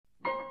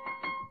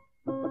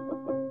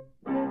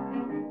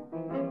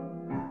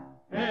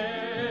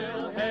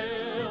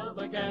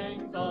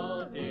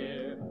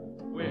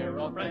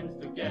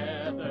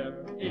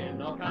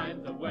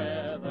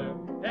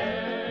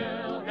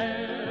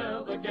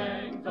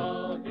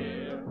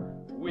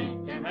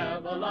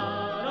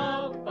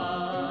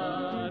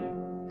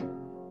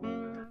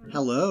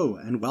Hello,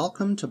 and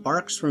welcome to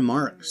Barks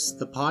Remarks,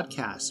 the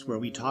podcast where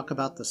we talk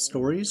about the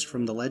stories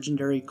from the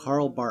legendary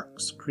Carl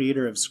Barks,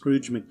 creator of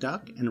Scrooge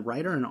McDuck and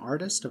writer and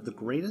artist of the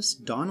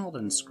greatest Donald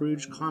and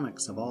Scrooge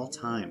comics of all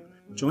time.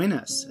 Join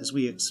us as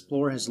we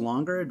explore his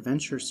longer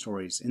adventure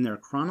stories in their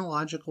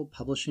chronological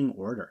publishing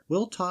order.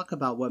 We'll talk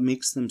about what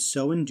makes them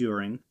so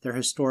enduring, their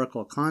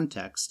historical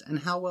context, and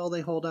how well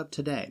they hold up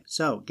today.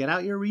 So get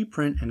out your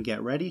reprint and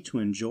get ready to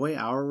enjoy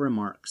our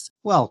remarks.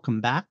 Welcome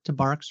back to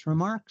Barks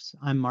Remarks.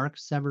 I'm Mark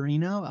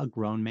Severino, a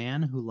grown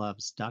man who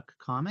loves duck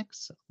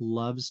comics,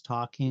 loves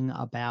talking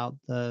about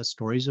the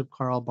stories of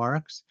Carl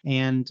Barks,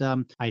 and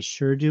I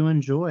sure do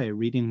enjoy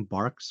reading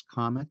Barks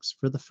comics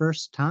for the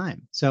first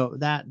time. So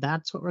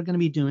that's what we're going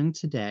to be doing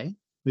today.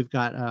 We've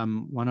got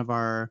one of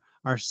our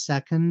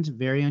second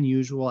very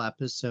unusual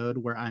episode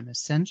where I'm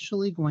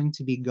essentially going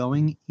to be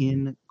going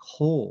in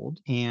cold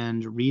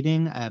and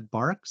reading a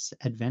Barks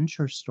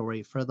adventure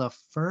story for the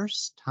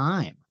first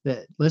time.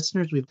 The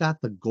listeners, we've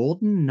got the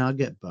Golden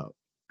Nugget boat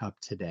up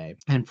today.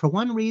 And for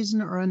one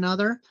reason or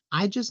another,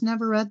 I just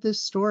never read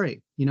this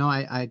story. You know,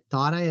 I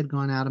thought I had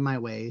gone out of my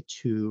way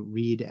to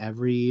read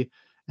every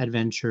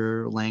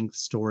adventure length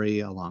story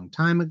a long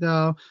time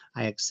ago.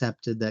 I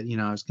accepted that,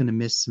 I was going to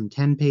miss some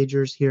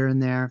 10-pagers here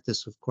and there.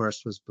 This, of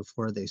course, was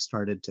before they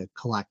started to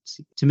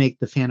make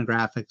the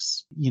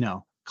Fantagraphics,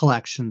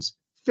 collections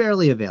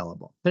fairly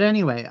available. But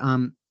anyway,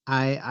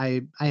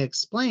 I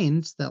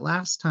explained that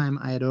last time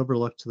I had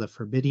overlooked the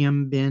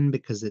Forbidium bin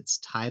because its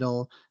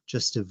title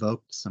just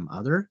evoked some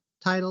other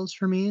titles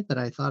for me that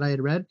I thought I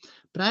had read,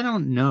 but I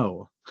don't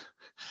know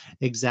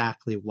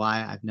exactly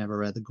why I've never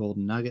read the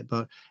Golden Nugget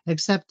boat,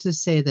 except to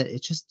say that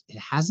it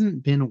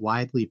hasn't been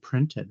widely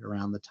printed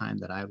around the time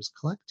that I was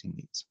collecting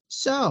these.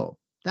 So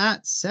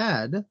that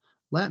said,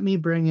 let me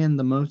bring in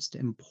the most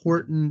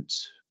important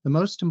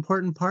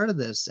part of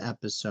this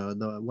episode.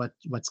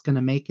 What's going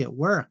to make it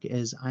work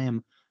is I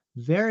am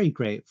very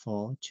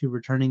grateful to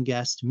returning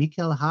guest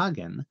Mikkel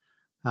Hagen.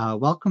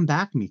 Welcome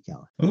back,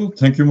 Mikkel. Oh,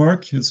 thank you,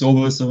 Mark. It's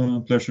always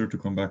a pleasure to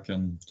come back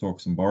and talk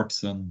some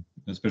Barks, and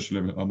especially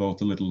about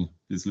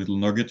this little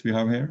nugget we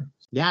have here.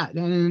 Yeah,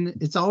 and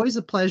it's always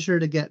a pleasure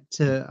to get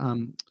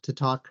to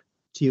talk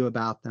to you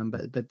about them.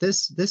 But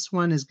this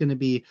one is going to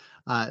be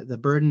the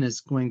burden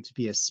is going to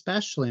be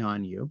especially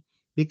on you,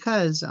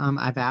 because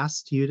I've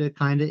asked you to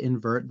kind of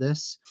invert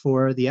this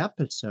for the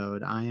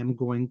episode. I am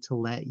going to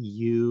let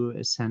you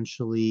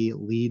essentially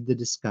lead the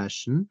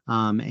discussion,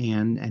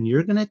 and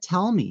you're going to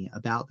tell me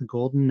about the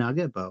Golden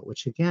Nugget boat,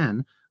 which,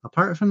 again,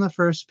 apart from the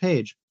first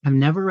page, I've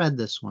never read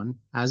this one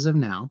as of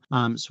now.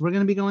 So we're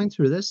going to be going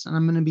through this, and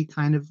I'm going to be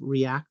kind of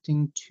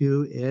reacting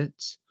to it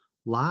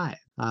live.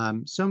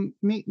 So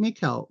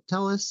Mikkel,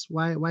 tell us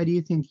why do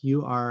you think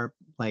you are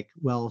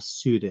well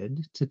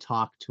suited to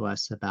talk to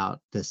us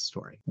about this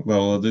story?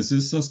 Well, this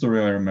is a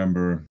story I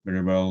remember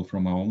very well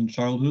from my own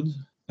childhood.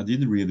 I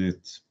did read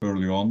it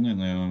early on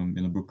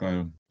in a book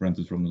I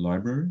rented from the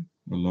library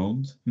or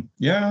loaned.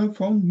 Yeah, I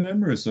found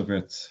memories of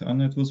it,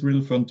 and it was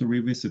really fun to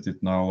revisit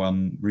it now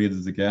and read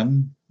it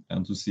again,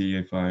 and to see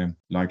if I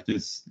liked it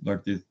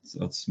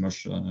as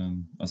much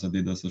as I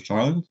did as a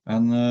child.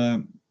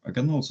 And I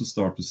can also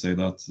start to say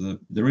that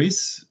there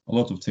is a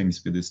lot of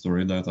things with this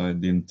story that I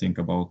didn't think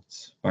about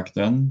back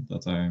then,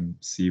 that I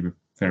see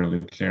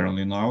fairly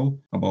clearly now,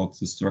 about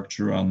the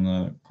structure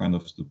and kind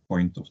of the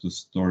point of the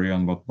story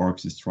and what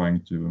Barks is trying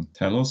to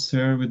tell us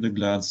here with the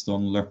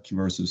Gladstone Luck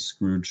versus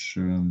Scrooge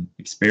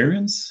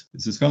experience.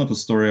 This is kind of a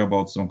story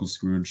about Uncle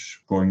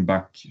Scrooge going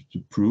back to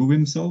prove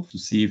himself, to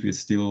see if he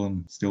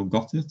still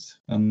got it.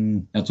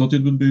 And I thought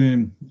it would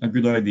be a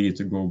good idea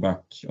to go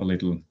back a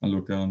little and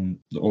look at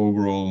the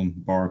overall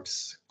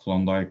Barks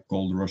Klondike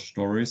Gold Rush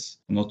stories.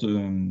 Not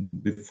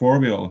before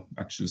we'll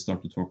actually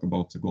start to talk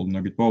about the Golden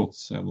Nugget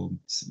boats, I will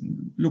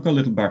look a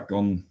little back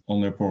on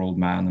Only a Poor Old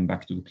Man and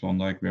back to the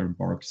Klondike, where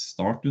Barks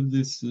started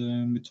this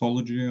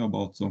mythology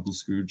about Uncle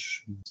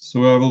Scrooge.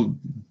 So I will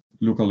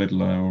look a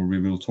little, or we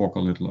will talk a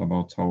little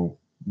about how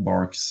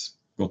Barks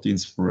got the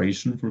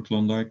inspiration for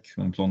Klondike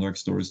and Klondike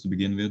stories to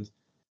begin with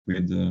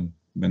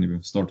when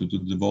he started to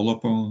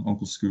develop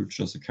Uncle Scrooge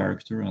as a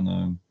character,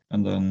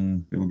 and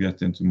then we will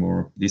get into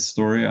more this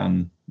story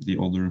and the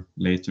other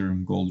later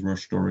Gold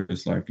Rush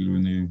stories like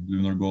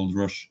Lunar Gold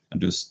Rush, and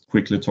just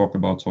quickly talk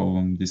about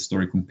how this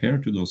story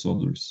compared to those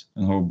others,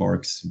 and how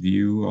Barks'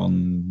 view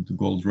on the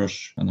Gold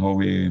Rush and how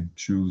he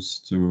chose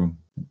to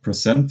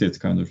present it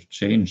kind of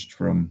changed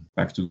from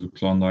back to the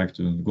Klondike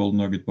to the Golden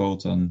Nugget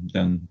boat, and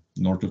then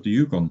north of the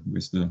Yukon,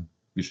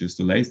 which is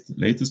the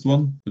latest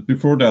one. But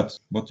before that,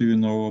 what do you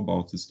know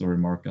about the story,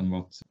 Mark, and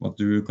what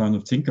do you kind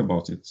of think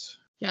about it?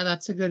 Yeah,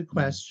 that's a good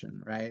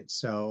question, right?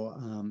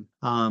 So,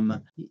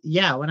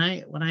 yeah, when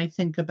I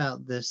think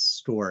about this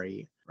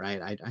story,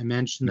 right? I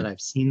mentioned that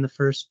I've seen the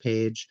first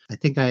page. I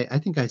think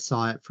I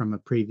saw it from a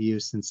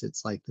preview, since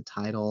it's like the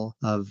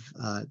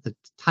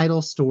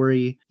title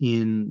story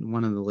in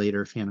one of the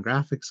later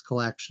Fantagraphics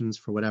collections.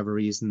 For whatever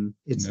reason,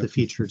 it's the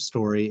featured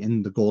story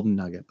in the Golden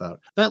Nugget boat.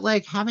 But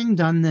like, having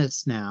done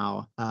this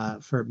now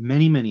for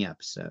many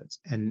episodes,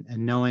 and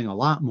knowing a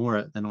lot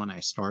more than when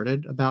I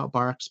started about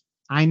Barks,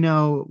 I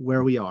know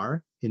where we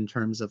are in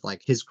terms of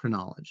like his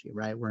chronology,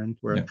 right?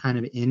 We're kind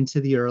of into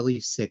the early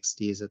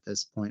 60s at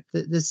this point.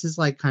 This is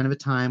like kind of a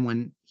time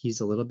when he's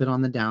a little bit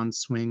on the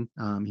downswing.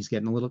 He's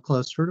getting a little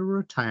closer to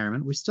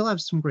retirement. We still have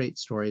some great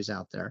stories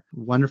out there.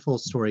 Wonderful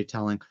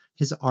storytelling.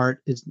 His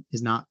art is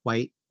not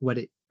quite what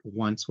it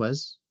once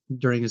was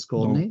during his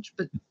golden age,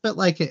 but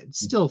like it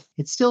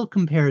still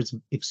compares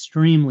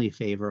extremely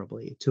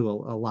favorably to a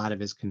lot of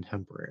his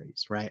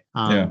contemporaries, right?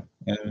 I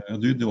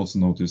did also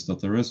notice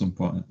that there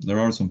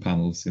are some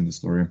panels in the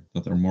story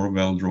that are more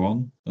well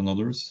drawn than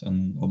others,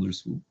 and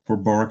others for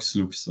Barks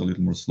looks a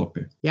little more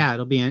sloppy. Yeah,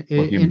 it'll be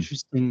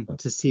interesting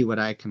to see what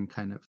I can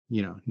kind of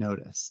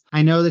notice.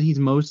 I know that he's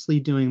mostly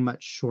doing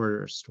much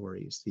shorter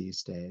stories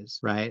these days,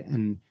 right?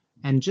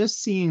 And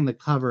just seeing the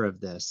cover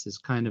of this is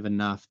kind of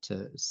enough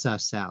to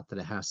suss out that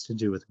it has to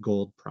do with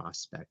gold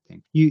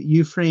prospecting.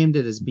 You framed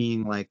it as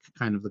being like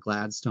kind of the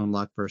Gladstone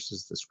luck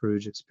versus the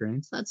Scrooge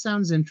experience. That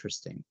sounds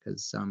interesting,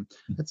 because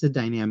that's a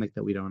dynamic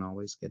that we don't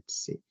always get to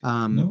see.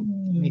 No,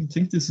 I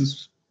think this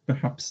is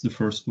perhaps the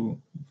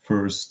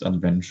first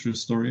adventure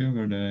story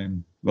where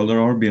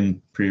there have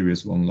been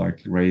previous one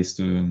like Race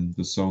to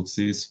the South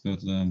Seas, but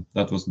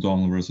that was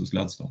Donald versus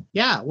Gladstone.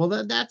 Yeah, well,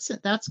 that's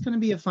going to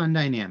be a fun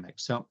dynamic.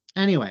 So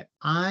anyway,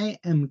 I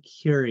am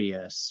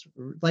curious.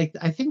 Like,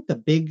 I think the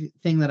big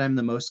thing that I'm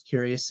the most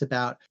curious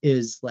about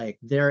is like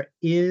there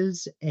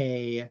is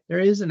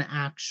an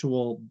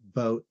actual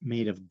boat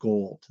made of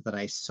gold that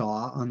I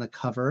saw on the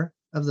cover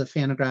of the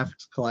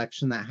Fantagraphics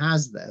collection that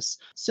has this.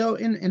 So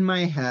in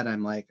my head,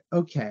 I'm like,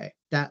 okay,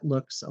 that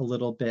looks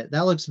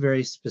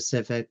very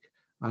specific.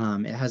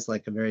 It has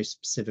like a very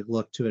specific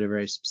look to it, a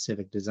very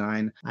specific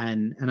design.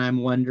 And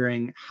I'm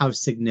wondering how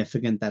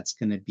significant that's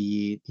going to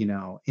be,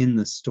 in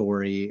the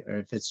story, or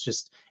if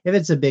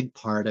it's a big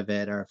part of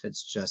it, or if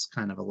it's just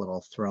kind of a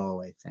little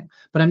throwaway thing.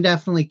 But I'm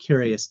definitely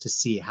curious to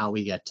see how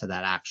we get to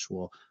that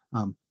actual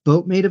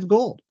boat made of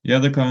gold. Yeah,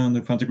 the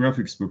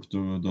Fantagraphics book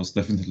does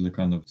definitely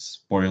kind of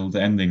spoil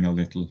the ending a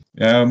little.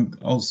 Yeah,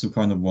 I also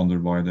kind of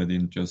wondered why they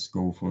didn't just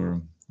go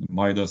for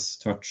Midas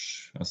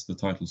Touch as the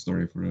title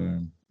story for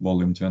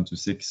volume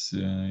 26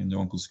 in the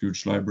Uncle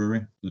Scrooge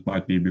library. It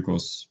might be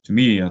because, to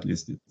me at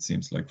least, it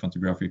seems like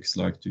Fantagraphics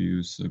like to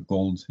use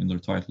gold in their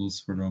titles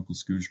for the Uncle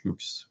Scrooge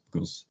books,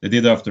 because they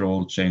did, after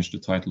all, change the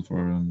title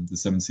for the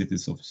Seven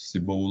Cities of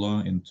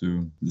Cibola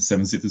into the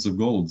Seven Cities of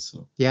Gold.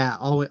 So yeah,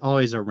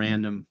 always a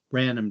random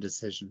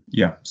decision.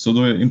 Yeah, so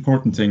the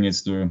important thing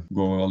is to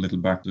go a little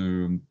back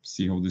to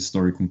see how this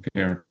story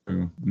compared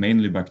to,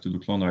 mainly back to the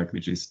Klondike,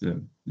 which is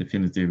the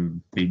definitive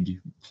big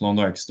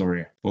Klondike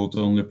story. Both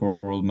Only Poor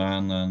Old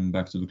Man and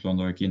Back to the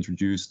Klondike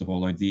introduced the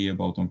whole idea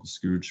about Uncle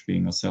Scrooge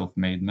being a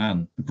self-made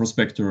man, a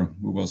prospector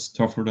who was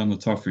tougher than the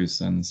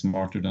toughies and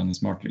smarter than the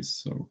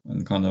smarties,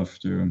 and kind of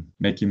to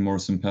make him more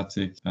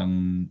sympathetic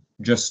and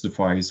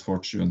justify his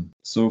fortune.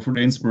 So for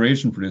the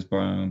inspiration for this,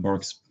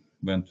 Barks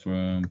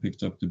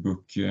picked up the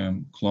book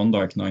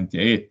Klondike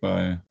 98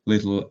 by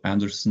little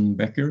Anderson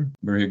Becker,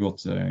 where he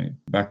got a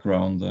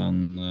background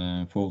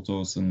and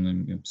photos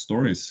and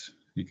stories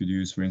he could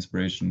use for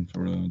inspiration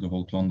for the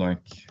whole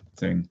Klondike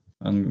thing.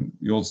 And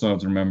you also have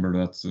to remember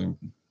that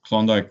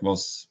Klondike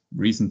was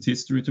recent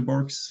history to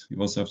Barks. He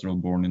was, after all,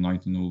 born in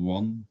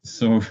 1901.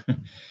 So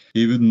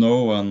he would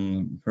know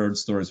and heard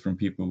stories from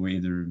people who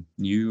either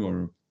knew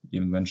or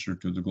even venture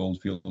to the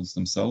gold fields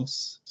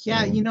themselves. So,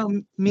 yeah,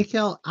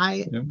 Mikkel,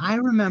 I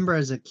remember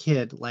as a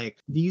kid, like,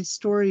 these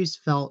stories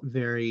felt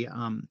very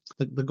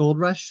the gold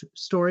rush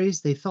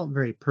stories, they felt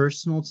very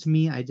personal to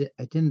me. I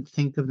didn't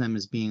think of them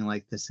as being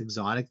like this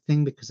exotic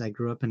thing, because I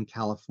grew up in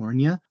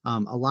California. A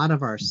lot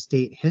of our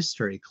state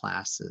history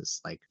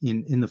classes, like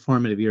in the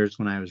formative years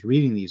when I was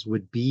reading these,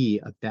 would be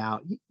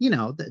about,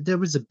 there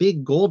was a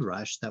big gold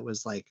rush that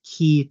was like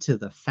key to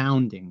the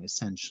founding,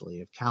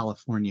 essentially, of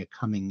California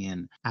coming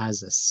in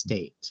as a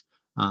state.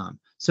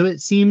 So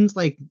it seemed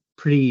like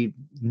pretty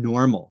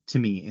normal to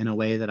me in a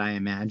way that I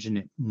imagine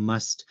it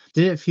must.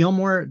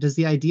 Does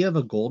the idea of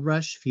a gold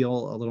rush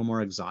feel a little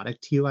more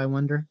exotic to you, I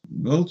wonder?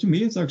 Well, to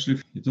me,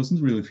 it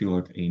doesn't really feel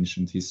like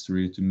ancient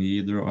history to me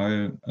either.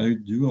 I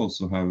do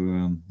also have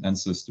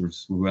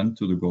ancestors who went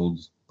to the gold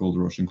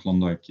rush in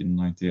Klondike in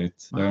 98.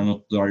 Wow. They are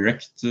not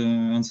direct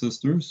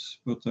ancestors,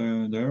 but they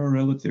are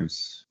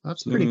relatives.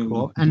 That's pretty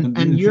cool.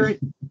 And you're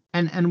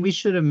and we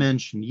should have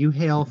mentioned you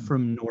hail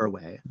from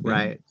Norway,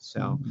 right?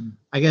 So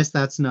I guess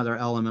that's another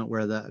element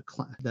where the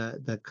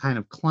kind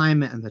of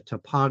climate and the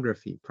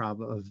topography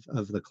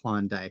of the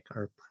Klondike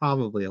are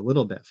probably a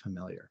little bit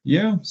familiar.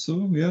 Yeah,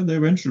 so yeah, they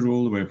ventured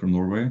all the way from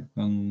Norway,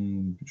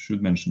 and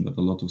should mention that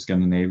a lot of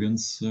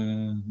Scandinavians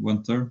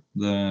went there.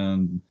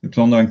 The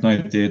Klondike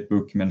 98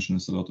 book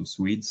mentions a lot of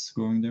Swedes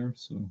going there.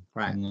 So,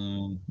 right.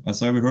 And,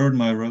 as I've heard,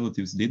 my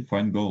relatives did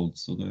find gold,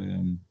 so they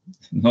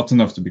not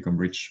enough to become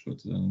rich,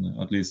 but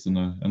at least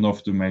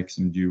enough to make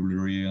some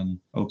jewelry and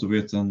out of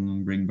it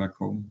and bring back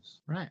home.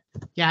 Right.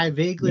 Yeah, I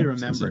vaguely Yeah,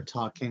 remember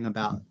talking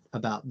about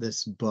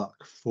this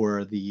book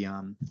for the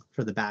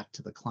Back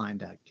to the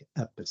Klondike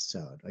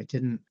episode. I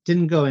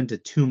didn't go into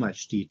too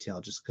much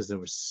detail just because there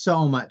was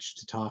so much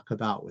to talk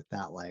about with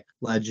that like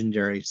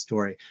legendary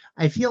story.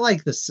 I feel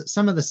like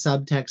some of the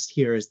subtext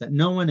here is that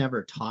no one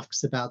ever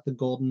talks about the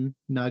Golden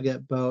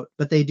Nugget boat,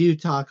 but they do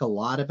talk a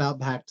lot about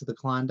Back to the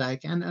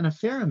Klondike and a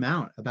fair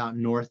amount about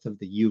north of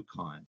the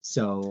Yukon.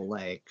 So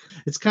like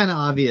it's kind of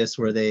obvious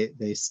where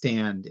they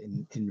stand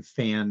in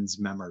fans'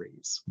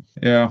 memories.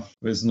 Yeah,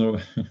 there's no,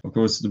 of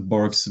course, the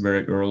Barks'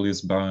 very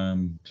earliest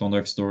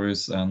Klondike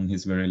stories and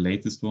his very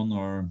latest one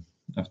are,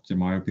 after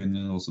my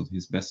opinion, also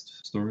his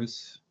best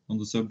stories on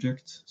the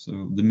subject.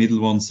 So the middle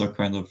ones are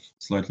kind of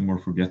slightly more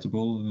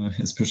forgettable,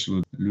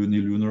 especially Looney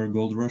Lunar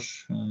Gold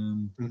Rush,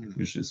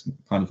 which is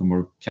kind of a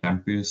more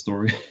campy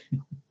story.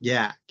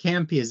 Yeah,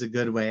 campy is a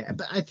good way,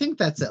 but I think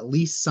that's at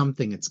least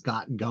something it's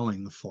got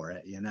going for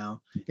it, you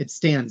know? It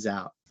stands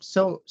out.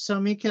 So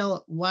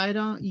Mikkel, why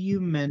don't you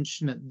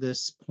mention at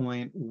this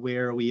point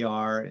where we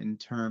are in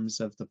terms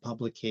of the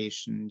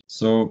publication?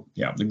 So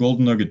yeah, the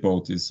Golden Nugget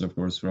boat is of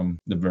course from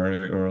the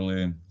very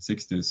early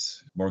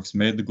 60s. Barks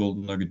made the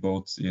Golden Nugget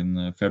boat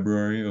in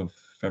February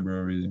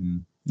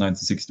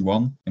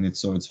 1961, and it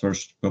saw its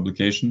first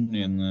publication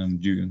in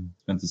June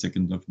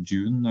 22nd of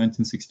June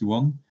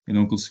 1961 in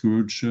Uncle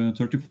Scrooge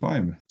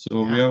 35.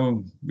 So Yeah.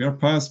 we are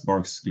past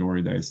Barks'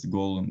 glory days,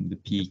 the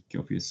peak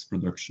of his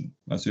production.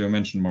 As you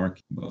mentioned, Mark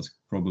was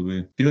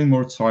probably feeling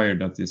more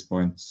tired at this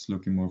point,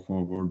 looking more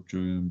forward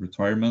to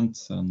retirement,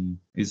 and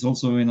he's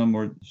also in a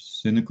more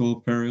cynical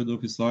period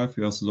of his life.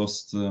 He has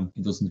lost,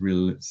 he doesn't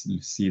really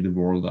see the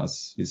world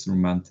as his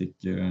romantic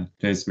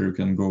place where you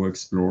can go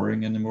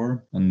exploring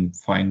anymore and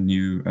find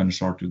new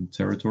uncharted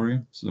territory.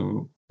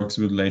 So Barks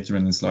would later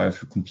in his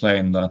life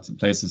complain that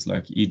places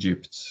like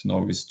Egypt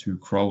now is too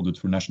crowded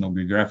for National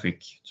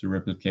Geographic to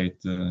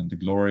replicate the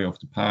glory of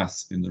the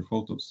past in their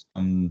photos,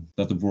 and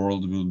that the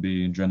world will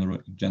be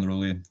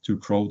generally too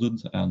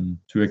crowded and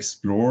too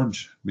explored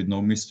with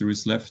no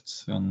mysteries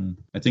left. And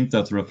I think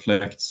that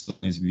reflects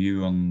his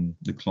view on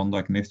the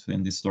Klondike myth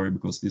in this story,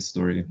 because this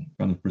story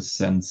kind of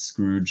presents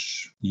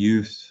Scrooge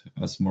youth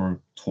as more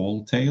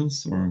tall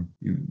tales, or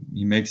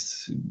he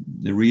makes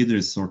the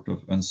readers sort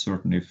of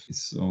uncertain if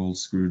it's all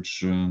Scrooge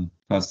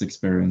past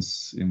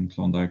experience in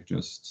Klondike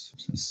just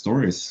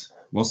stories.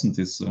 Wasn't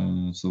this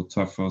so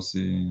tough as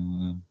he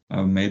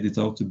made it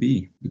out to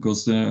be?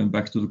 Because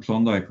Back to the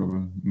Klondike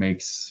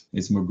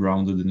is more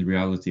grounded in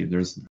reality.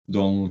 There's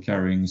Donald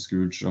carrying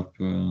Scrooge up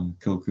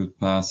Kilcoot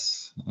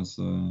Pass as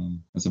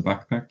a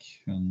backpack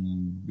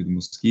and with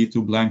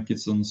mosquito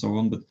blankets and so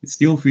on, but it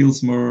still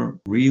feels more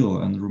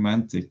real and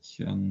romantic,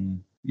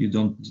 and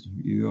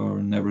you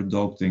are never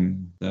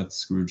doubting that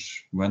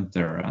Scrooge went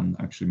there and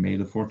actually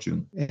made a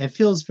fortune. It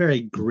feels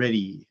very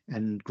gritty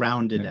and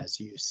grounded, Yeah. as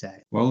you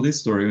say. Well, this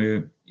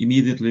story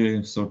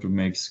immediately sort of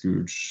makes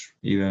Scrooge,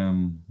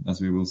 even as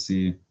we will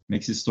see,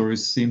 makes his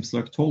stories seems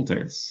like tall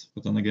tales.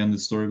 But then again, the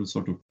story will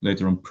sort of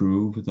later on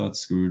prove that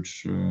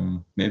Scrooge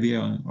maybe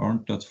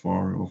aren't that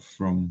far off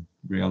from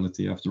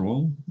reality after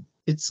all.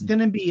 It's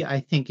going to be, I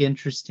think,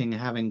 interesting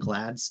having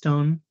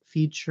Gladstone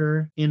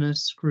feature in a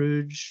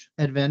Scrooge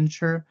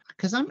adventure,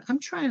 because I'm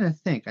trying to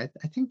think. I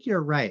think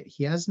you're right.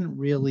 He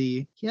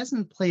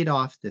hasn't played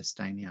off this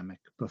dynamic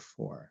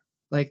before.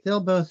 Like they'll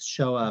both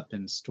show up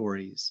in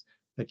stories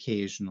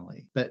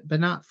occasionally, but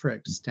not for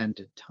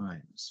extended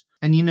times.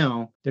 And you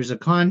know, there's a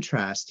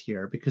contrast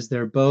here because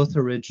they're both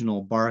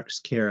original Barks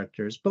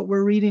characters, but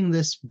we're reading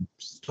this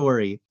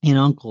story in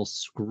Uncle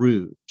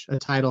Scrooge, a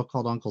title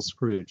called Uncle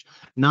Scrooge,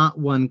 not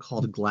one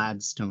called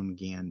Gladstone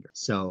Gander.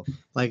 So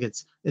like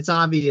it's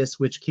obvious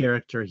which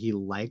character he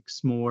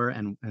likes more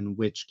and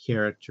which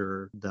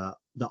character the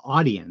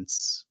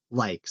audience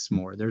likes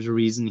more. There's a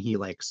reason he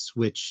like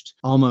switched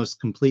almost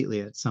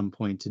completely at some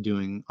point to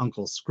doing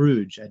Uncle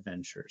Scrooge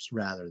adventures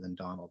rather than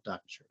Donald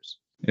Duck's.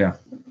 Yeah.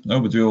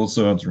 No, but you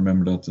also have to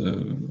remember that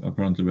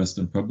apparently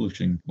Western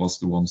Publishing was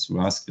the ones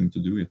who asked him to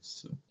do it.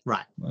 So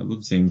right. I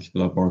would think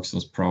that Barks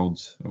was proud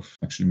of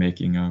actually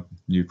making a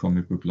new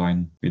comic book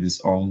line with his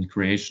own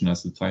creation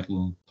as the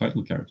title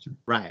character.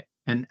 Right.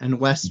 And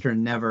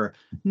Western never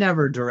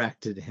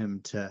directed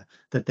him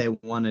that they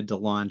wanted to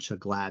launch a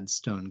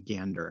Gladstone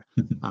Gander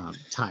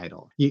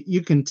title.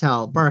 You can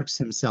tell Barks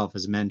himself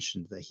has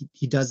mentioned that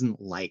he doesn't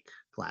like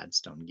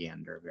Gladstone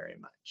Gander very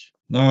much.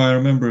 No, I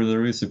remember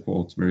there is a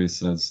quote where he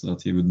says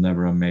that he would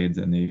never have made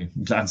any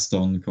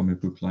Gladstone comic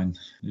book line.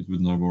 It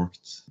would not have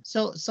worked.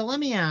 So let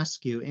me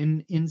ask you,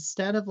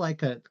 instead of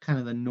like a kind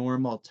of the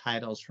normal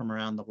titles from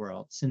around the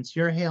world, since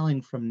you're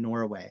hailing from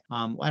Norway,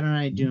 why don't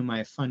I do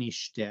my funny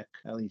shtick?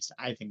 At least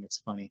I think it's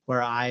funny,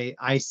 where I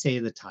say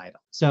the title.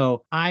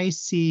 So I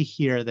see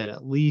here that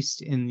at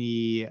least in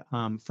the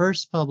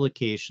first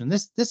publication,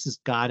 this has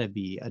got to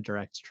be a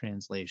direct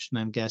translation.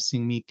 I'm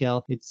guessing,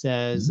 Mikkel. It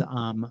says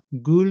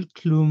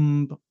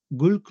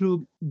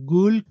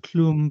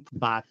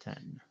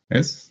Gullklumpbaten.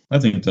 Yes, I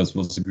think that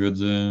was a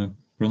good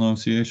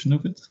pronunciation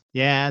of it.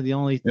 Yeah, the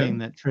only thing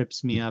Yeah. that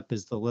trips me up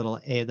is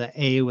the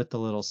A with the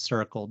little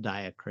circle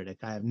diacritic.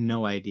 I have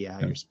no idea how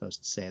Yeah. you're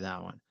supposed to say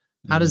that one.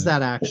 How does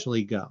that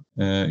actually go?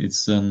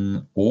 It's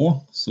an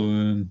O,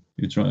 so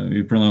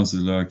you pronounce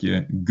it like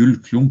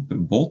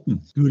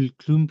Gullklumpbåten.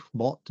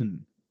 Gullklumpbaten.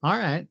 All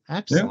right, Yeah.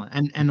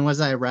 excellent. And was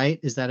I right?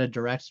 Is that a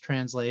direct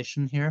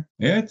translation here?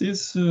 Yeah, it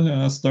is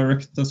as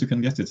direct as you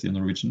can get it in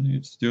Norwegian.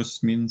 It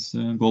just means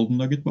golden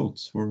nugget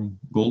boat or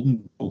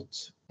golden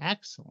boat.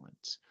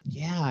 Excellent.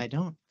 Yeah, I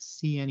don't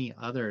see any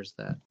others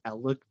that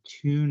look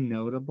too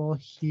notable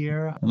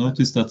here. I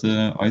noticed that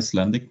the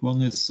Icelandic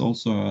one is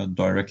also a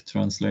direct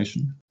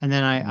translation. And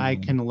then I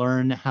can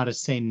learn how to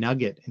say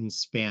nugget in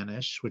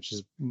Spanish, which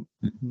is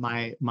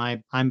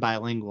I'm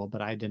bilingual,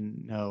 but I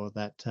didn't know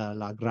that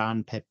la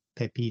gran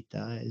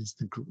pepita is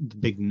the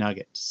big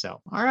nugget.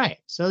 So, all right.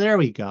 So there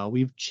we go.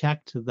 We've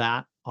checked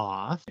that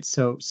off.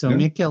 So Yeah.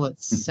 Mikkel, it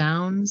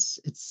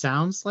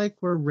sounds like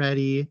we're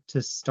ready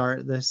to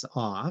start this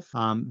off.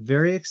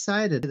 Very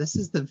excited. This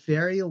is the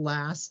very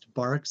last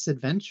Barks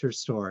adventure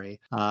story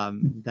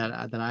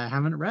that I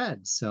haven't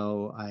read.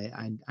 So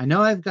I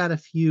know I've got a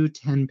few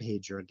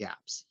 10-pager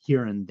gaps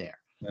here and there.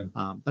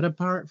 Yeah. But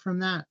apart from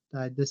that,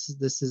 this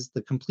is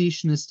the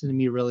completionist in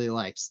me really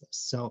likes this.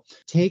 So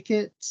take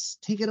it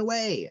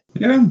away.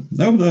 Yeah,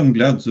 no, but I'm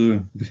glad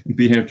to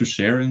be here to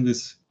share in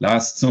this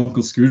last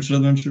Uncle Scrooge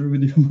adventure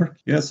with you, Mark.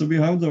 Yeah, so we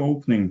have the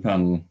opening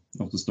panel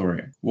of the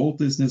story. Walt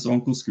Disney's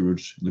Uncle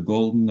Scrooge, the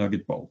Golden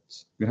Nugget Boat.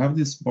 We have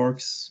this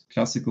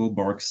classical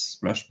Barks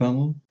splash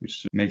panel,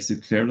 which makes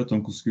it clear that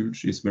Uncle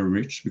Scrooge is very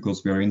rich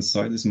because we are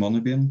inside his money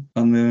bin.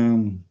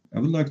 And I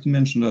would like to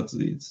mention that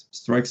it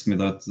strikes me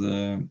that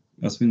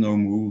as we now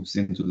moves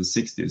into the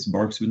 60s,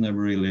 Barks would never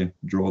really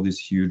draw this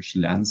huge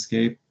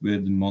landscape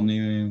with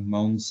money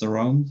mounds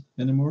around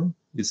anymore.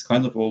 It's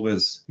kind of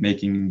always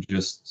making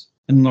just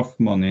enough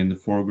money in the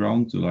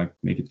foreground to like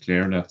make it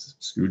clear that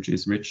Scrooge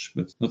is rich,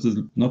 but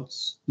not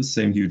the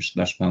same huge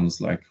splash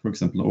panels like, for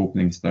example, the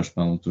opening splash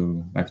panel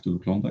to Back to the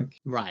Klondike.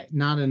 Right,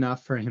 not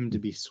enough for him to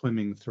be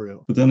swimming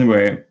through. But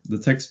anyway, the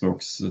text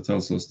box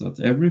tells us that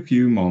every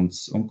few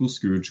months, Uncle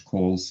Scrooge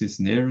calls his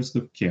nearest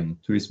of kin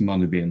to his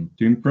money bin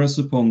to impress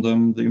upon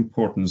them the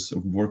importance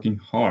of working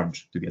hard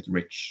to get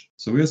rich.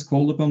 So he has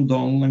called upon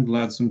Donald and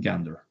Gladstone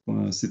Gander,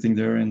 sitting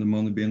there in the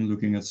money bin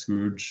looking at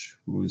Scrooge,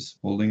 who is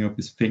holding up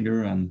his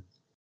finger and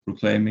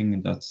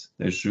proclaiming that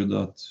they should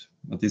at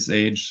this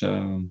age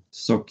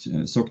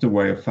socked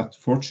away a fat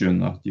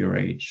fortune at your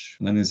age.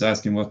 And then he's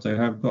asking what they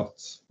have got.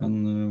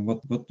 And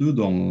what do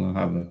Donald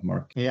have,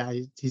 Mark? Yeah,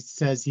 he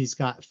says he's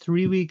got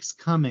 3 weeks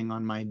coming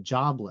on my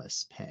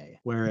jobless pay.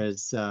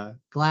 Whereas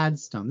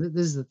Gladstone,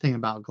 this is the thing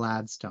about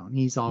Gladstone.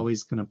 He's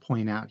always going to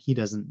point out he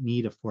doesn't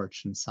need a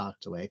fortune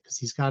socked away because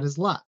he's got his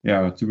luck.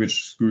 Yeah, to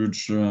which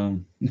Scrooge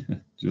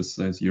just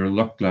says, "Your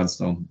luck,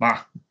 Gladstone.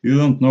 Bah! You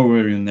don't know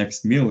where your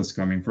next meal is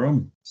coming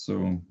from."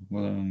 So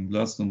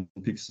Gladstone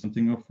picks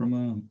something up from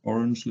an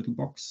orange little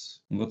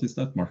box. And what is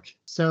that, Mark?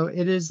 So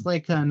it is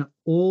like an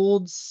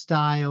old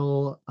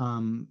style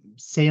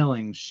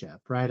sailing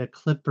ship, right? A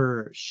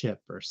clipper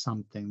ship or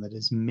something that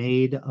is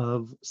made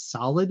of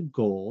solid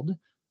gold.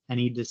 And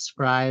he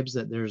describes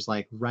that there's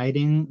like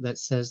writing that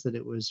says that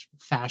it was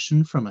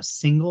fashioned from a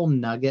single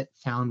nugget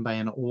found by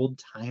an old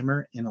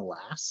timer in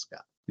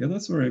Alaska. Yeah, it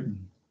is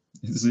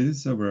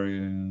a very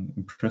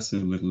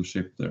impressive little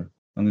ship there.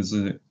 And it's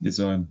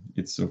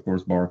of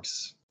course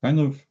Barks kind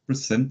of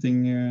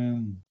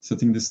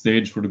setting the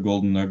stage for the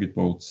Golden Nugget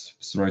boats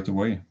right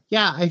away.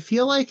 Yeah, I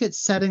feel like it's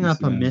setting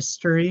up a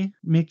mystery,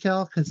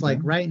 Mikkel, because like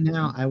right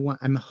now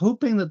I'm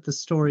hoping that the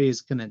story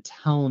is going to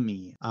tell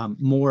me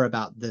more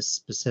about this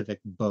specific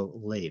boat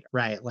later,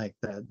 right? Like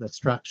the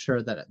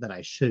structure that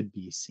I should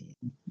be seeing.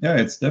 Yeah,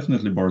 it's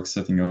definitely Barks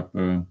setting up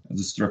the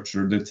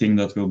structure, the thing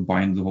that will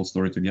bind the whole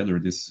story together,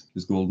 this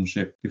golden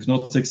ship. If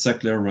not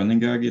exactly a running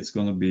gag, it's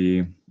going to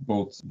be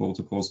both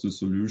opposed to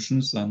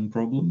solutions and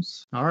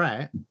problems. All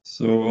right.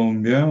 So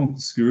yeah,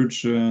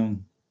 Scrooge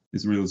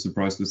is really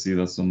surprised to see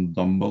that some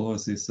dumbbell,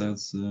 as he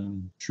says,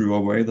 threw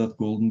away that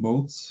golden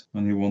boat,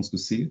 and he wants to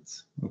see it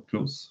up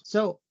close.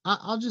 So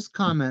I'll just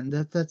comment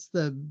that's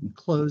the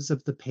close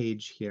of the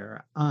page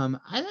here.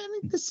 I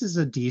think this is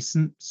a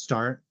decent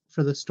start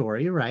for the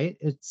story, right?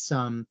 It's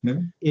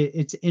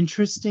it's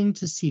interesting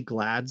to see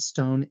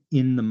Gladstone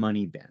in the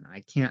money bin.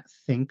 I can't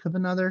think of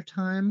another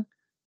time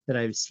that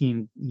I've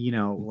seen,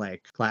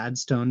 like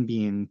Gladstone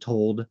being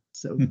told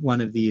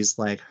one of these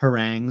like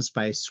harangues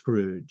by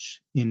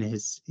Scrooge in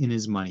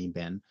his money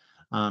bin.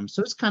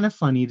 So it's kind of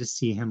funny to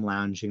see him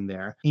lounging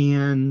there.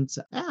 And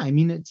yeah, I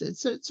mean,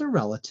 it's a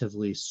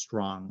relatively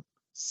strong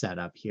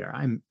setup here.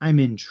 I'm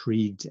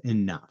intrigued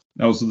enough.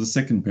 Also, the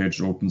second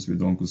page opens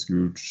with Uncle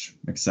Scrooge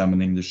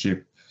examining the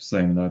ship,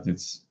 saying that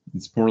it's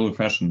poorly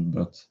fashioned,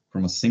 but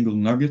from a single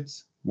nugget,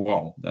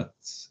 wow, that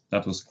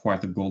was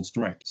quite a gold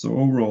strike. So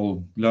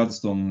overall,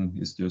 Gladstone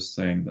is just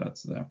saying that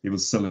he will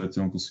sell it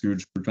to Uncle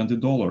Scrooge for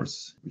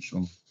 $20, which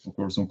of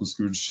course Uncle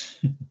Scrooge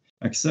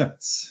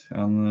accepts.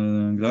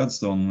 And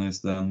Gladstone is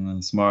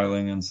then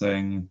smiling and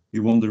saying,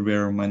 "You wonder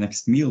where my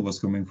next meal was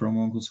coming from,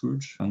 Uncle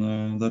Scrooge?"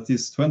 And that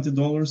is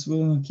 $20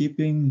 will keep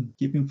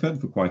him fed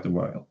for quite a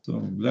while. So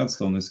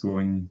Gladstone is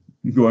going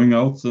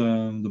out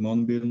the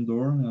money bin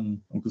door,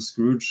 and Uncle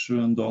Scrooge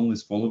and Donald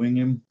is following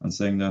him and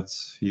saying that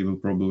he will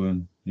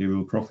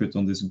profit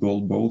on this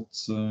gold boat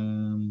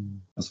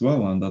as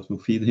well, and that will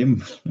feed him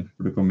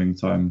for the coming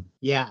time.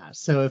 Yeah,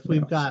 so if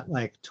we've got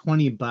like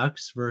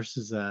 $20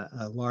 versus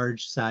a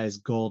large size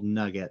gold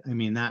nugget, I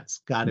mean, that's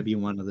got to be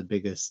one of the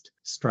biggest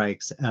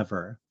strikes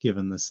ever,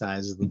 given the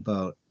size of the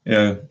boat.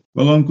 Yeah,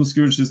 well, Uncle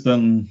Scrooge is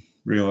then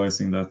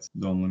realizing that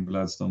Donald and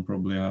Gladstone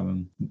probably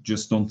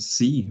just don't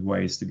see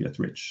ways to get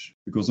rich,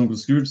 because Uncle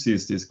Scrooge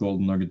sees this gold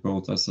nugget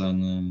boat as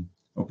an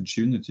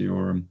opportunity,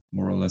 or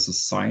more or less a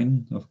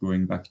sign of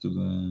going back to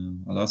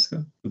the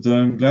Alaska. But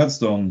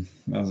Gladstone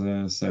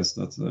says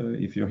that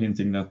if you're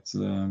hinting that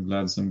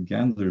Gladstone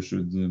Gander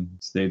should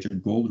stage a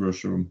gold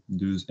rush or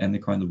do any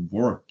kind of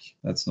work,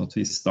 that's not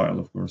his style,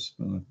 of course.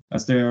 But,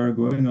 as they are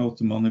going out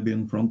the money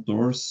bin front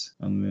doors,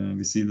 and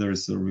we see there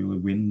is a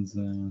really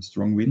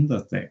strong wind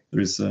that day,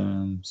 there is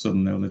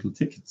suddenly a little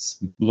ticket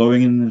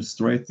blowing in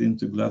straight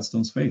into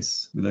Gladstone's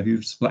face with a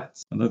huge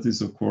splat. And that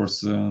is, of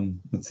course, a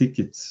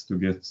ticket to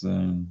get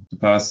to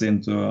pass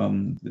into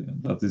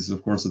that is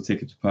of course a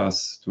ticket to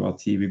pass to a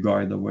TV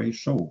Guide Away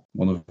show,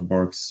 one of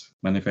Bark's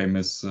many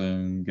famous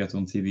get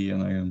on TV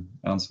and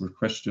answer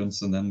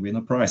questions and then win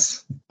a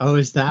prize. Oh,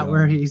 is that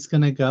where he's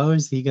gonna go?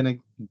 Is he gonna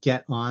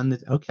get on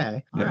the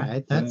okay, all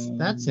right,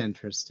 that's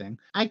interesting.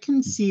 I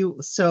can see.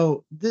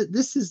 So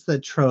this is the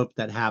trope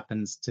that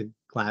happens to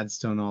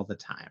Gladstone all the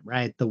time,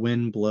 right? The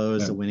wind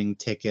blows a winning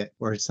ticket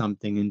or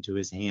something into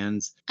his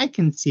hands. I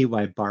can see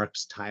why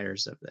Barks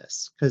tires of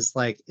this, because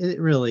like it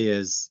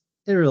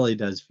really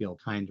does feel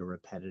kind of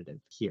repetitive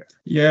here.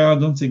 Yeah, I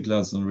don't think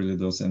Gladstone really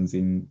does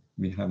anything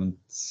we haven't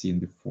seen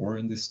before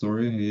in this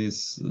story.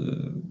 He's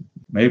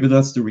maybe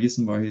that's the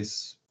reason why he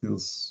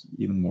feels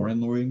even more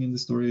annoying in the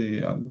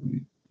story.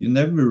 You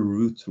never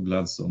root for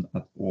Gladstone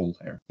at all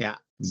here. Yeah.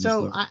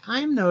 So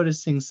I'm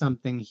noticing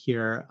something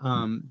here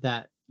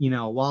that,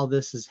 while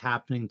this is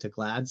happening to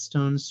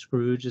Gladstone,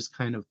 Scrooge is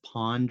kind of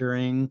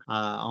pondering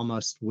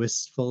almost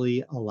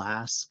wistfully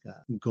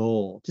Alaska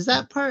gold. Does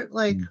that part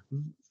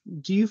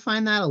do you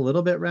find that a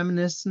little bit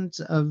reminiscent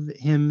of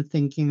him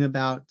thinking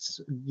about,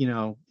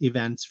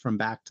 events from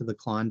Back to the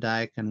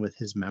Klondike and with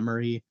his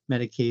memory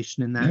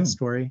medication in that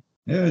story?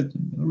 Yeah, I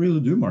really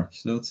do, Mark.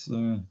 That's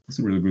a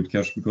really good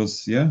catch,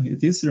 because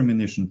it is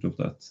reminiscent of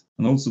that,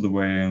 and also the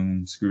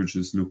way Scrooge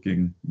is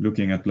looking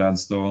at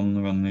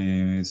Gladstone when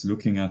he is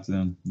looking at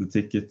the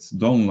ticket.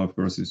 Donald, of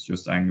course, is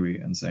just angry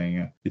and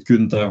saying it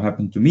couldn't have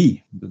happened to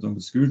me. But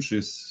Uncle Scrooge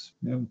is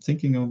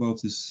thinking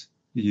about his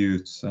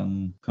youth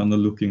and kind of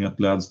looking at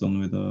Gladstone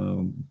with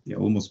a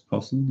almost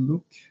puzzled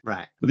look.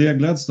 Right. But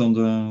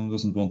Gladstone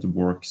doesn't want to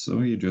work,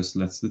 so he just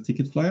lets the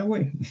ticket fly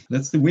away.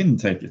 Lets the wind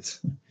take it.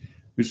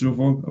 Which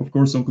of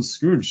course Uncle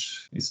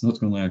Scrooge is not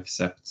going to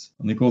accept.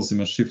 And he calls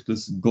him a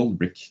shiftless gold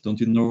brick. Don't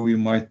you know you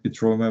might be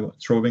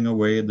throwing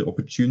away the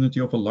opportunity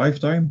of a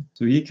lifetime?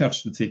 So he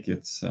catches the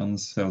ticket and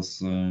tells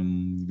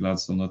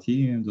Gladstone that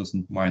he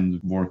doesn't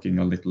mind working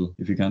a little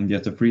if he can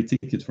get a free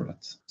ticket for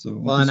that. So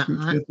well,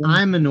 and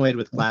I'm annoyed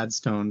with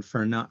Gladstone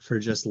for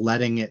just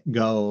letting it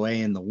go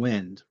away in the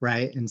wind,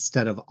 right?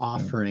 Instead of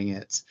offering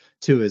it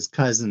to his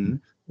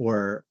cousin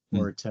or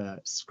to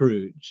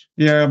Scrooge.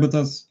 Yeah, but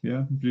that's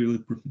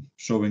really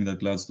showing that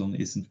Gladstone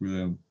isn't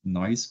really a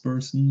nice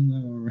person,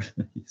 or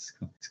he's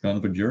kind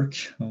of a jerk.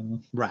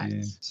 Right.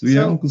 Yeah.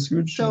 So Uncle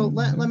Scrooge. So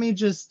let me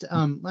just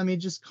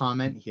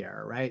comment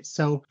here, right?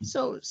 So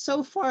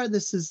far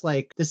this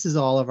is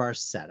all of our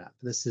setup.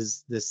 This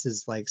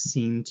is like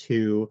scene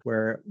 2,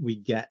 where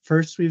we've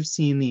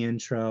seen the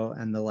intro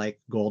and the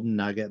golden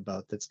nugget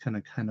boat that's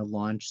gonna kind of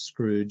launch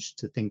Scrooge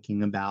to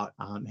thinking about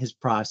his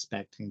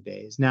prospecting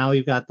days. Now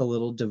we've got the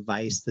little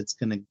device that's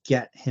going to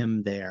get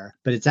him there,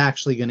 but it's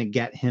actually going to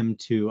get him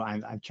to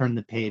I've turned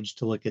the page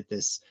to look at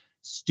this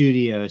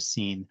studio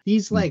scene.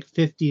 These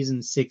 50s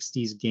and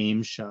 60s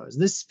game shows.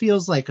 This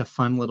feels like a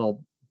fun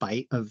little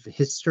bite of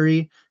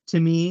history to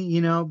me,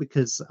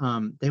 because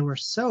they were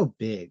so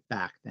big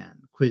back then,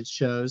 quiz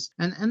shows,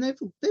 and they've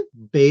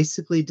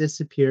basically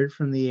disappeared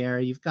from the air.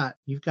 You've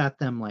got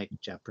them like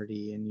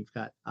Jeopardy, and you've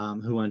got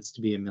Who Wants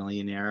to Be a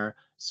Millionaire.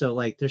 So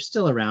like they're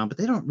still around, but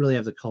they don't really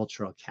have the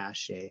cultural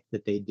cachet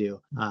that they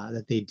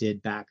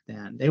did back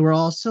then. They were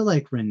also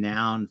like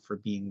renowned for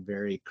being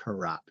very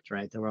corrupt,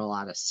 right? There were a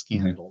lot of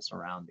scandals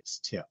around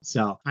this too.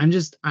 So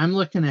I'm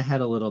looking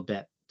ahead a little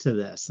bit to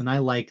this, and I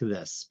like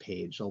this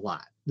page a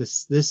lot.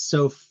 This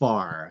so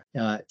far.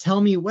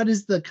 Tell me, what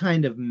is the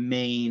kind of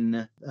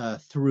main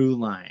through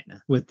line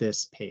with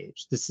this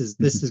page? This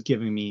is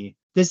giving me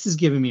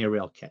a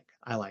real kick.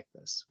 I like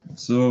this.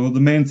 So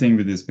the main thing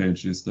with this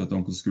page is that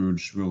Uncle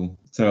Scrooge will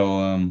tell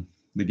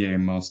the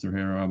game master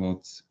here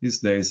about his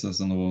days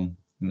as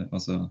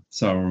a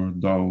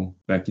sourdough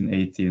back in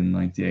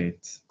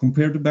 1898.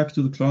 Compared back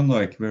to the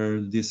Klondike, where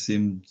this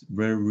seemed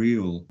very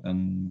real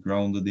and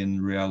grounded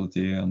in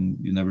reality, and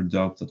you never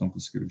doubt that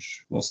Uncle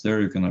Scrooge was there.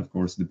 You can, of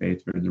course,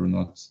 debate whether or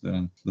not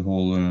the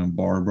whole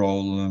bar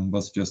brawl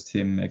was just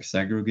him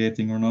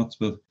exaggerating or not.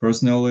 But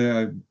personally,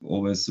 I've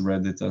always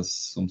read it as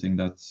something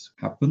that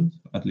happened,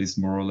 at least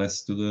more or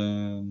less to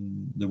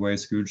the way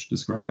Scrooge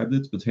described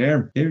it. But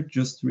here it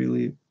just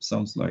really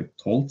sounds like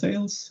tall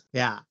tales.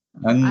 Yeah.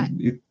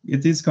 And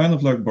it is kind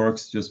of like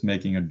Barks just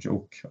making a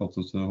joke out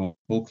of the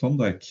whole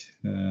Klondike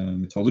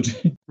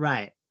mythology.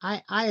 Right.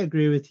 I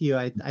agree with you.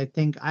 I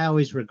think I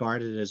always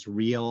regard it as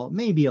real,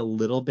 maybe a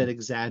little bit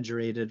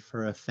exaggerated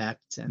for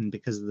effect and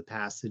because of the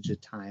passage of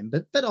time,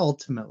 but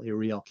ultimately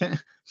real.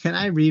 Can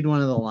I read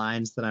one of the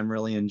lines that I'm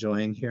really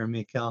enjoying here,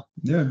 Mikkel?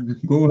 Yeah,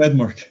 go ahead,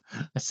 Mark.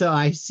 So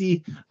I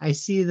see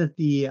that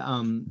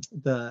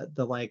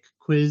the like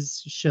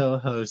quiz show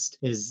host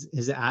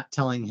is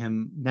telling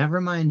him, never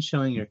mind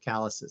showing your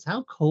calluses.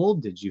 How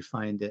cold did you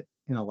find it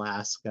in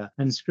Alaska?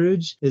 And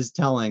Scrooge is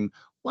telling,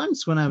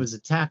 once when I was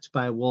attacked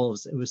by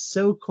wolves, it was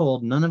so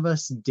cold none of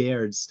us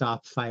dared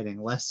stop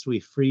fighting lest we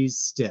freeze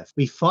stiff.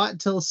 We fought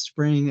till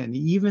spring, and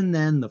even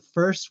then the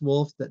first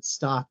wolf that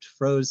stopped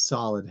froze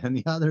solid, and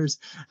the others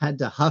had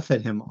to huff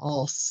at him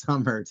all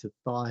summer to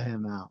thaw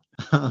him out.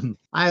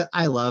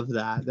 I love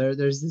that.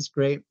 There's this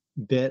great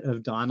bit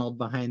of Donald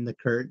behind the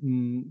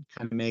curtain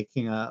kind of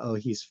making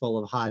he's full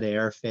of hot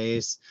air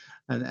face,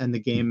 and the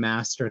game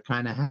master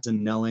kind of has a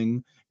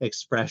knowing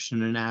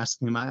expression and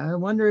asking him, I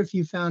wonder if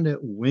you found it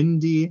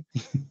windy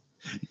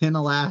in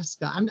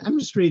Alaska. I'm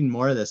just reading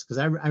more of this because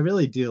I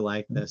really do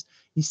like this.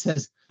 He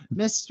says,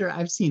 Mister,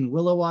 I've seen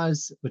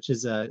willowas, which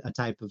is a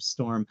type of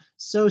storm,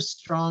 so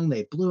strong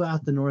they blew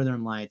out the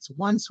northern lights.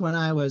 Once when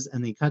I was,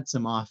 and he cuts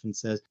him off and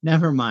says,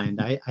 never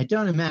mind, I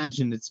don't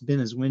imagine it's been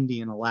as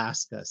windy in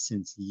Alaska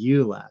since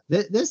you left.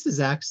 This is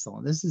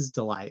excellent. This is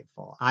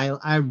delightful.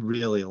 I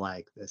really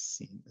like this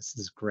scene. This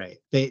is great.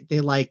 They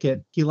like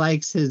it. He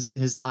likes his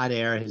hot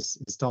air,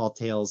 his tall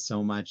tales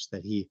so much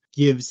that he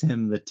gives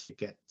him the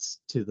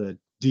tickets to the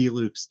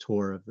Deluxe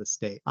tour of the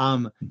state.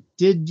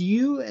 Did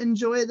you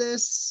enjoy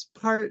this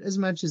part as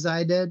much as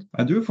I did?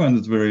 I do find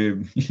it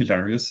very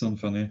hilarious and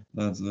funny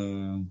that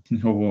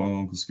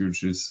Uncle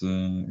Scrooge is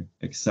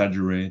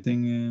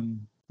exaggerating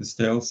his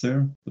tales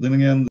there. But then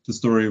again, the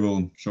story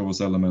will show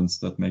us elements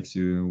that makes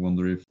you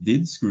wonder if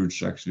did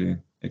Scrooge actually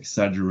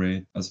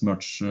exaggerate as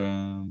much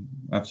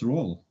after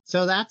all.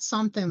 So that's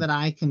something that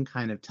I can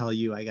kind of tell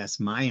you, I guess,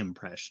 my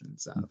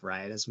impressions of,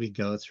 right? As we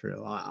go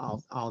through,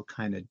 I'll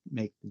kind of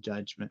make the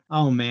judgment.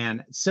 Oh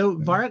man. So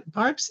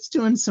Barks is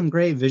doing some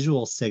great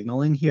visual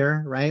signaling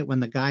here, right? When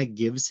the guy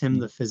gives him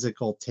the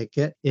physical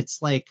ticket,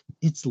 it's like,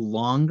 it's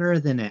longer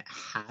than it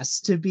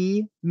has to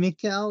be,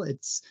 Mikkel.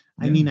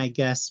 I mean, I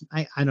guess,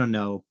 I don't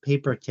know,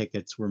 paper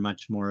tickets were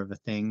much more of a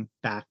thing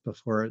back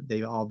before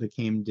they all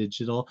became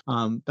digital.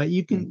 But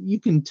you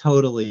can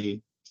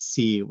totally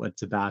see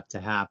what's about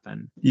to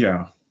happen.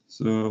 Yeah.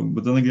 So,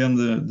 but then again,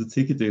 the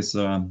ticket is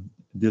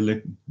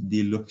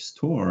deluxe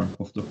tour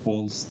of the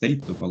whole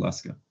state of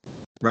Alaska.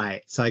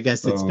 Right. So I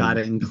guess it's got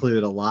to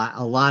include a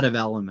lot of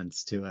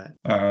elements to it.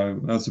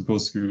 I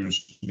suppose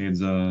Scrooge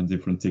needs a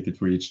different ticket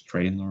for each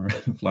train or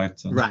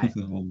flight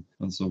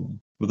and so on.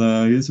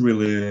 But he's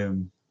really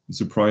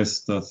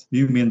surprised that,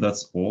 you mean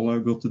that's all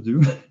I've got to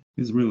do?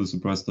 He's really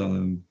surprised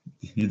that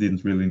he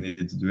didn't really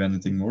need to do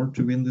anything more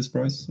to win this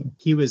prize. So.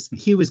 He was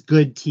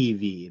good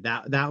TV.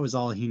 That was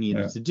all he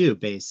needed to do,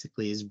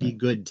 basically, is be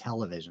good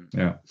television.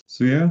 Yeah.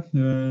 So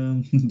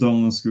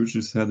Donald and Scrooge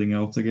is heading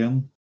out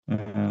again.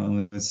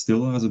 It's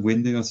still as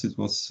windy as it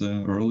was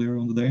earlier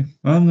on the day.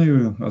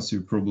 And as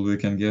you probably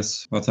can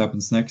guess what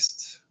happens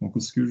next, Uncle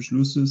Scrooge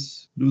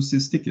loses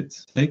his ticket,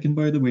 taken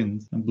by the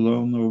wind and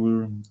blown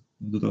over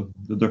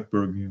the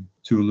Duckburg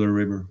Tula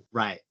River.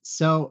 Right.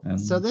 So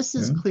this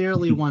is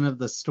clearly one of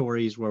the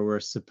stories where we're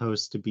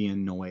supposed to be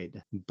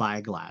annoyed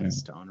by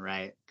Gladstone,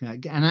 right?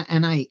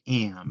 And I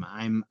am.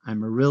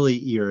 I'm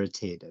really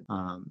irritated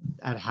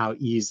at how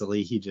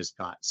easily he just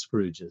got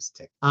Scrooge's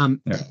ticket.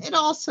 It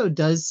also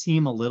does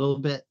seem a little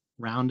bit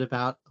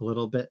roundabout, a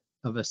little bit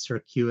of a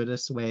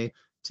circuitous way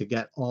to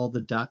get all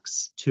the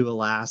ducks to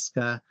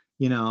Alaska.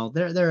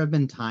 there have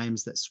been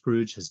times that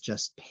Scrooge has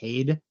just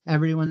paid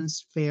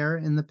everyone's fare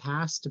in the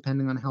past,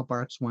 depending on how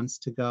Barks wants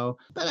to go.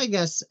 But I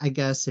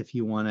guess if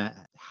you want to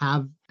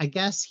have, I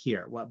guess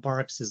here what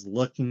Barks is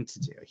looking to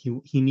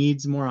do, he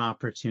needs more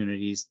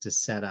opportunities to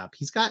set up.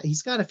 He's got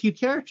a few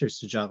characters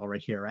to juggle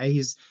right here, right?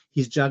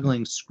 He's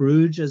juggling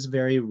Scrooge as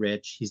very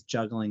rich. He's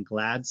juggling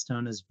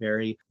Gladstone as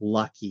very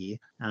lucky.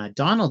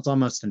 Donald's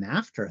almost an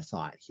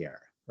afterthought here,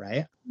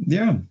 right?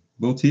 Yeah,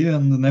 both he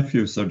and the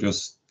nephews are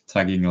just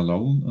tagging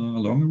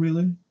along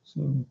really.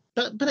 So,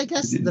 but I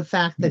guess the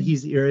fact that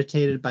he's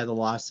irritated by the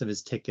loss of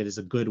his ticket is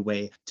a good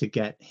way to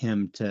get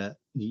him to,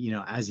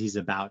 as he's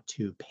about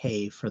to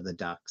pay for the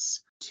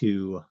ducks,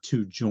 to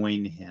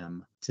join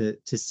him, to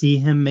see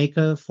him make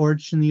a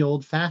fortune the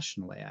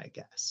old-fashioned way, I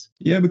guess.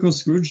 Yeah, because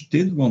Scrooge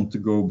did want to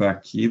go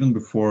back even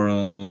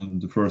before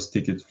the first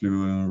ticket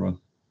flew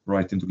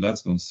right into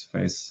Gladstone's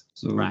face.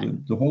 So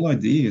right. The whole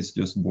idea is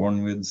just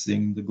born with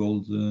seeing the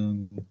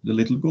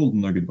little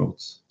golden nugget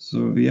boats.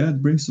 So yeah,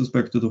 it brings us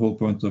back to the whole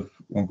point of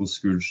Uncle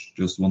Scrooge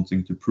just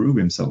wanting to prove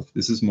himself.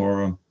 This is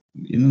more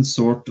in a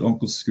sort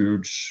Uncle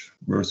Scrooge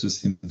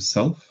versus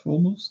himself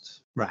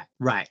almost.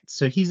 Right.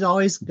 So he's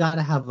always got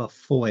to have a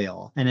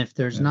foil. And if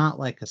there's not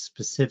like a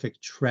specific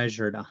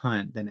treasure to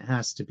hunt, then it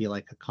has to be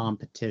like a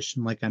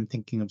competition. Like I'm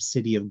thinking of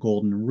City of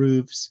Golden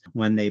Roofs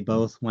when they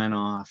both went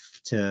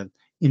off to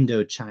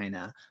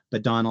Indochina,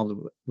 but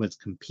Donald was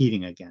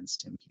competing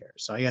against him here.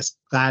 So I guess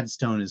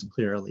Gladstone is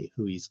clearly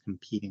who he's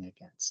competing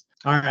against.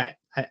 All right.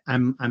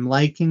 I'm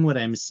liking what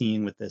I'm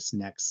seeing with this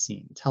next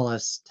scene. Tell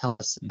us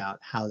about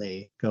how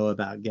they go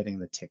about getting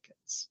the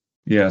tickets.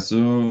 Yeah,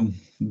 so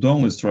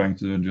Donald is trying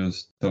to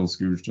just tell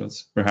Scrooge that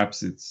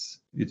perhaps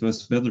it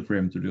was better for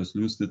him to just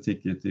lose the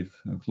ticket if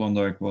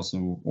Klondike was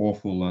so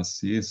awful as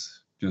he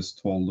is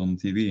just told on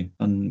TV.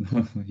 And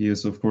he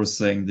is, of course,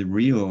 saying the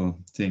real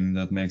thing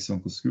that makes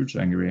Uncle Scrooge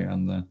angry.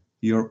 And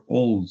you're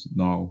old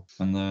now.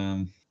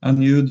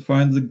 And you'd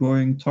find the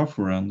going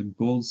tougher and the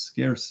gold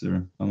scarcer.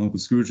 And Uncle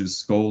Scrooge is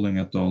scolding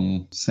at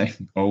Donald,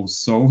 saying, oh,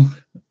 so?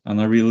 And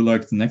I really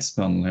like the next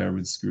panel here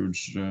with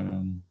Scrooge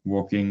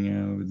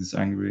walking with this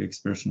angry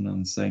expression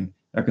and saying,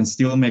 I can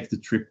still make the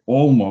trip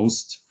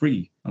almost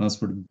free. And as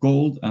for the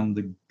gold and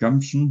the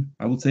gumption,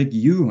 I will take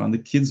you and the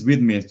kids with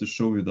me to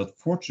show you that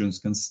fortunes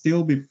can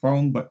still be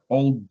found by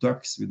old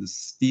ducks with the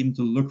steam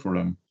to look for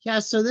them. Yeah,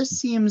 so this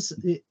seems,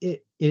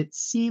 it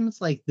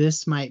seems like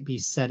this might be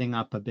setting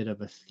up a bit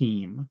of a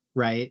theme,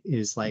 right?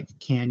 Is like,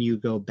 can you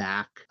go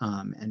back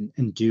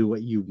and do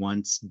what you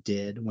once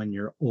did when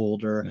you're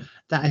older?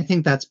 Yeah. I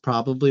think that's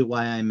probably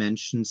why I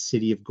mentioned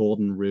City of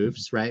Golden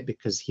Roofs, right?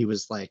 Because he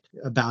was like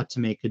about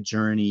to make a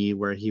journey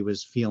where he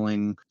was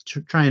feeling,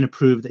 trying to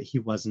prove that he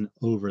wasn't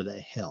over the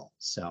hill.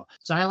 So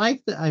I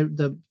like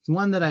the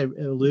one that I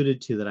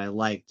alluded to that I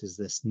liked is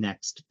this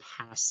next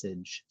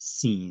passage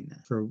scene.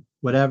 For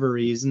whatever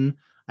reason,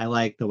 I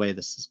like the way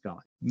this is going.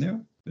 Yeah,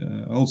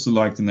 I also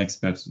like the next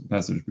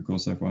passage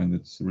because I find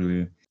it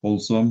really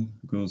wholesome.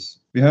 Because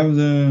we have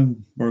the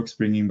Barks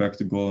bringing back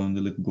the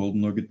little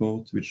golden nugget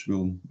boat, which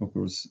will, of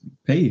course,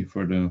 pay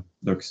for the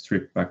duck's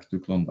trip back to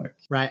Klondike.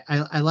 Right.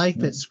 I like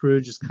that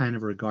Scrooge is kind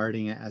of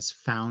regarding it as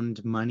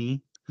found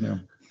money. Yeah.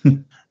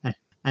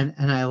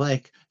 and I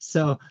like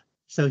so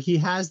he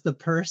has the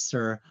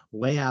purser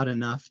weigh out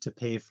enough to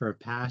pay for a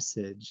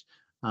passage.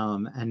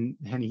 And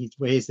he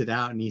weighs it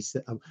out, and he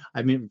said,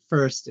 I mean,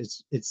 first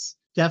it's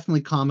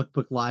definitely comic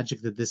book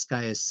logic that this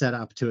guy is set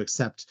up to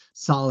accept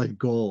solid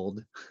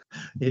gold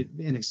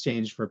in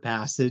exchange for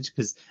passage,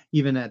 because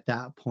even at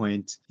that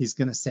point he's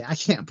going to say, I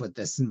can't put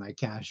this in my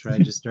cash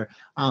register.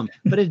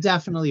 But it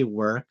definitely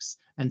works.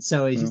 And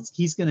so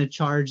he's going to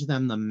charge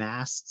them the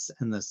masts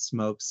and the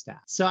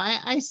smokestack. So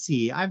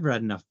I've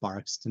read enough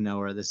Barks to know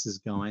where this is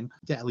going,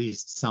 at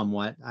least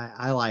somewhat.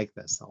 I like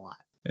this a lot.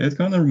 It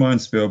kind of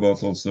reminds me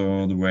about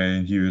also the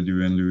way Huey,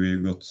 Dewey, and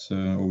Louie got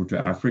over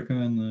to Africa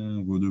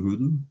and Voodoo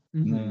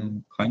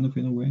Hoodoo, kind of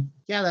in a way.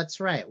 Yeah,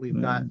 that's right.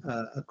 We've got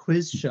a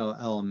quiz show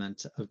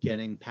element of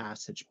getting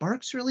passage.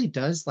 Barks really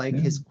does like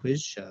his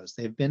quiz shows.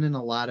 They've been in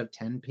a lot of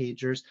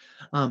 10-pagers,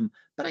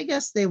 but I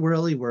guess they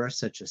really were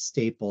such a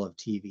staple of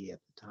TV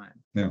at the time.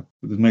 Yeah,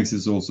 but it makes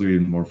it also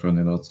even more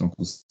funny that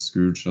Uncle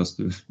Scrooge has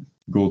to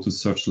go to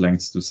such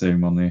lengths to save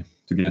money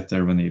to get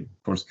there when he,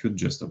 of course, could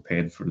just have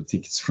paid for the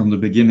tickets from the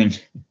beginning.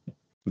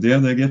 But yeah,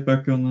 they get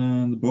back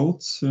on the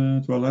boat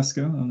to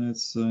Alaska, and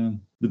it's the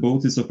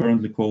boat is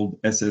apparently called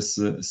SS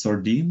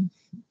Sardine.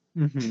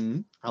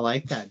 I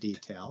like that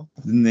detail.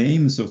 The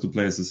names of the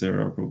places here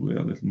are probably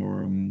a little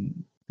more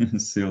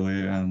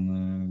silly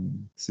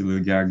and silly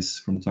gags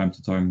from time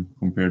to time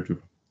compared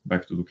to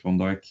back to the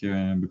Klondike,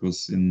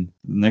 because in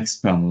the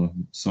next panel,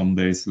 some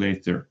days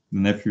later, the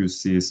nephew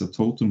sees a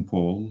totem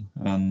pole,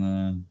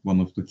 and one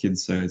of the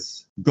kids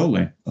says,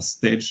 "Golly, a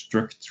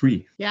stage-struck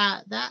tree." Yeah,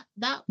 that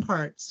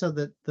part. So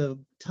that the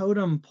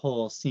totem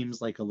pole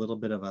seems like a little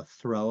bit of a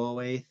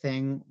throwaway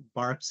thing.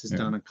 Barks has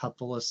done a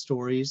couple of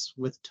stories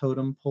with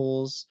totem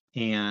poles,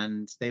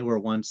 and they were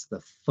once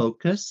the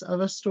focus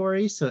of a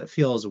story, so it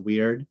feels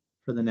weird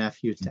for the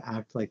nephew to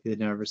act like they'd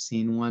never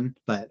seen one.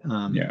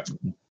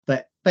 But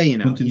But, you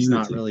know, he's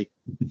not Continuity.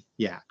 really,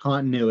 yeah,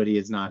 continuity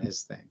is not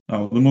his thing.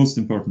 Oh, the most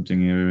important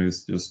thing here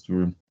is just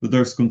for the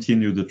ducks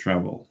continue the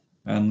travel.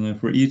 And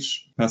for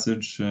each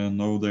passage,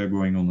 now they're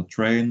going on a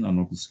train, and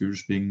Uncle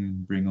Scrooge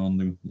bring on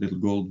the little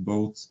gold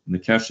boat. And the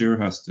cashier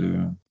has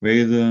to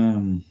weigh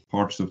the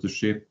parts of the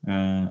ship,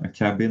 a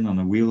cabin and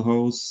a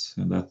wheelhouse,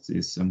 and that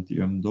is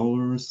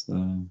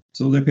 $70.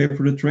 So they pay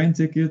for the train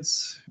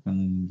tickets,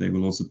 and they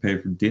will also pay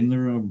for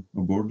dinner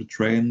aboard the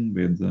train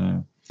with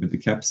the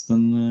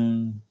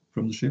capstan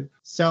from the ship.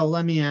 So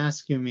let me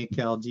ask you,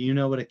 Mikkel, do you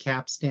know what a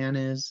capstan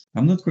is?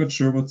 I'm not quite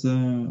sure what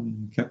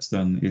the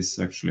capstan is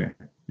actually.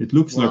 It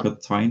looks like a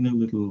tiny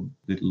little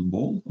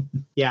ball.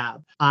 Yeah,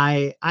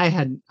 I've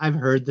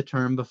heard the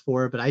term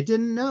before, but I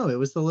didn't know it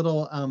was the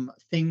little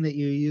thing that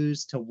you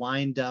use to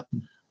wind up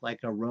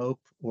like a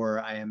rope, or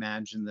I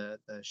imagine the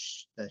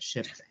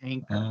ship's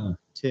anchor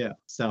too.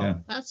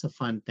 So that's a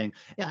fun thing.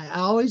 Yeah,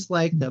 I always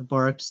like that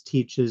Barks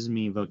teaches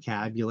me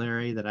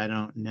vocabulary that I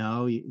don't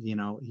know. You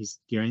know, he's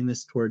gearing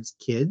this towards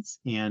kids,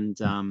 and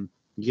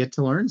you get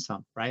to learn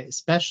some, right?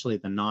 Especially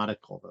the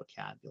nautical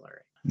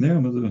vocabulary. Yeah,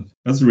 but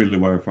that's really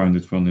why I find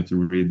it funny to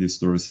read these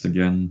stories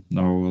again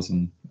now as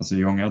a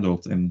young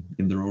adult in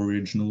their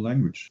original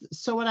language.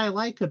 So what I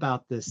like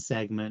about this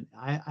segment,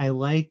 I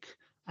like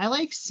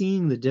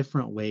seeing the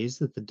different ways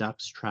that the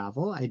ducks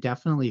travel. I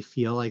definitely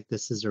feel like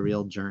this is a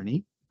real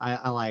journey.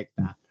 I like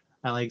that.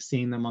 I like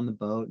seeing them on the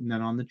boat and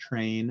then on the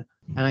train.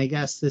 And I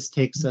guess this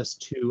takes us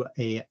to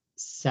a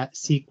set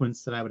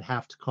sequence that I would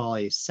have to call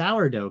a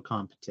sourdough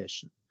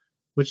competition,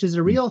 which is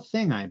a real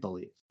thing, I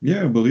believe.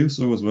 Yeah, I believe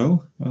so as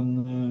well.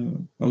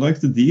 And I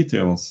like the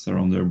details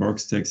around there.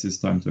 Barks takes his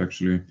time to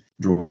actually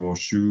draw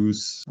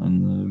shoes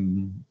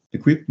and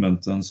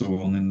equipment and so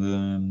on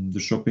in the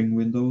shopping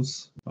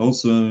windows. I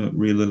also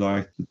really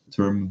like the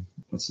term,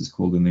 what's this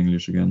called in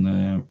English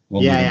again?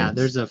 Yeah.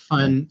 There's a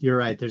fun, you're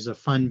right. There's a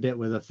fun bit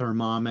with a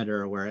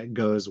thermometer where it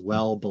goes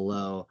well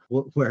below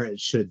where it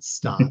should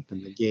stop,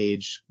 and the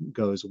gauge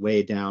goes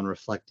way down,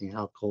 reflecting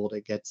how cold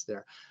it gets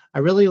there. I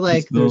really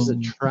like there's a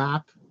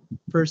trap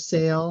for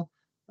sale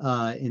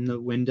in the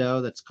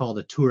window that's called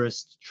a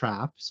tourist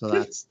trap, so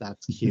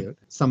that's cute.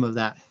 Some of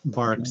that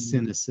Bark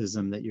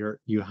cynicism that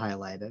you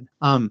highlighted.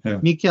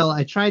 Mikkel,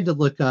 I tried to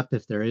look up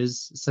if there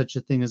is such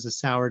a thing as a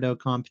sourdough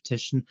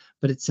competition,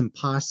 but it's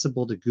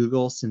impossible to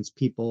Google since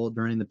people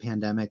during the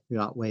pandemic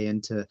got way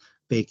into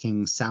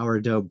baking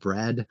sourdough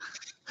bread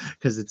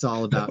because it's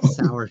all about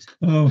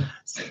sourdough.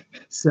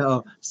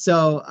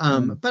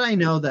 But I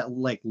know that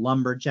like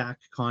lumberjack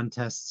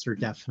contests are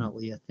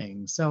definitely a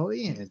thing. So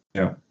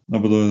yeah. No,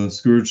 but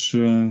Scrooge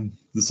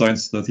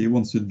decides that he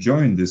wants to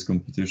join this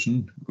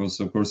competition because,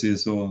 of course,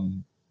 he's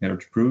here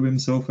to prove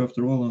himself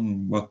after all,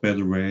 and what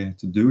better way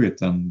to do it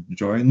than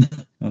join?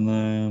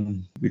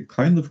 And we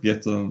kind of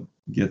get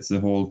the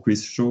whole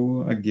quiz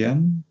show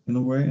again in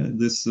a way.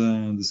 This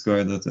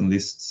guy that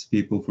enlists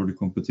people for the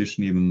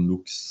competition even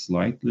looks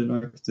slightly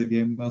like the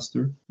game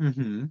master.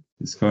 Mm-hmm.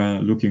 He's kind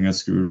of looking at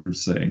Scrooge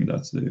saying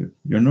that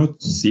you're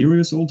not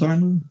serious, old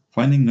timer.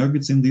 Finding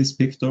nuggets in these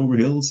picked over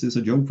hills is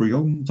a job for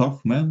young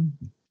tough men.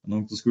 And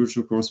Uncle Scrooge,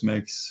 of course,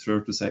 makes sure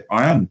to say,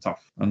 I am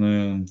tough. And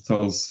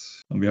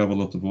and we have a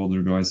lot of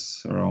other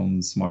guys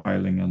around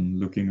smiling and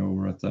looking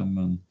over at them.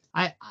 And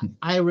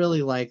I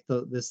really like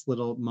this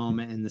little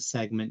moment in the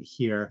segment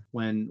here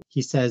when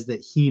he says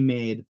that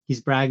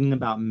he's bragging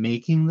about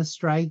making the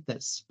strike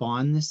that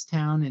spawned this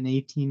town in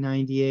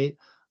 1898.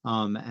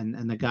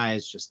 And the guy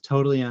is just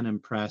totally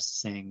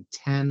unimpressed, saying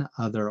 10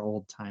 other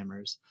old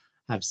timers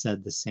have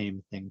said the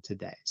same thing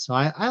today. So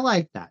I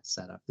like that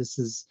setup.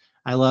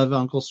 I love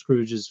Uncle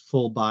Scrooge's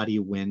full body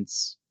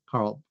wince.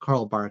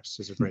 Carl Barks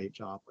does a great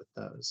job with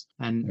those.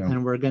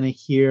 And we're going to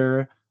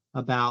hear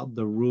about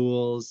the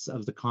rules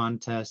of the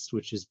contest,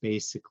 which is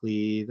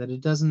basically that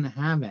it doesn't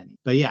have any.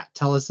 But yeah,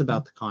 tell us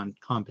about the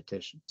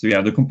competition. So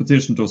yeah, the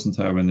competition doesn't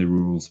have any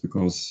rules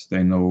because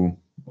they know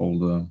all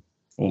the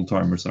old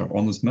timers are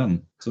honest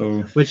men.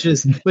 So which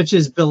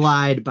is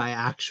belied by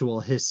actual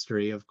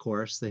history, of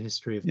course, the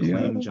history of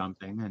claim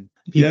jumping, and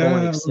people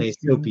like say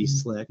Soapy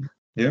Slick.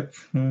 Yep,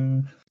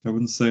 I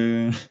wouldn't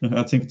say.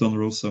 I think Don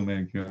Rosa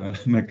make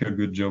a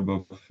good job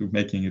of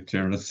making it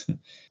clear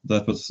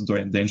that was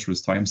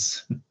dangerous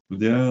times.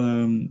 But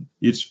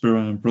each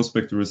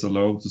prospector is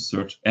allowed to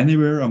search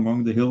anywhere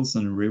among the hills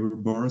and river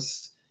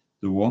bars.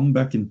 The one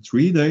back in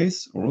 3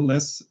 days or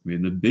less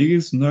with the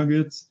biggest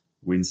nugget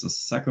wins a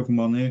sack of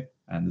money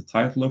and the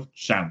title of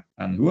champ.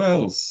 And who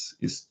else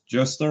is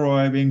just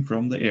arriving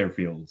from the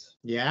airfield?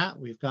 Yeah,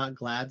 we've got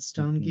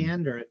Gladstone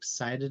Gander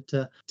excited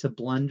to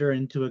blunder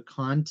into a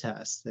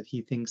contest that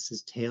he thinks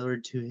is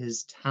tailored to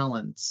his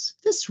talents.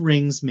 This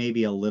rings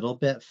maybe a little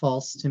bit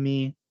false to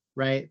me,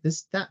 right?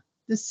 This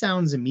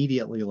sounds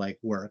immediately like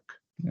work.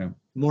 Yeah.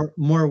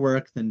 More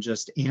work than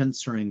just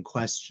answering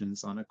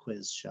questions on a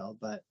quiz show,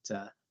 but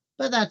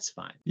that's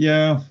fine.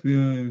 Yeah,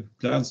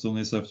 Gladstone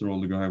is after all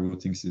the guy who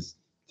thinks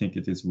think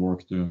it is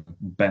work to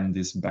bend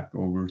his back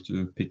over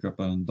to pick up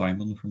a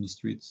diamond from the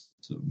streets.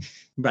 So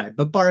Right,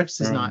 but Barks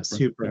is not yeah.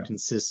 super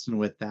consistent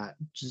with that.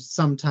 Just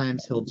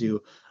sometimes he'll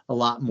do a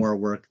lot more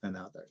work than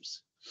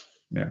others.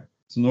 Yeah.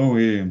 So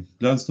now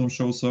Gladstone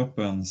shows up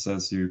and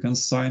says, "You can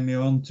sign me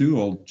on too,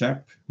 old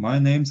chap. My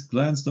name's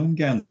Gladstone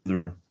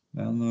Gander."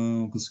 And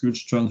Uncle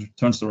Scrooge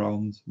turns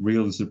around,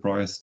 really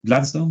surprised.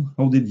 "Gladstone,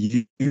 how did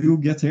you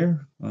get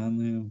here?"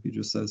 And he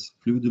just says,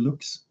 "Flew the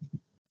looks."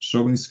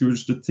 Showing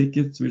Scrooge the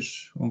ticket,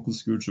 which Uncle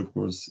Scrooge, of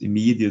course,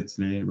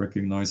 immediately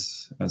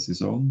recognizes as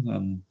his own,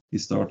 and he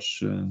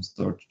starts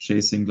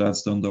chasing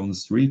Gladstone down the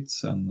street,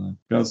 and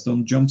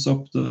Gladstone jumps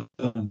up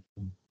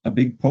a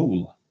big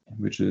pole,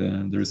 which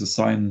there is a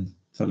sign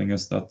telling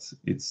us that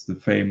it's the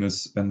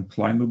famous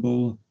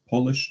unclimbable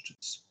polished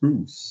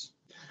spruce.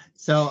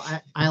 So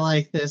I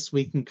like this.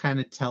 We can kind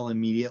of tell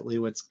immediately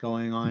what's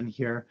going on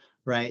here,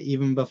 right?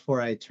 Even before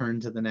I turn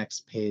to the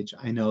next page,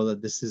 I know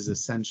that this is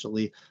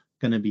essentially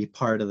going to be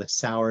part of the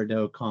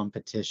sourdough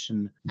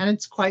competition. And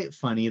it's quite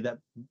funny that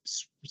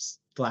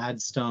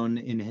Gladstone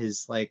in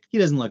his, like, he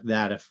doesn't look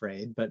that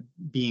afraid, but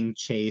being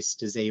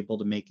chased is able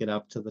to make it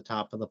up to the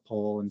top of the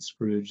pole, and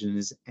Scrooge in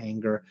his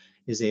anger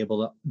is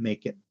able to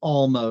make it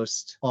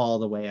almost all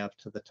the way up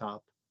to the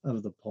top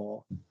of the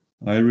pole.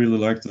 I really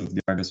like that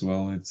gag as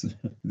well. It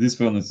is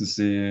funny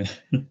to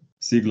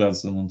see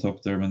Gladstone on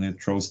top there when he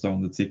throws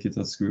down the ticket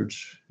at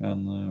Scrooge.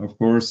 And of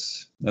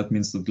course, that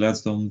means that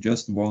Gladstone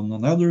just won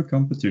another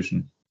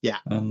competition. Yeah.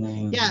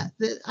 And,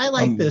 I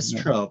like this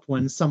trope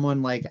when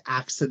someone like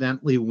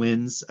accidentally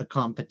wins a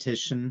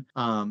competition.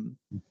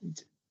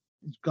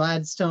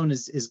 Gladstone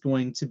is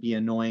going to be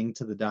annoying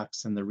to the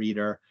ducks and the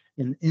reader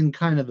in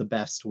kind of the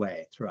best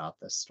way throughout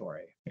this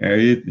story. Yeah,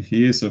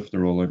 he is,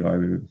 after all, a guy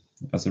who,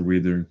 as a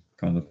reader,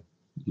 kind of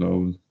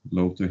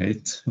love to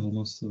hate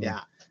almost. So.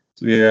 Yeah.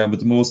 So yeah, but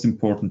the most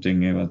important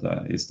thing about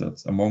that is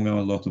that among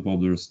a lot of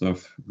other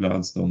stuff,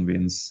 Gladstone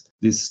wins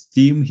this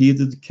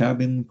steam-heated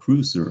cabin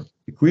cruiser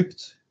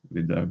equipped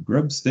with a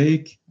grub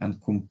stake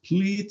and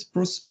complete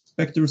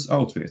prospector's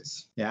outfit.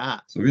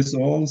 Yeah. So he's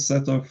all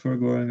set up for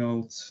going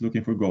out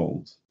looking for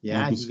gold.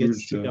 Yeah, Uncle he Scrooge,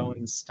 gets to go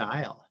in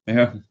style.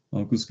 Yeah,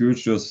 Uncle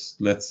Scrooge just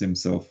lets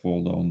himself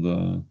fall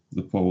down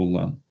the pole,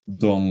 and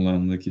Donald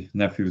and the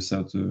nephews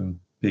have to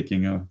pick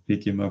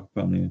him up,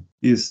 and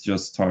he's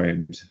just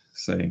tired,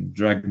 saying,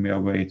 "Drag me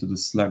away to the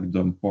slag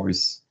dump,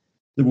 boys.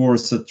 The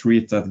worse a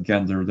treat that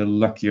Gander, the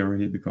luckier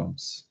he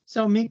becomes."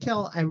 So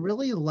Mikkel, I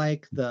really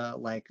like the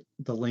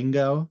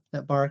lingo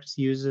that Barks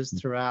uses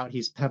throughout.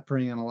 He's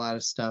peppering in a lot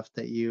of stuff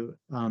that you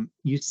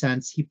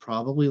sense he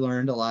probably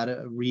learned a lot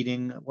of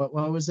reading. What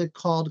was it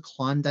called?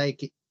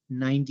 Klondike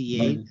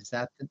 98? Is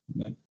that the...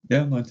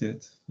 Yeah,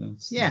 98.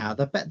 Yeah,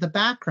 the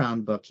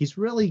background book. He's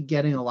really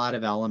getting a lot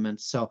of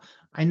elements. So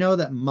I know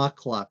that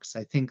mucklucks,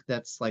 I think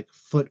that's like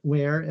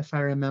footwear, if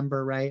I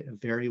remember right, a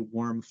very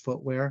warm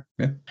footwear.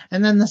 Yeah.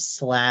 And then the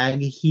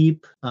slag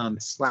heap,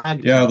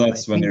 slag. Yeah,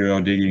 that's when you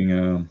are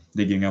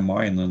digging a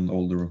mine and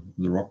all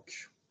the rock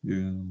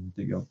you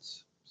dig out.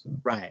 So.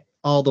 Right,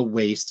 all the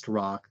waste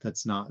rock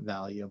that's not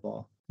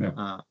valuable.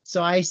 Yeah.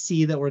 So I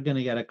see that we're going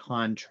to get a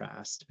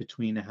contrast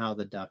between how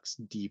the ducks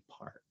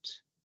depart.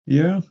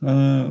 Yeah,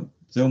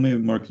 tell me,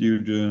 Mark,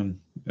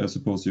 I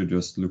suppose you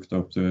just looked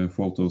up the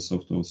photos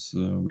of those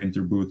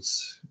winter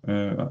boots.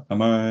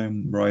 Am I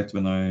right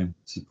when I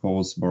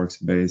suppose Barks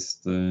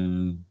based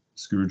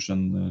Scrooge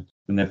and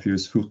the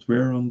nephew's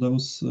footwear on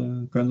those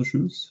kind of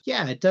shoes?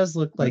 Yeah, it does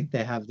look like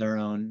they have their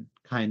own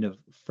kind of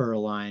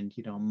fur-lined,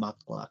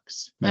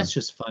 mucklucks. That's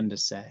just fun to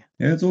say.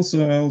 Yeah,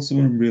 I also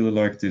really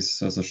like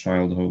this as a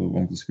child, how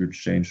Uncle Scrooge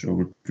changed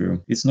over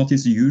to. It's not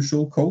his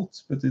usual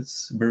coat, but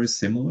it's very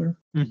similar.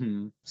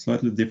 Mm-hmm.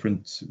 Slightly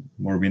different,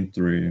 more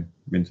winter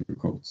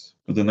coats.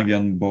 But then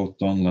again, both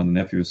Donald and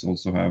nephews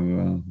also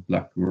have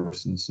black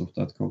versions of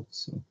that coat.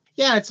 So.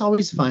 Yeah, it's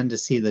always fun to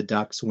see the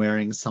ducks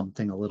wearing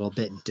something a little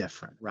bit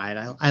different,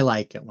 right? I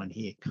like it when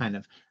he kind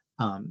of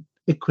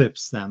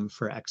equips them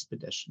for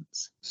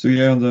expeditions. So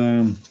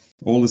yeah,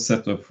 all is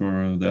set up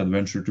for the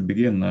adventure to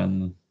begin,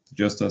 and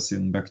just as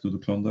in Back to the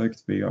Klondike,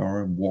 we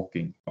are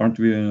walking. Aren't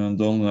we?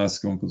 Donald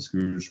asks Uncle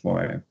Scrooge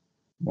why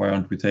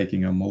aren't we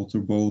taking a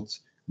motorboat,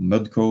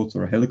 mudcoat,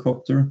 or a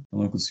helicopter?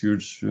 And Uncle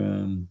Scrooge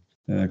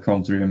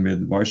counter him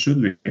with, "Why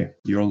should we?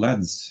 You're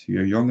lads.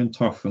 You're young and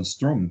tough and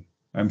strong.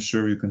 I'm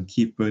sure you can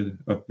keep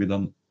up with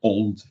an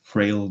old,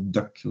 frail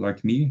duck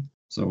like me."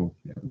 So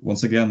yeah,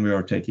 once again, we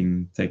are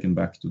taken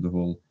back to the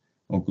whole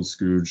Uncle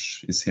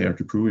Scrooge is here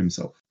to prove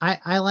himself.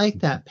 I like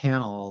that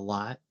panel a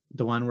lot.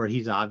 The one where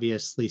he's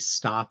obviously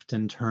stopped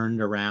and turned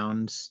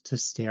around to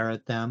stare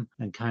at them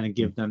and kind of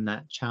give them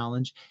that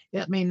challenge.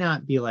 It may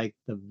not be like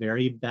the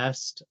very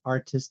best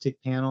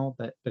artistic panel,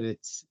 but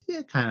it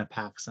kind of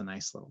packs a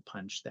nice little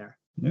punch there.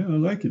 Yeah, I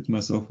like it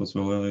myself as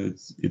well.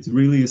 It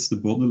really is the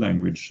body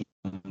language.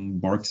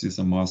 And Barks is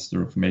a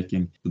master of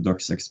making the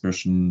duck's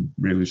expression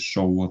really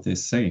show what they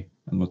say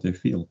and what they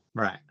feel.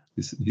 Right.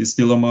 He's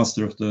still a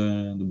master of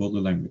the body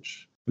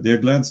language. But yeah,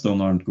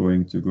 Gladstone aren't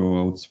going to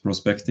go out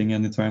prospecting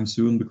anytime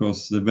soon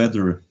because the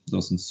weather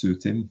doesn't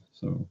suit him.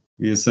 So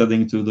he is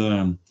heading to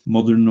the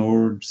Modern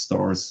Nord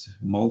Stars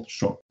malt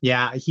shop.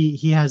 Yeah,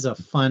 he has a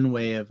fun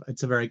way of,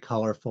 it's a very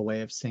colorful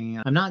way of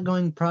singing. I'm not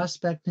going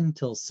prospecting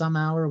till some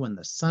hour when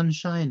the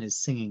sunshine is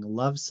singing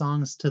love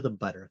songs to the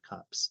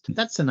buttercups.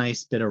 That's a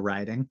nice bit of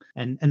writing.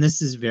 And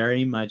this is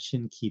very much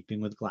in keeping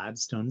with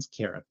Gladstone's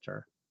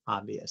character,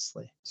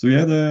 obviously. So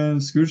yeah, the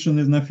Scrooge and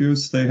his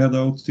nephews, they head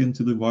out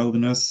into the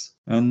wilderness.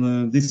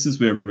 And this is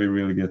where we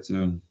really get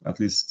to, at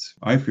least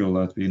I feel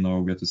that we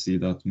now get to see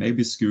that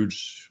maybe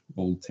Scrooge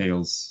old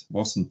tales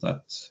wasn't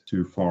that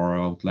too far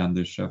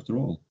outlandish after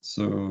all.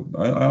 So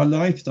I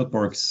like that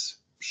Barks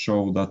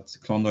show that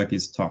Klondike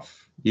is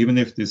tough, even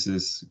if this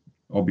is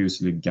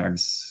obviously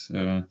gags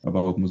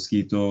about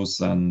mosquitoes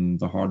and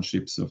the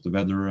hardships of the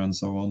weather and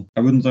so on.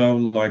 I wouldn't have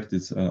liked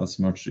it as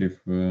much if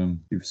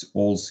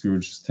all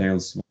Scrooge's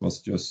tales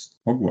was just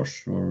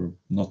hogwash or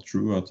not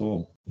true at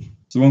all.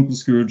 So Uncle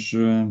Scrooge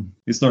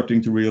is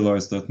starting to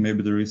realize that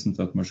maybe there isn't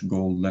that much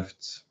gold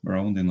left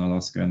around in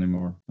Alaska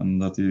anymore,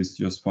 and that he's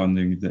just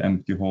finding the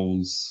empty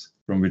holes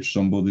from which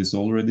somebody's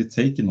already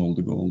taken all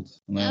the gold.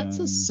 That's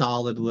a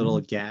solid little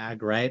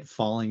gag, right?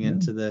 Falling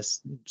into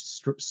this,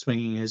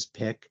 swinging his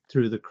pick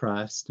through the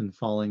crust and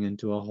falling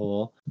into a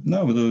hole.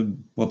 No, but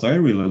what I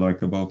really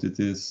like about it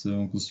is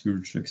Uncle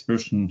Scrooge's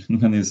expression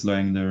when he's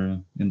lying there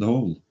in the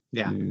hole.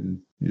 Yeah.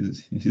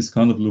 He's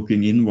kind of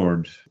looking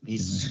inward.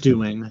 He's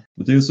stewing.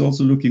 But he's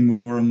also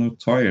looking more and more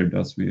tired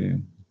as we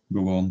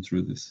go on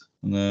through this.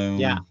 And,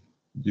 yeah.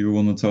 Do you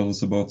want to tell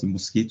us about the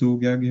mosquito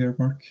gag here,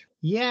 Mark?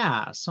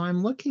 Yeah, so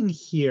I'm looking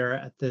here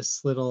at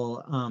this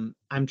little,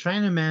 I'm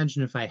trying to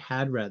imagine if I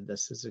had read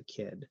this as a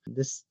kid.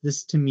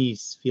 This to me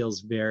feels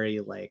very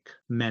like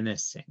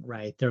menacing,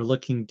 right? They're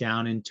looking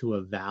down into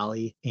a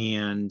valley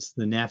and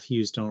the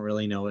nephews don't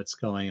really know what's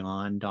going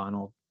on.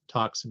 Donald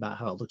talks about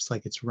how it looks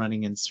like it's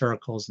running in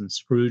circles and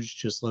Scrooge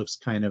just looks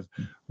kind of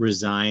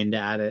resigned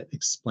at it,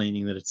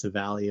 explaining that it's a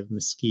valley of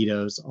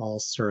mosquitoes all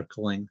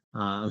circling.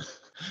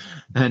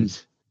 And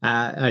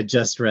I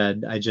just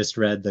read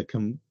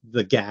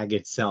the gag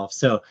itself.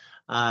 So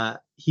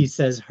he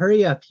says,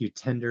 "Hurry up, you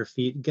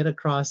tenderfeet. Get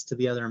across to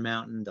the other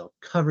mountain. They'll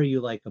cover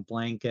you like a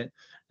blanket."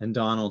 And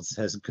Donald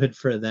says, "Good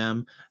for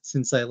them.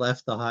 Since I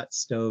left the hot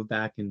stove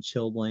back in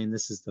Chilblain,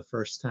 this is the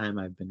first time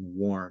I've been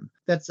warm."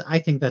 I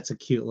think that's a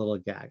cute little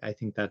gag. I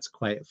think that's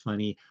quite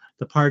funny.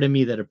 The part of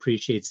me that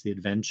appreciates the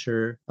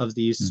adventure of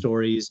these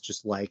stories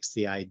just likes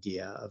the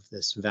idea of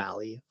this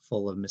valley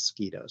full of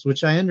mosquitoes,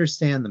 which I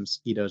understand the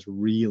mosquitoes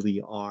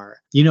really are.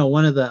 You know,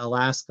 one of the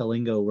Alaska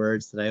lingo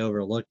words that I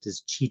overlooked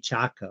is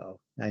chichako.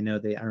 I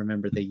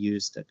remember they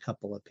used a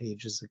couple of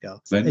pages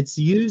ago. It's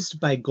used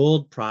by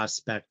gold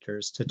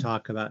prospectors to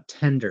talk about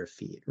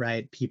tenderfeet,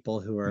 right?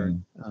 People who are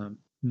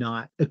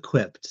not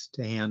equipped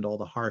to handle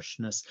the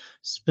harshness,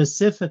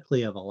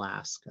 specifically of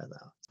Alaska,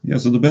 though. Yeah,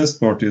 so the best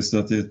part is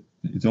that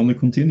it only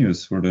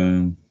continues for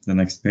the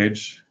next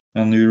page.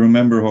 And you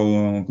remember how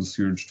Uncle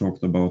Scrooge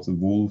talked about the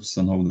wolves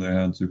and how they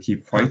had to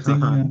keep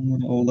fighting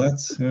and all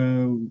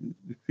that?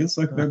 It feels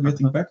like we're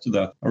getting back to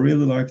that. I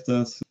really like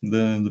that.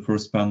 The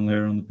first panel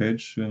here on the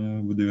page.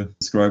 Would you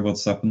describe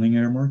what's happening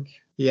here, Mark?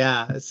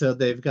 Yeah, so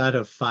they've got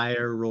a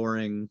fire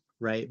roaring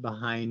right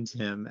behind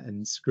him,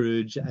 and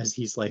Scrooge, as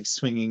he's like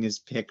swinging his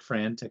pick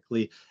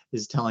frantically,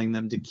 is telling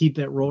them to keep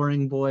it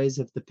roaring, boys.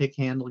 If the pick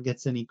handle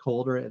gets any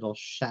colder, it'll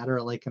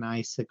shatter like an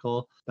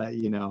icicle. But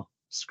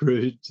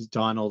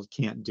Donald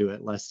can't do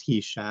it lest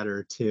he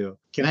shatter too.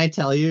 Can I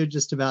tell you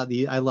just about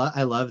I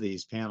love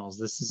these panels.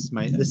 This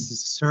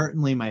is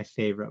certainly my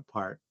favorite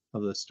part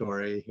of the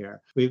story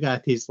here. We've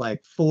got these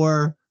like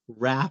 4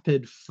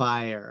 rapid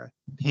fire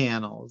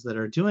panels that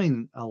are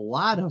doing a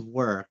lot of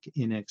work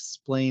in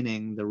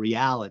explaining the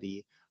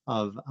reality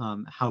of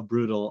how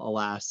brutal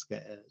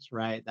Alaska is,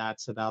 right?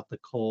 That's about the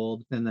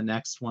cold. Then the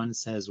next one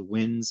says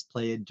winds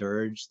play a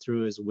dirge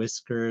through his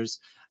whiskers.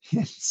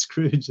 And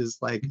Scrooge is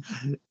like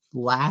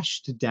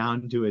lashed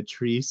down to a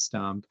tree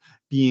stump,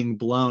 being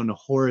blown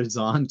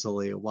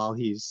horizontally while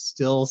he's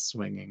still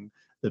swinging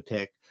the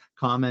pick,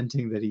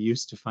 commenting that he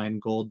used to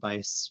find gold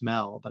by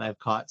smell, but I've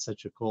caught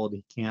such a cold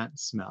he can't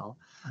smell.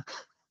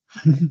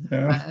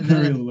 Yeah, I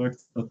really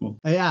liked that one.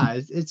 Yeah,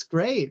 it's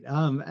great.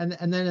 And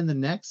then in the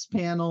next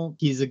panel,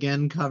 he's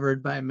again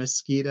covered by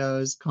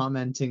mosquitoes,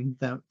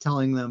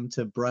 telling them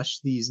to brush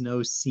these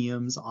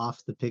no-see-ums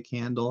off the pick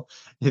handle.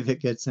 If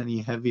it gets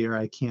any heavier,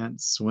 I can't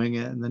swing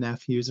it. And the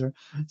nephews are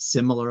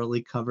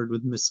similarly covered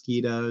with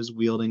mosquitoes,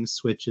 wielding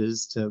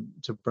switches to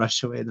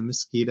brush away the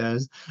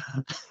mosquitoes.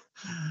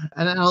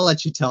 And I'll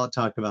let you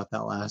talk about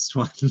that last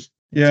one.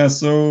 Yeah,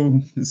 so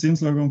it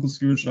seems like Uncle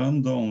Scrooge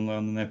and Donald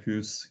and the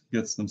nephews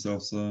gets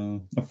themselves a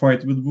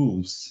fight with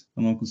wolves.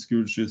 And Uncle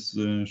Scrooge is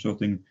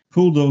shouting,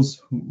 "Pull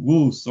those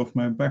wolves off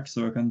my back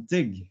so I can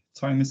dig.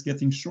 Time is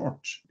getting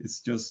short."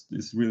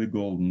 It's really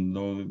golden.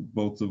 Though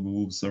both the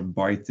wolves are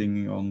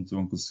biting onto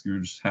Uncle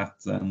Scrooge's hat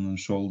and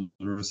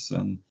shoulders.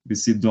 And we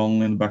see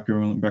Donald in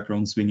the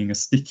background swinging a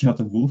stick at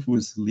a wolf who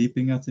is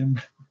leaping at him.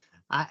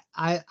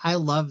 I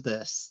love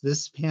this.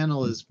 This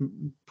panel is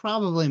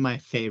probably my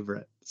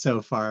favorite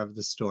so far of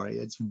the story.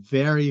 It's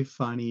very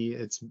funny.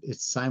 It's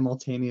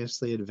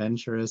simultaneously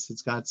adventurous.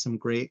 It's got some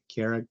great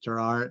character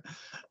art.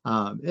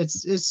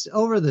 It's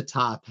over the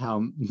top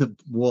how the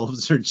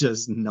wolves are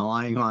just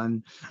gnawing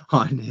on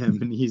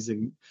him, and he's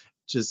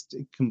just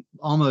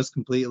almost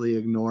completely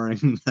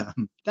ignoring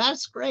them.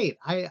 That's great.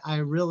 I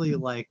really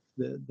like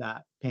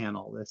that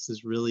panel. This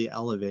is really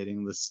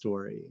elevating the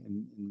story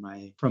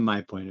from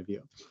my point of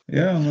view.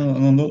 Yeah,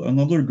 and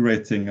another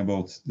great thing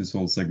about this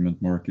whole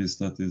segment, Mark, is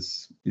that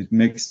it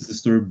makes the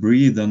story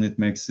breathe, and it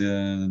makes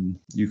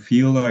you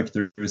feel like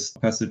there is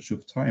passage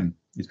of time.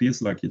 It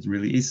feels like it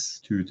really is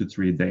 2 to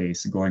 3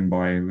 days going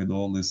by with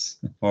all this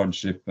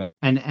hardship.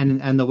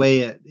 And the way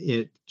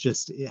it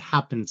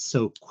happens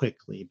so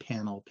quickly,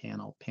 panel.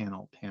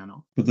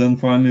 But then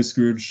finally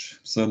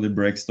Scrooge sadly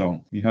breaks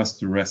down. He has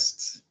to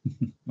rest.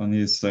 And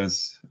he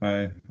says,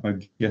 I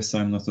guess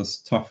I'm not as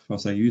tough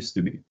as I used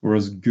to be, or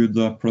as good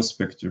a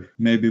prospector.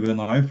 Maybe when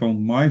I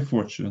found my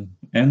fortune,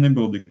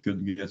 anybody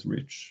could get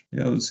rich.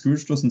 Yeah,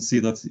 Scrooge doesn't see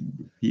that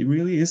he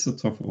really is a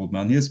tough old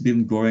man. He has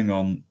been going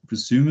on,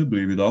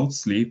 presumably without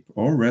sleep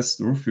or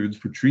rest or food,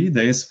 for 3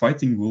 days,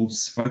 fighting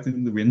wolves,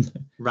 fighting the wind,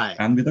 right,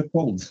 and with a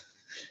cold.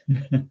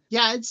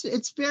 Yeah,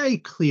 it's very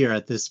clear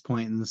at this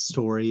point in the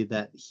story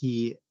that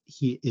he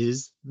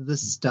is the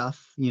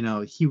stuff.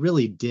 He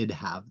really did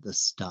have the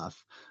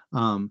stuff.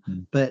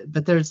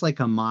 But there's like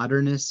a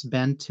modernist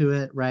bent to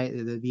it, right?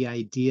 The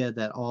idea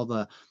that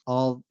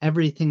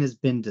everything has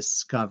been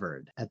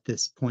discovered at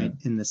this point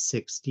in the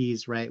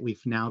 60s, right?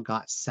 We've now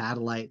got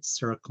satellites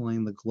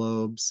circling the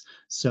globes,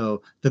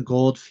 so the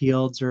gold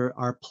fields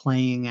are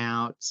playing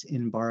out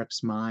in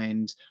Bark's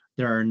mind.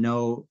 There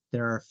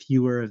are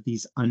fewer of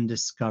these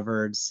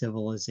undiscovered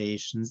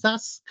civilizations.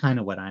 That's kind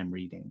of what I'm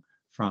reading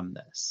from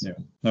this. Yeah,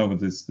 no,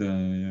 but it's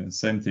the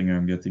same thing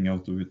I'm getting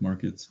out of it,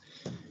 Mark. It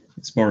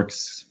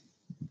sparks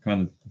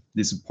kind of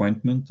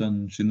disappointment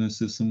and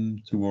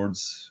cynicism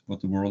towards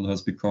what the world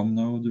has become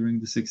now during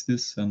the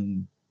 60s,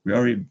 and we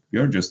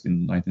are just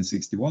in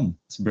 1961.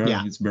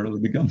 It's barely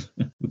begun.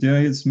 But yeah,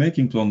 it's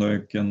making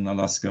Klondike and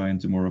Alaska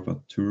into more of a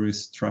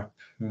tourist trap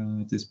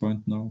at this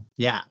point now.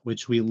 Yeah,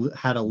 which we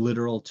had a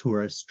literal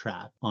tourist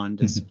trap on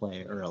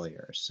display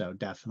earlier, so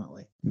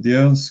definitely.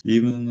 Yes,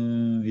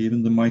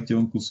 even the mighty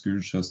Uncle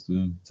Scrooge has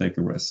to take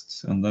a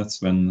rest, and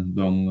that's when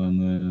Don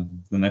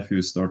and the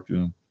nephews start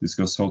to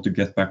discuss how to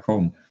get back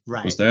home.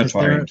 Right, because they're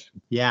tired.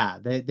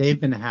 They've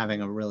been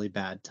having a really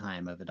bad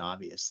time of it,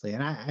 obviously,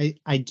 and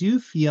I do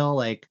feel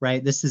like,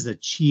 right, this is a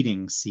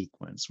cheating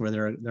sequence where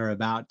they're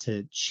about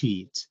to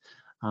cheat.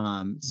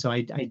 So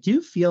I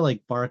do feel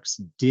like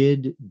Barks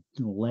did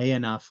lay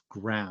enough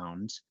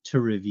ground to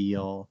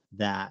reveal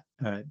that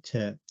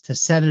to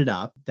set it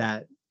up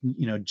that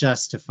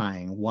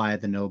justifying why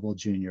the noble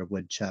junior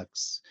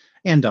woodchucks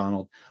and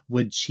Donald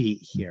would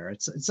cheat here.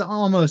 It's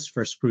almost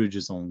for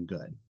Scrooge's own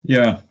good.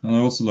 Yeah, and I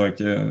also like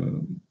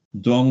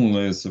Donald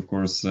is of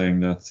course saying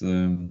that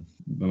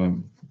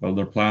well,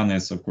 their plan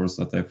is of course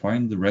that they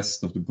find the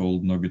rest of the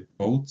gold nugget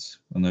boat,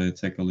 and they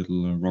take a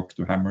little rock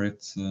to hammer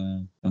it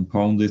and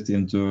pound it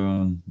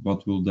into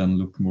what will then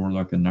look more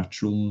like a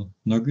natural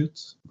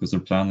nugget, because their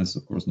plan is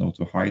of course now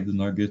to hide the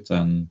nugget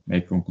and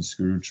make Uncle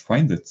Scrooge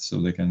find it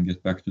so they can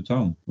get back to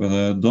town.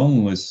 But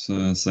Donald is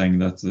saying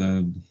that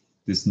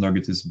this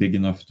nugget is big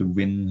enough to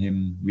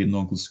win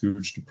Uncle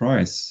Scrooge the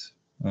prize.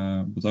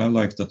 But I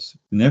like that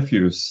the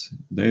nephews,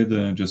 they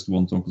just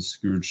want Uncle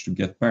Scrooge to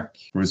get back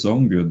for his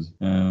own good,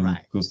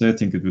 Right. because they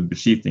think it would be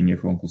cheating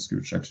if Uncle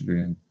Scrooge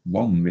actually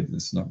won with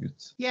this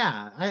nugget.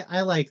 Yeah,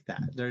 I like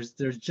that. There's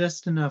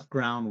just enough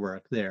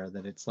groundwork there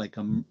that it's like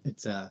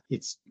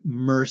it's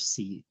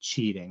mercy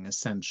cheating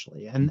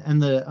essentially,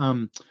 and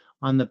the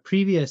on the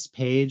previous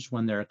page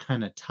when they're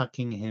kind of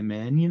tucking him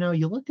in,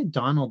 you look at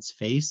Donald's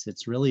face,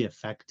 it's really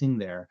affecting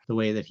the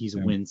way that he's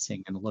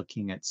wincing and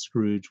looking at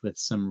Scrooge with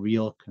some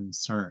real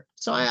concern.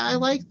 So I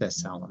like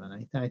this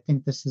element. I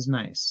think this is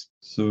nice.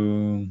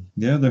 So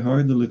yeah, they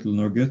hide the little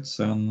nuggets,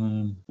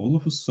 and all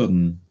of a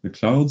sudden the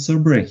clouds are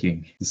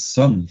breaking. The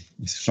sun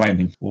is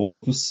shining. All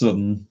of a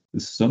sudden the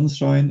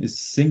sunshine is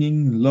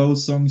singing love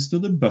songs to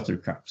the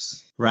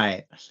buttercups.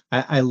 Right.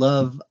 I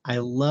love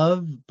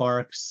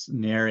Bark's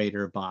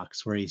narrator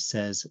box where he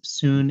says,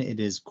 soon it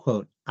is,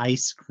 quote,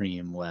 ice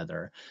cream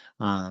weather.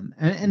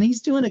 And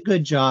he's doing a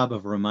good job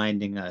of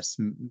reminding us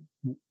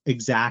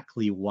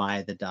exactly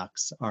why the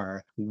ducks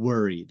are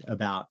worried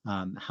about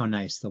how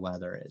nice the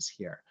weather is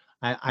here.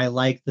 I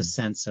like the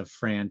sense of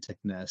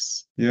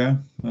franticness. Yeah,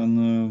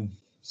 and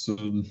so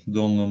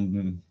Don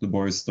and the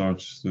boys start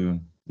to...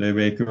 They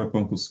wake up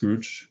Uncle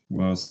Scrooge,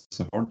 who has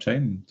a hard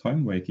time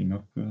waking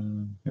up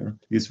here.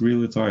 He's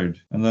really tired.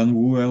 And then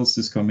who else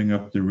is coming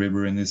up the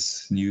river in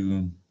his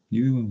new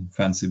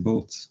fancy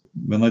boat?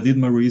 When I did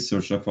my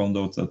research, I found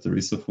out that there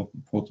is a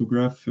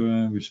photograph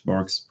which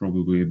Barks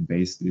probably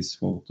based this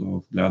photo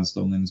of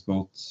Gladstone in his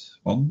boat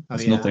on.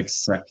 It's not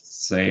exact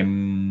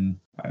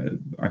same.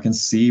 I can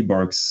see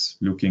Barks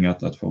looking at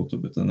that photo,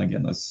 but then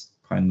again, that's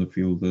kind of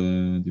feel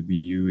the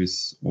view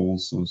is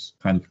also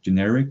kind of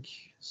generic.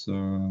 So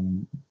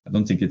I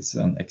don't think it's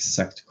an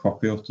exact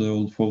copy of the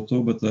old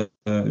photo, but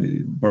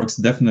Barks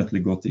definitely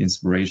got the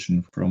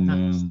inspiration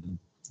from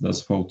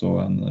this photo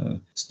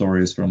and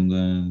stories from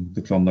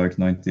the Klondike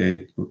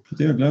 98 book. But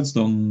yeah,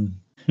 Gladstone,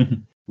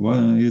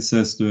 well, he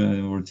says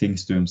or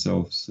thinks to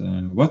himself,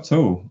 what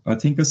ho, I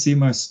think I see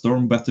my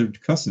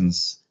storm-battered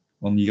cousins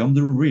on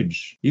yonder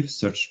ridge, if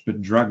such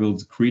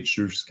bedraggled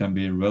creatures can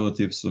be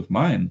relatives of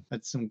mine.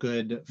 That's some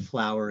good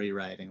flowery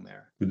writing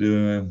there. Could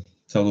you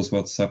tell us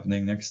what's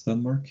happening next,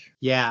 then, Mark?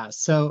 Yeah,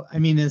 so I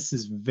mean, this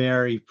is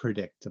very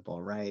predictable,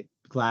 right?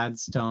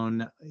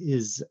 Gladstone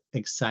is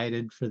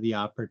excited for the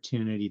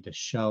opportunity to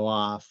show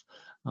off.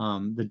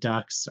 The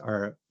ducks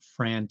are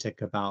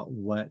frantic about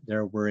what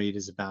they're worried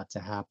is about to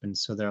happen.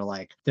 So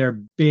they're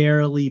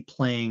barely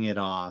playing it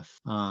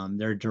off.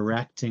 They're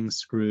directing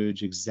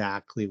Scrooge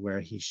exactly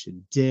where he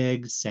should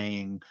dig,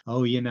 saying,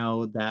 oh,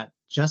 that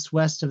just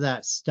west of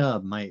that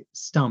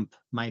stump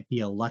might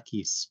be a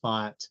lucky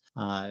spot.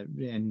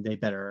 And they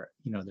better,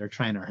 they're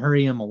trying to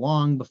hurry him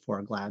along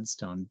before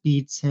Gladstone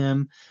beats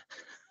him.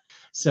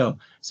 So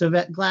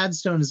that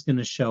Gladstone is going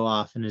to show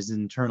off, and his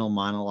internal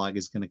monologue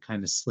is going to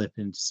kind of slip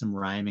into some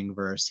rhyming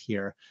verse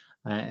here.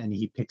 And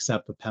he picks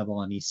up a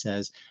pebble and he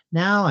says,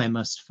 now I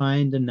must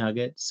find a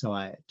nugget. So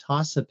I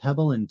toss a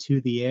pebble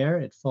into the air.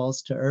 It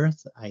falls to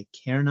earth. I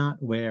care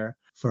not where.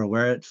 For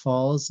where it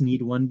falls,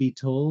 need one be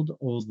told,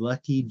 old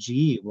Lucky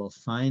G will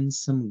find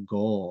some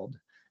gold.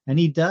 And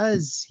he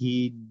does.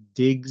 He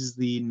digs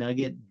the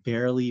nugget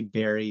barely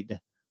buried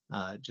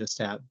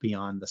just out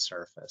beyond the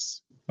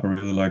surface. I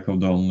really like how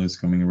Donald is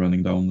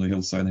running down the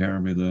hillside here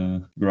with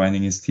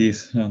grinding his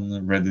teeth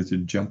and ready to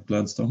jump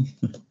Gladstone.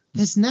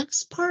 This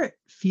next part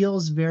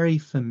feels very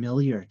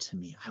familiar to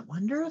me. I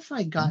wonder if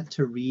I got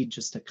to read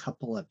just a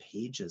couple of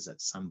pages at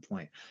some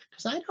point,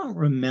 because I don't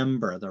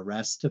remember the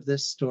rest of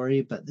this story,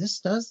 but this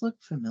does look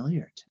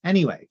familiar.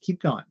 Anyway,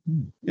 keep going.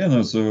 Yeah,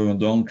 no, so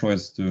Donald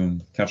tries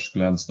to catch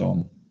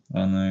Gladstone,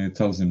 and he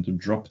tells him to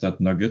drop that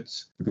nugget,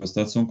 because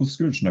that's Uncle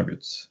Scrooge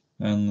nuggets.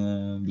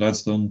 And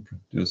Gladstone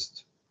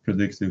just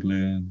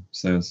predictably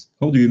says,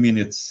 how do you mean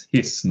it's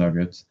his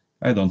nugget?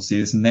 I don't see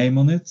his name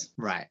on it.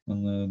 Right.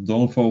 And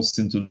Donald falls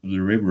into the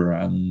river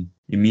and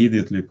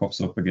immediately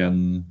pops up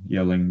again,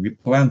 yelling, we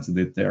planted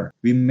it there.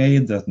 We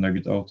made that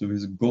nugget out of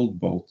his gold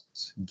boat.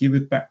 Give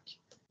it back.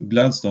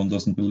 Gladstone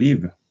doesn't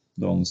believe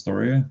Donald's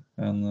story,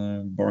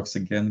 and Barks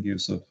again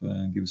gives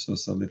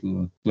us a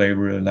little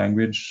flavor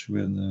language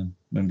when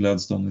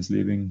Gladstone is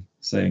leaving,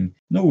 saying,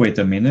 no, wait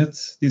a minute,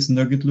 this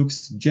nugget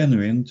looks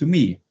genuine to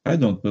me. I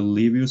don't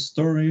believe your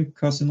story,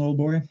 cousin old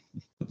boy.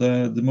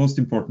 But the most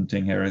important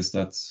thing here is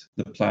that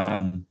the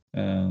plan,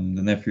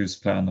 the nephew's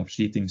plan of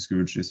cheating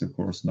Scrooge is of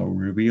course now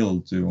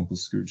revealed to Uncle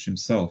Scrooge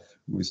himself,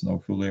 who is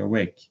now fully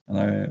awake. And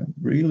I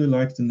really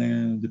liked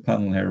the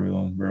panel here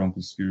where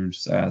Uncle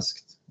Scrooge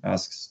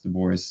asks the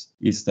boys,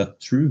 is that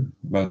true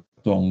what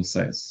Donald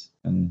says?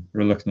 And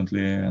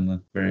reluctantly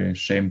and very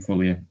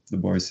shamefully, the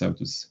boys have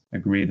to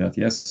agree that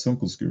yes,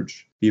 Uncle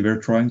Scrooge, we were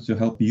trying to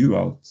help you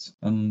out.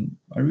 And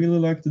I really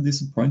like the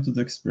disappointed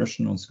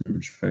expression on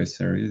Scrooge's face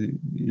here. He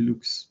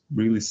looks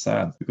really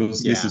sad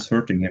because this is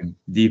hurting him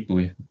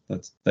deeply.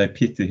 That I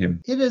pity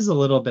him. It is a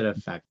little bit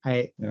of fact.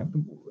 I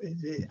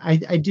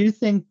do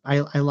think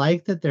I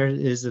like that there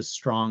is a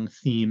strong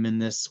theme in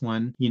this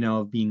one,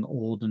 of being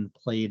old and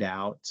played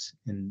out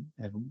and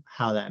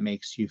how that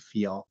makes you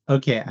feel.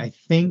 Okay, I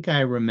think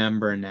I remember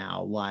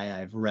now why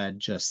I've read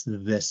just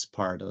this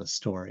part of the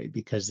story,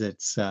 because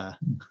it's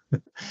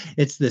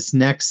it's this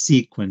next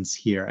sequence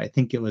here. I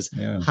think it was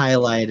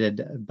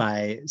highlighted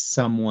by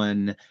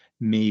someone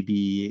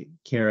maybe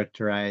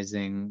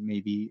characterizing,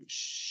 maybe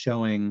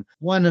showing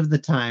one of the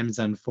times,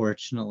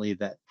 unfortunately,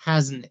 that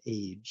hasn't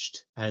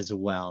aged as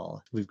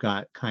well. We've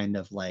got kind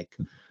of like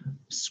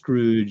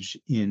Scrooge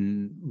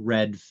in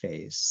red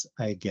face,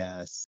 I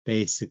guess,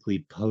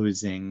 basically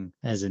posing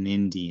as an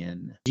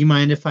Indian. Do you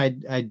mind if I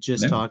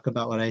just talk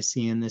about what I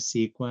see in this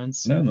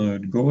sequence? No,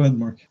 go ahead,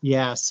 Mark.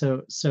 Yeah,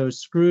 so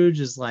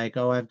Scrooge is like,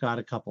 oh, I've got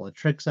a couple of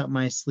tricks up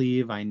my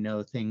sleeve. I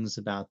know things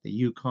about the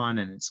Yukon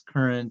and its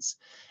currents.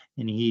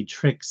 And he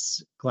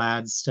tricks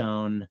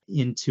Gladstone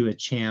into a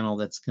channel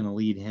that's going to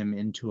lead him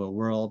into a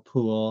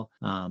whirlpool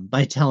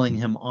by telling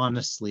him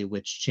honestly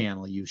which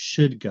channel you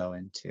should go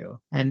into.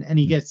 And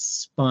he gets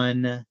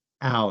spun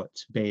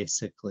out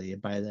basically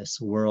by this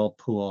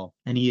whirlpool.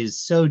 And he is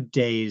so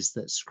dazed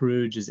that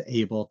Scrooge is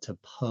able to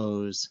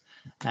pose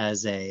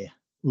as a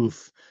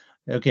oof.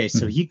 Okay,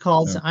 so he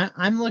calls,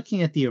 I'm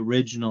looking at the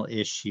original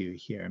issue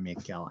here,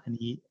 Mikkel, and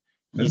he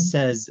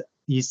says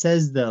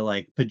the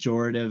like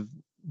pejorative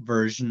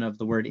version of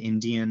the word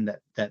Indian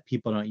that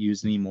people don't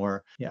use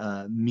anymore. He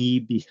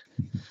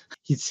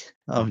says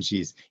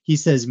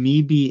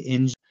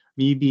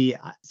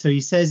so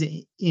he says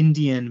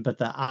Indian, but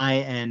the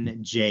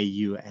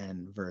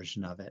INJUN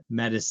version of it,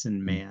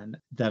 medicine man,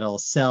 that'll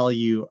sell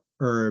you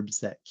herbs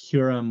that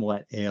cure 'em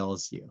what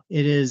ails you.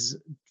 It is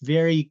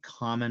very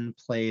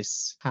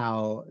commonplace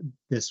how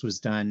this was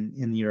done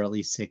in the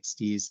early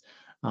 60s.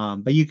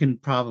 But you can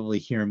probably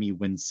hear me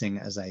wincing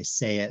as I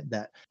say it,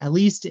 that at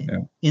least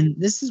in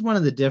this is one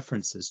of the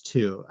differences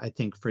too, I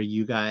think, for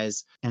you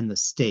guys and the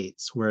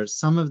States, where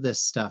some of this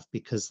stuff,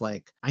 because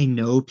like I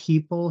know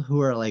people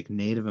who are like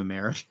Native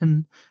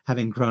American,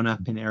 having grown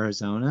up in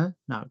Arizona,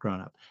 not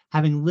grown up,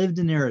 having lived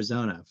in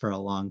Arizona for a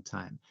long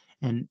time.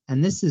 And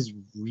this is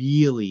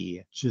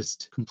really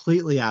just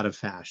completely out of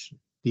fashion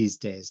these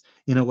days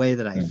in a way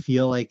that I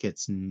feel like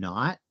it's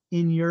not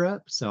in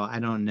Europe. So I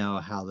don't know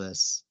how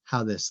this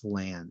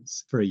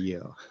lands for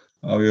you.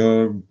 Oh,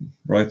 you're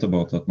right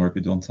about that, Mark.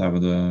 We don't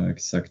have the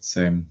exact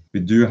same. We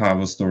do have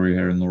a story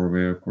here in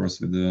Norway, of course,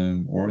 with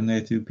our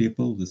native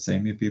people, the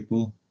Sami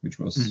people, which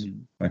was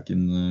back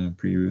in the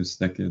previous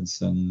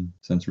decades and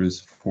centuries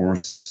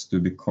forced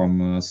to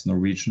become as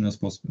Norwegian as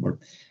possible. Or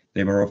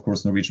they were, of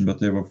course, Norwegian, but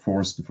they were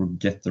forced to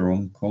forget their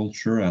own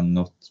culture and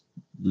not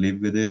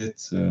live with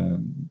it,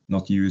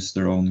 not use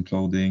their own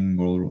clothing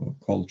or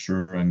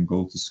culture, and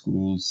go to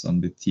schools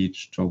and be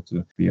taught how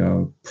to be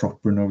a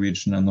proper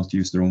Norwegian and not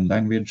use their own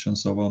language and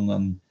so on.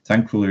 And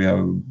thankfully we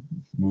have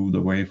moved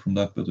away from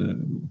that, but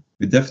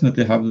we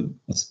definitely have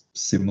a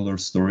similar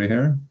story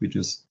here.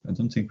 I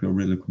don't think we're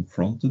really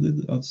confronted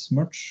it as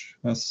much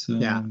as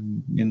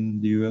in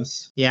the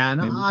US. Yeah,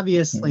 and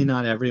obviously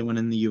not everyone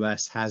in the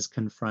US has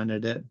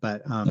confronted it,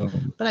 but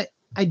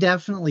I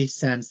definitely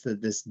sense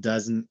that this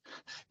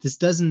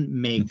doesn't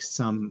make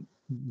some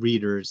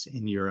readers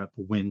in Europe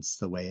wince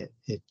the way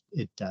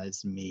it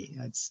does me.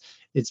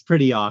 It's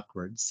pretty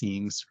awkward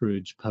seeing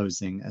Scrooge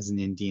posing as an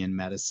Indian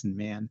medicine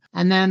man.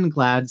 And then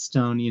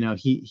Gladstone,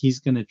 he's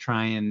gonna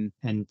try and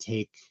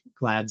take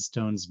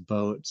Gladstone's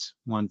boat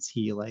once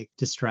he like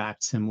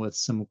distracts him with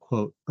some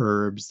quote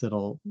herbs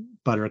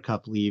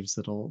buttercup leaves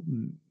that'll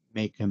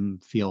make him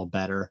feel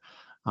better.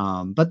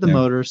 But the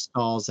motor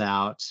stalls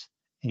out,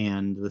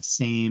 and the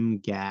same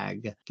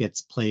gag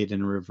gets played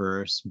in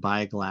reverse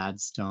by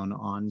Gladstone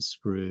on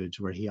Scrooge,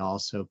 where he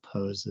also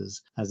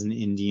poses as an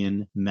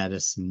Indian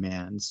medicine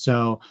man.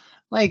 So,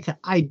 like,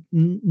 I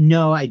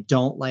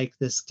don't like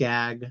this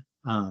gag.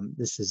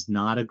 This is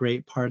not a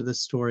great part of the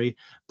story,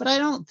 but I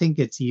don't think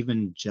it's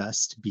even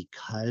just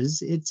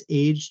because it's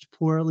aged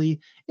poorly.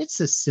 It's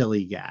a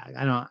silly gag.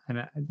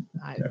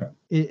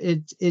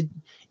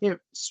 It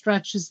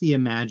stretches the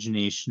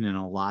imagination in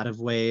a lot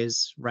of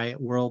ways, right?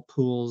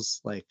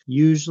 Whirlpools, like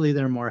usually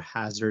they're more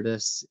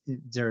hazardous.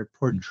 They're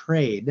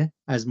portrayed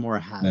as more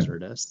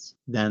hazardous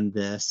than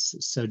this.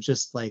 So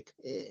just like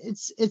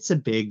it's a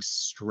big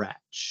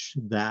stretch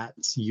that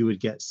you would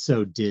get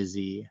so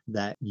dizzy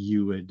that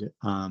you would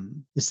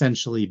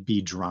essentially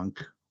be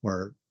drunk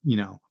or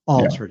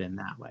altered in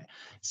that way.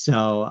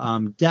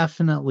 So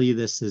definitely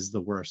this is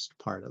the worst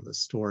part of the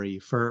story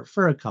for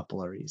a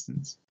couple of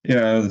reasons.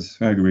 Yeah,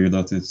 I agree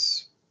that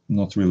it's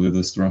not really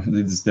the strong.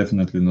 It's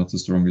definitely not the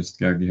strongest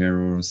gag here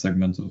or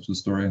segment of the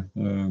story.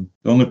 The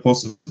only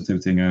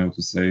positive thing I have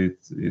to say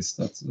is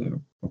that,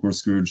 of course,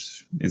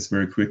 Scrooge is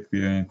very quick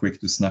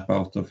to snap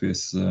out of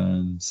his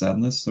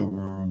sadness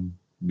over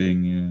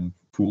being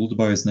fooled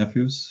by his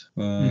nephews.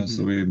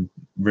 So he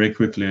very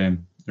quickly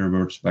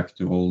reverts back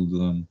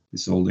to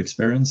his old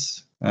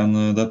experience.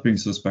 And that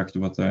brings us back to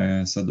what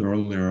I said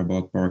earlier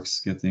about Parks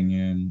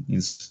getting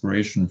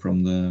inspiration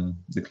from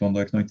the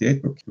Klondike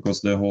 98 book,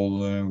 because the whole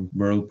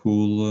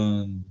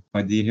whirlpool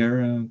idea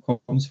here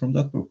comes from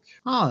that book.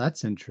 Oh,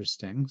 that's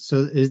interesting.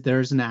 So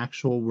there's an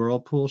actual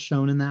whirlpool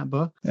shown in that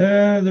book?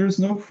 There is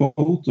no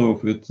photo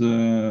of it.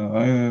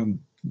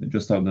 I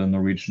just have the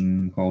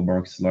Norwegian Carl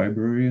Barks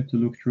library to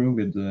look through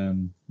with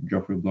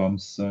Geoffrey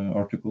Blum's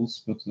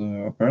articles, but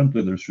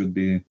apparently there should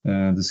be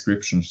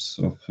descriptions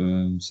of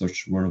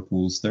such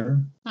whirlpools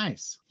there.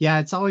 Nice. Yeah,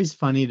 it's always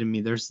funny to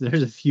me. There's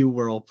a few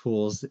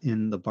whirlpools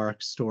in the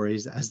Barks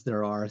stories, as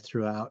there are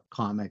throughout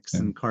comics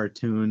and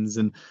cartoons,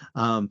 and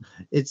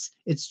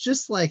it's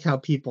just like how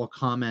people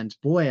comment,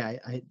 boy,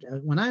 I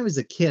when I was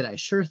a kid, I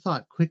sure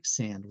thought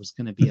quicksand was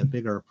going to be a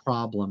bigger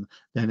problem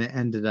than it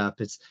ended up.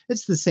 It's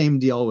the same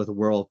deal with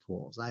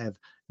whirlpools. I have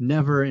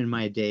never in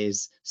my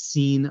days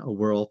seen a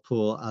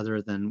whirlpool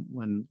other than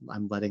when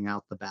I'm letting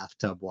out the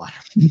bathtub water.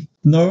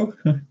 No,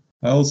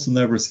 I also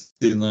never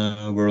seen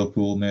a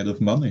whirlpool made of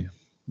money.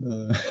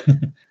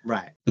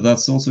 Right. But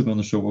that's also going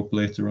to show up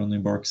later on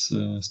in Barks'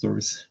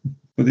 stories.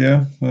 But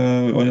yeah,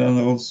 and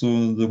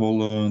also the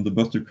whole the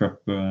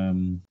buttercup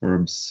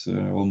herbs,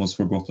 almost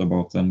forgot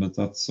about them, but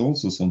that's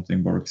also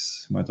something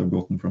Barks might have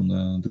gotten from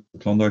the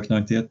Klondike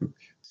 98 book.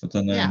 But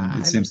then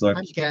it seems like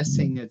I'm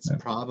guessing it's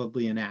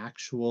probably an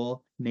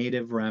actual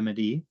native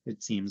remedy.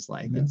 It seems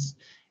like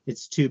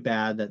it's too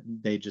bad that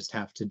they just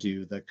have to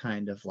do the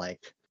kind of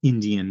like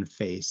Indian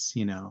face,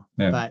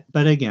 But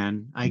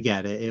again, I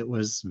get it. It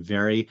was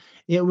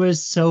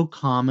so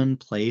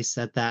commonplace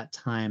at that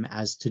time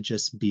as to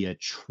just be a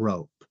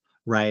trope,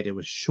 right? It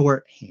was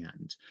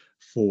shorthand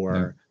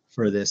for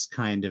this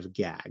kind of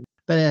gag.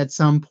 But at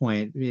some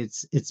point,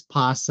 it's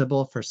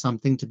possible for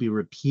something to be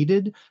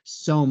repeated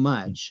so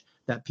much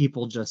that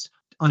people just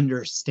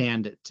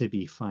understand it to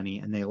be funny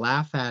and they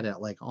laugh at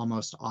it like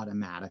almost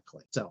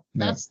automatically. So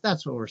that's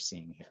what we're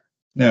seeing here.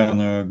 Yeah,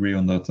 and I agree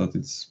on that, that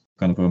it's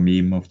kind of a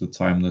meme of the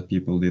time that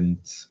people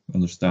didn't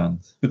understand.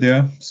 But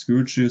yeah,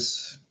 Scrooge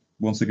is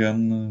once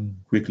again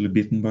quickly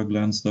beaten by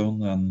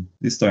Gladstone, and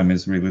this time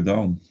he's really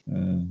down.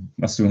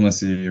 As soon as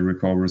he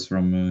recovers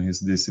from his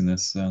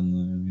dizziness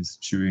and he's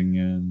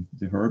chewing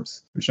the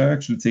herbs, which I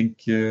actually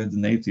think the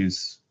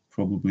natives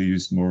probably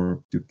used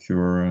more to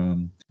cure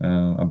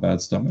a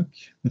bad stomach,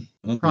 not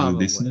really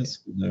Probably. dizziness.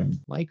 But,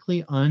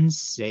 Likely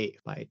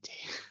unsafe, I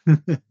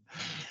take.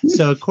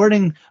 So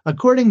according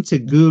to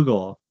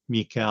Google,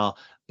 Mikkel,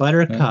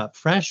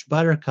 fresh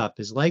buttercup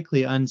is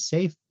likely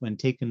unsafe when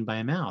taken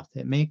by mouth.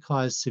 It may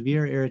cause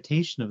severe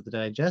irritation of the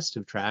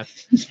digestive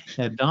tract,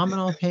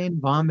 abdominal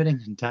pain,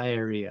 vomiting, and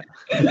diarrhea.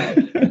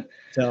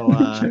 So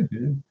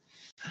okay.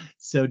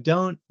 so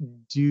don't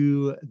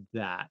do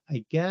that.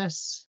 I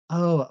guess.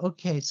 Oh,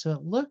 okay. So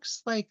it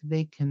looks like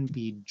they can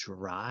be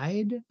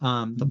dried.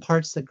 The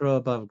parts that grow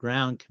above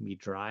ground can be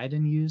dried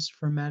and used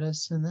for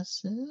medicine.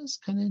 This is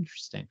kind of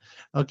interesting.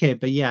 Okay,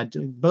 but yeah,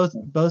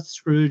 both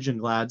Scrooge and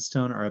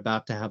Gladstone are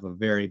about to have a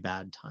very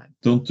bad time.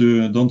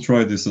 Don't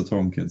try this at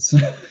home, kids.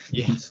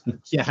 Yeah,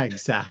 yeah,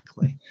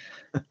 exactly.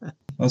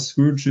 As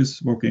Scrooge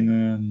is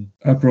walking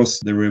across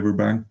the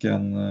riverbank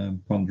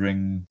and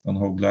pondering on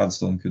how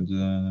Gladstone could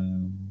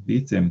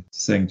beat him,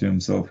 saying to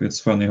himself, "It's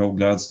funny how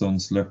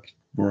Gladstone's luck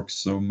works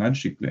so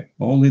magically.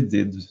 All he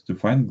did to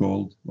find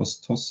gold was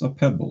toss a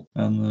pebble."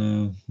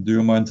 And do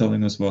you mind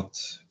telling us what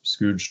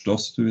Scrooge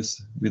does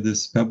with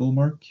this pebble,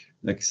 Mark?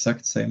 The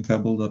exact same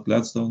pebble that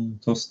Gladstone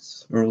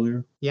tossed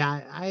earlier?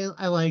 Yeah,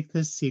 I like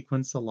this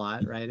sequence a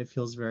lot, right? It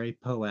feels very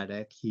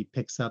poetic. He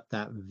picks up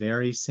that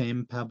very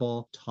same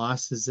pebble,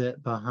 tosses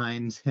it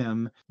behind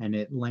him, and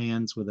it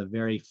lands with a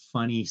very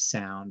funny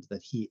sound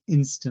that he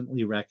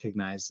instantly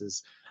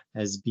recognizes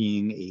as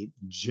being a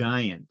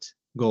giant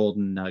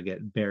golden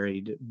nugget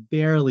buried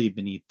barely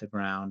beneath the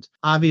ground.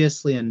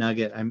 Obviously, a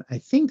nugget. I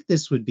think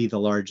this would be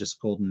the largest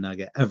golden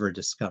nugget ever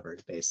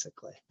discovered,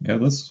 basically. Yeah,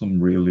 that's some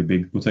really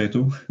big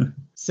potato.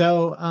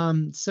 So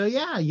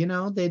yeah,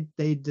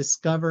 they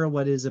discover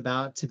what is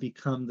about to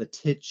become the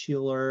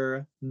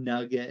titular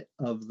nugget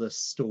of the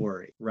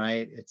story,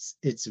 right?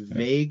 It's Yeah.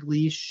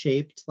 vaguely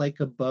shaped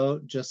like a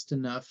boat, just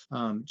enough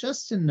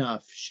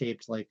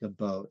shaped like a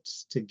boat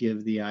to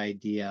give the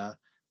idea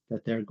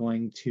that they're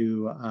going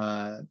to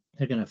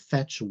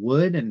fetch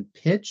wood and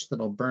pitch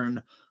that'll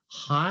burn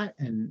hot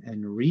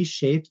and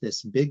reshape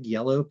this big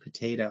yellow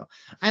potato.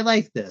 I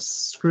like this.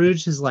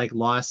 Scrooge has like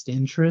lost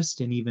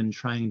interest in even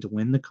trying to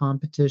win the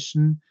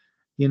competition,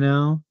 you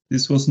know?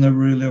 This was never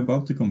really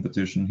about the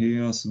competition. He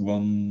has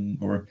won,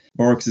 or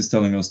Barks is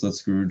telling us that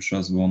Scrooge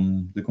has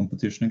won the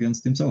competition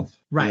against himself.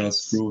 He Right.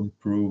 has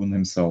proven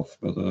himself.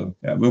 But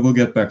yeah, we will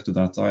get back to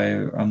that.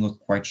 I'm not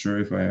quite sure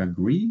if I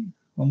agree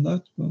on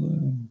that, but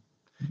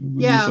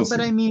we Yeah, shall but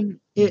see. I mean,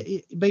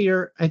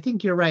 I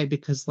think you're right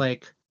because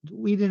like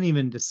we didn't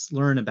even just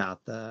learn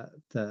about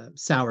the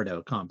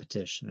sourdough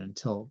competition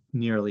until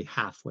nearly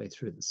halfway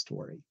through the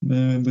story.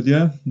 But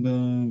yeah,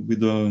 we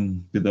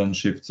then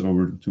shift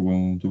over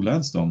to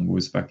Gladstone, who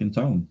is back in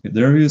town.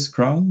 There he is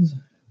crowned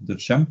the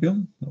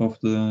champion of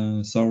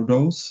the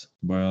sourdoughs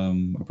by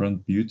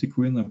apparent beauty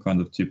queen, a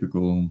kind of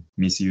typical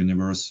Miss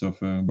Universe of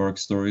Bark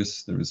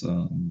stories. There is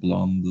a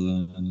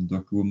blonde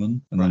duck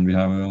woman, and then we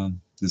have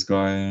this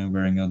guy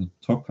wearing a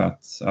top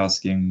hat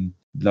asking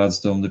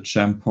Gladstone the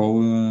champ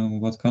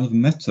what kind of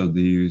method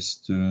he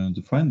used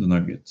to find the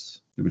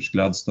nuggets. To which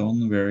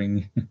Gladstone,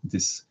 wearing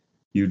this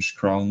huge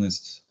crown,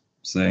 is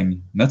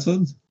saying,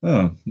 "Method?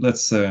 Oh,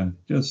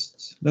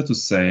 just let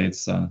us say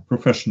it's a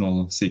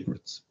professional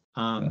secret."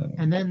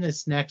 And then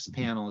this next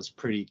panel is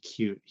pretty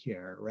cute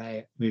here,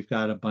 right? We've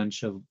got a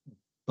bunch of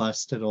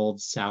busted old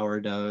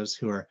sourdoughs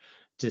who are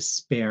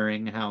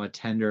despairing how a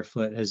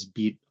tenderfoot has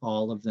beat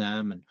all of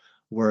them. And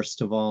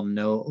worst of all,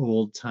 no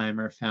old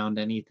timer found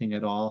anything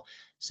at all.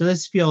 So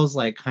this feels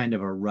like kind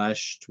of a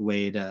rushed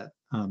way to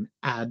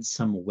add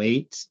some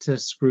weight to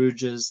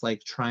Scrooge's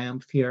like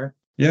triumph here.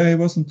 Yeah, he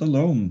wasn't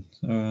alone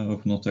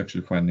of not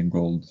actually finding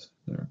gold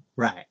there.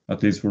 Right.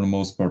 At least for the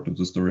most part of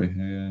the story.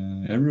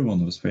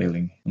 Everyone was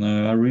failing. And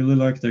I really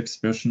like the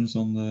expressions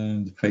on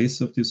the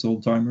face of these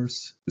old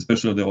timers,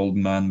 especially the old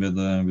man with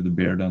the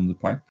beard and the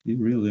pipe. He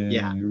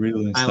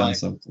really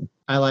stands out.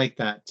 I like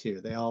that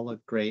too. They all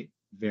look great.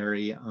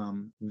 Very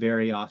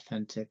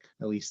authentic,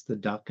 at least the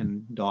duck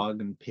and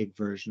dog and pig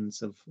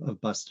versions of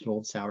busted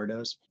old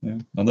sourdoughs. Yeah,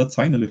 and that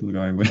tiny little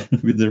guy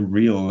with the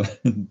real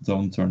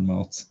downturn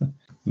mouth.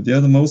 But yeah,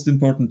 the most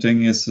important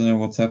thing is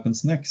what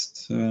happens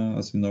next,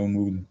 as we now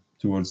move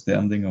towards the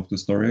ending of the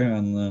story,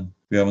 and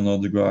we have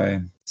another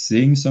guy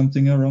seeing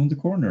something around the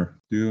corner.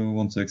 Do you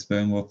want to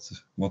explain what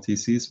what he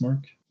sees, Mark?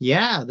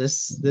 Yeah,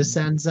 this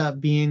ends up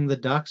being the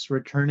ducks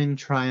returning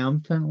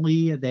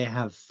triumphantly. They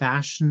have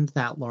fashioned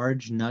that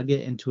large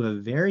nugget into a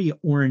very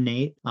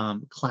ornate,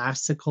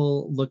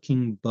 classical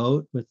looking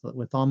boat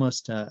with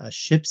almost a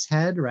ship's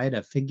head, right?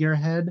 A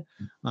figurehead,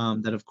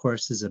 that of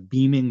course is a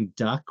beaming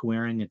duck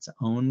wearing its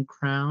own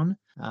crown.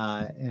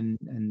 And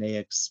they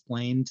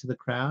explain to the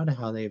crowd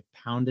how they've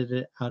pounded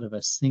it out of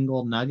a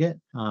single nugget.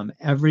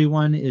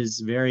 Everyone is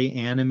very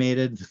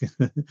animated.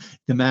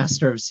 The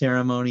master of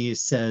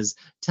ceremonies says,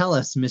 "Tell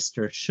us,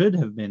 Mr. Should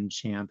Have Been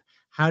Champ,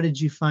 how did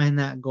you find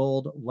that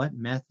gold? What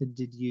method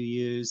did you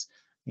use?"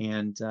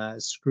 And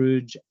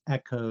Scrooge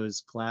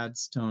echoes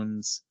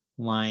Gladstone's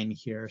line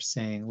here,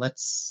 saying, let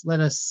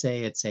us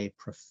say it's a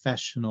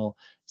professional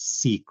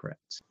secret.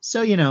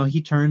 So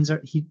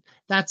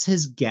that's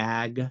his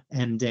gag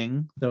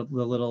ending. The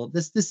little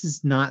this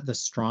is not the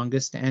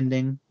strongest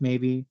ending,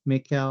 maybe,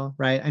 Mikkel,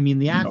 right? I mean,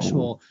 the No.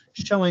 actual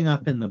showing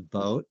up in the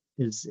boat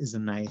is a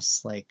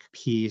nice like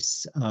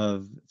piece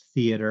of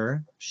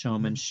theater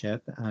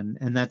showmanship,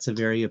 and that's a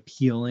very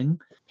appealing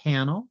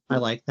panel. I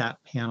like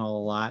that panel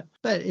a lot.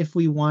 But if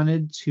we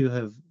wanted to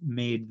have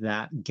made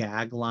that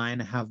gag line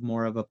have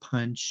more of a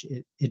punch,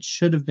 it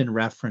should have been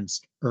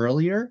referenced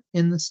earlier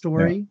in the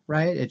story,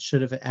 right? It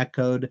should have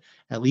echoed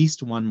at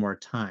least one more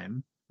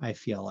time, I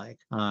feel like.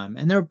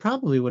 And there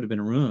probably would have been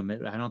room.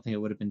 I don't think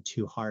it would have been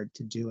too hard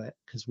to do it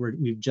because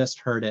we've just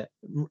heard it.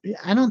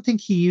 I don't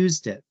think he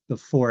used it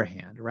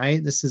beforehand,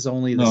 right? This is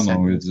only the No,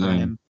 second it's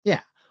time.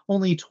 Yeah,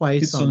 only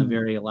twice it's on the on.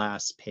 very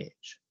last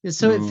page.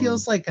 So it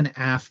feels like an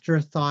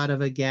afterthought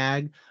of a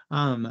gag.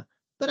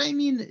 But I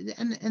mean,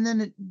 and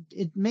then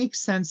it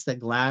makes sense that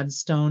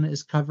Gladstone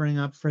is covering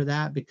up for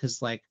that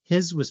because like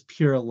his was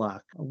pure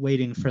luck,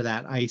 waiting for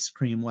that ice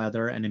cream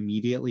weather and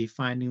immediately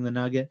finding the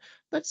nugget.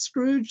 But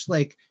Scrooge,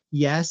 like,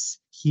 yes,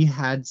 he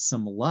had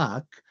some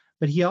luck,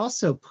 but he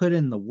also put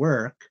in the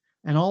work.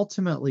 And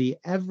ultimately,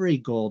 every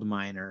gold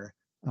miner,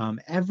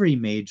 every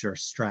major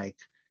strike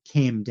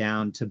came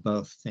down to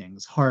both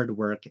things, hard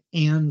work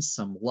and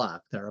some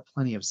luck. There are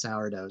plenty of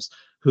sourdoughs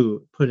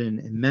who put in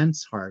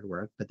immense hard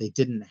work, but they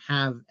didn't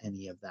have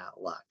any of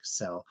that luck.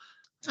 So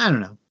I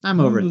don't know. I'm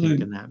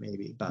overthinking that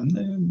maybe, but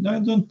I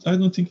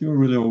don't think you're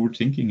really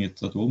overthinking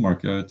it at all,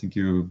 Mark. I think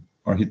you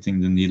are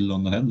hitting the needle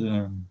on the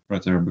head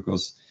right there,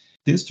 because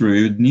it's true.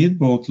 You need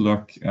both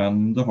luck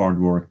and the hard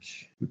work,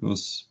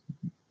 because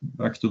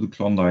back to the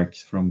Klondike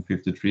from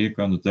 53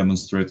 kind of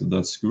demonstrated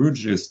that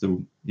Scrooge is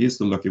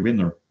the lucky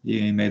winner.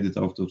 He made it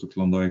out of the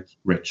Klondike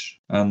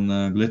rich.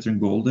 And Glittering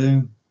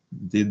Goldie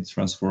did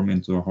transform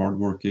into a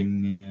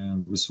hardworking,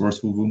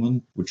 resourceful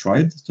woman who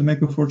tried to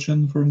make a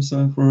fortune for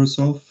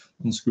herself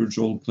on Scrooge's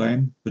old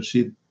claim, but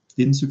she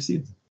didn't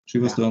succeed. She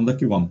was the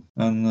unlucky one.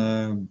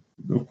 And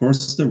of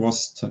course, there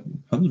was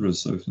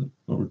hundreds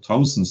or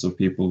thousands of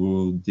people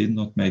who did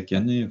not make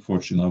any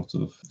fortune out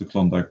of the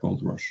Klondike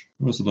Gold Rush.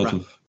 There was a lot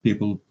of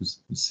people who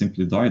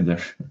simply died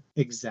there.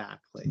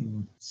 Exactly.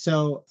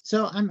 So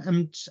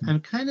I'm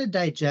kind of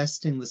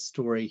digesting the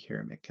story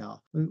here, Mikkel.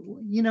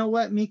 You know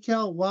what,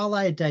 Mikkel? While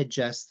I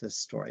digest this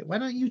story, why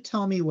don't you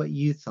tell me what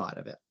you thought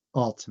of it?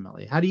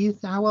 Ultimately,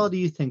 how well do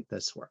you think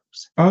this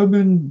works? I've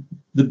been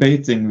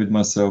debating with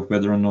myself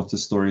whether or not the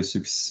story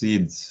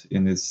succeeds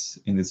in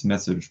its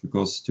message,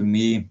 because to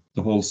me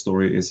the whole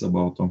story is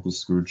about Uncle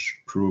Scrooge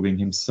proving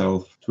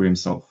himself to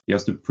himself. He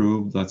has to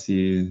prove that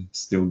he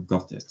still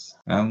got it.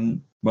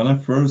 And when I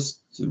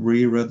first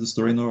reread the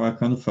story now, I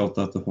kind of felt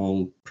that the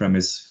whole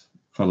premise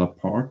fell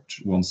apart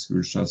once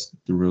Scrooge has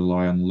to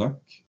rely on luck.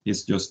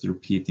 He's just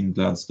repeating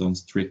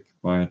Gladstone's trick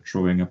by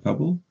throwing a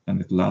pebble, and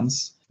it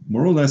lands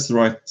more or less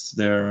right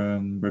there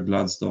where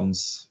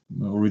Gladstone's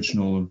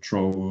original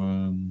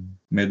throw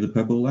made the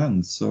pebble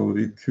land. So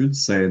you could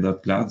say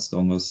that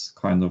Gladstone was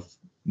kind of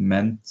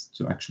meant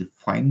to actually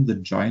find the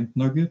giant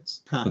nugget,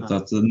 but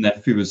that the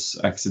nephews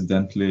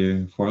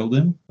accidentally foiled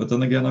him. But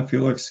then again, I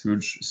feel like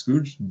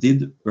Scrooge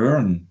did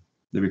earn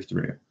the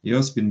victory. He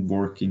has been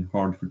working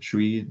hard for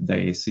 3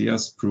 days. He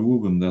has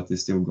proven that he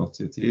still got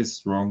it. He is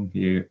strong.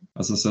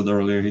 As I said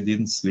earlier, he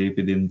didn't sleep,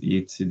 he didn't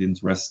eat, he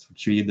didn't rest for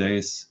 3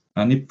 days.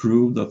 And he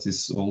proved that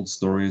his old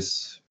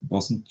stories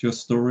wasn't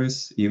just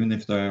stories, even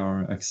if they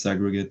are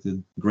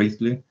exaggerated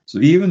greatly. So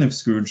even if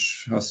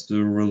Scrooge has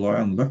to rely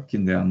on luck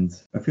in the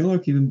end, I feel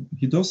like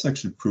he does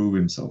actually prove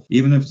himself.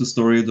 Even if the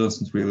story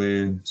doesn't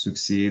really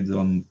succeed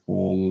on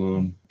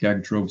all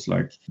gag tropes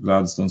like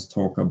Gladstone's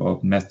talk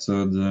about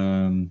method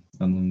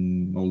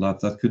and all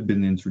that could have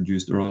been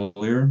introduced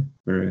earlier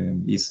very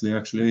easily.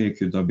 Actually, he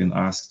could have been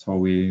asked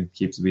how he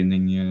keeps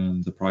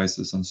winning the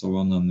prizes and so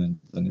on, and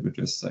then he would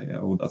just say,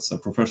 "Oh, that's a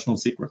professional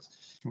secret."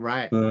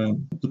 Right.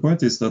 The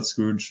point is that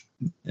Scrooge,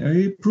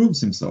 he proves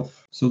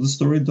himself, so the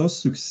story does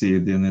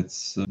succeed in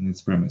its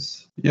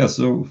premise. Yeah.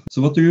 So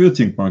what do you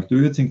think, Mark?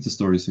 Do you think the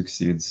story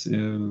succeeds,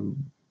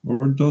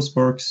 or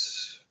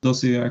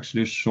does he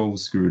actually show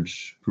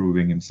Scrooge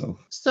proving himself?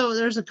 So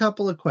there's a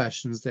couple of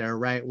questions there,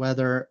 right?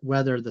 Whether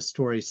the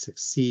story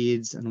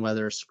succeeds and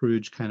whether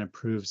Scrooge kind of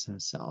proves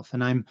himself.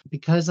 And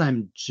because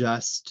I'm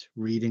just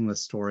reading the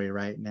story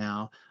right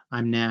now,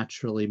 I'm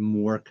naturally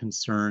more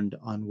concerned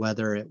on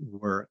whether it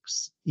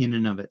works in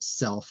and of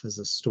itself as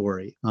a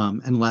story,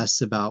 and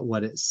less about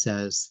what it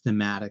says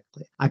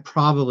thematically. I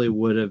probably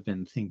would have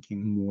been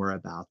thinking more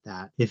about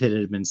that if it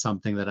had been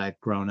something that I'd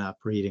grown up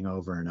reading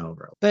over and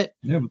over. But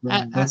Yeah,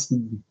 but that's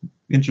the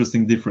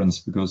interesting difference,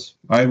 because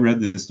I read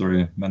this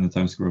story many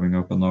times growing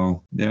up, and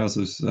now, yeah, as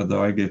I said,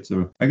 I get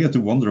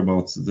to wonder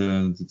about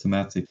the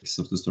thematics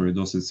of the story.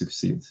 Does it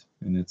succeed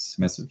in its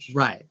message?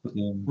 right. But,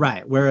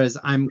 Right. Whereas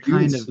I'm for you,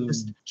 kind it's of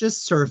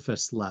just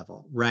surface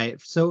level, right?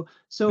 So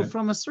yeah.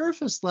 from a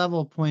surface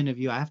level point of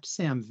view, I have to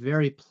say I'm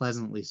very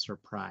pleasantly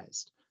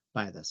surprised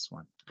by this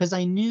one, because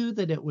I knew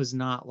that it was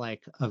not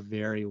like a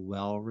very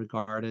well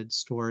regarded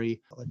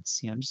story. Let's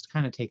see, I'm just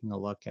kind of taking a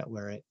look at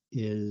where it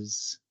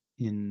is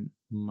in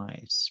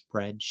my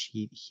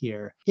spreadsheet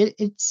here.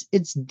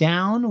 It's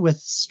down with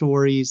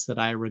stories that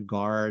I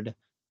regard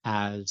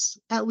as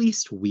at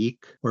least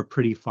weak or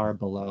pretty far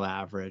below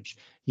average.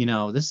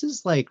 This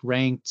is like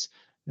ranked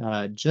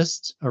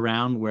just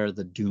around where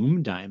the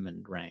Doom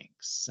Diamond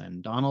ranks,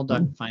 and Donald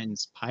Duck Oh,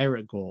 finds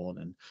pirate gold,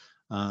 and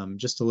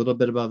just a little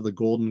bit above the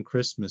Golden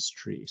Christmas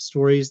Tree.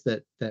 Stories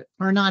that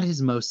are not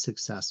his most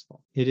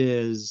successful. It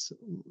is,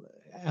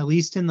 at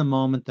least in the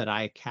moment that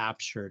I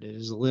captured, it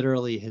is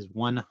literally his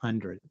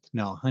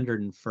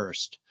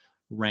 101st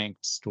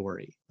ranked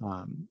story,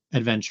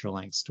 adventure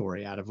length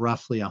story out of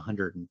roughly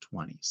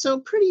 120. So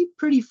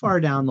pretty far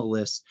down the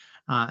list.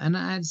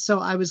 So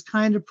I was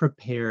kind of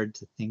prepared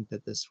to think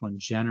that this one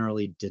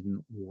generally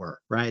didn't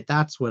work, right?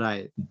 That's what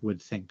I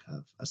would think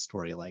of a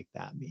story like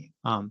that being.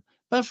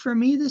 But for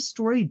me, this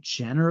story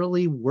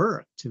generally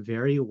worked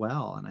very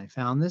well, and I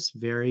found this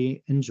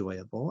very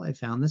enjoyable. I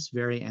found this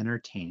very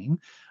entertaining.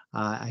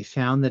 I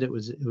found that it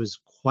was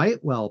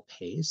quite well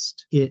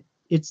paced.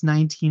 It's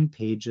 19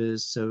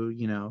 pages, so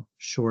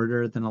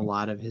shorter than a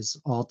lot of his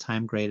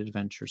all-time great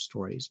adventure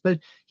stories. But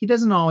he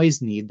doesn't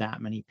always need that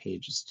many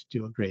pages to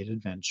do a great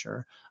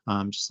adventure.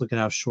 Just look at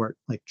how short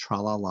like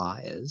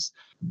Tra-La-La is.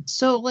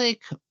 So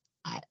like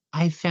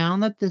I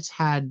found that this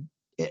had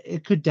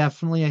it could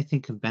definitely, I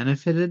think, have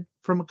benefited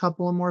from a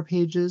couple of more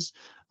pages.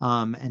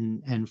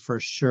 And for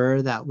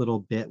sure that little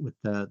bit with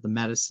the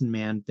medicine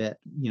man bit,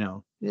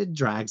 it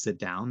drags it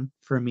down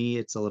for me.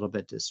 It's a little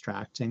bit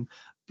distracting.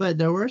 But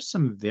there were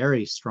some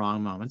very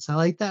strong moments. I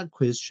like that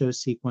quiz show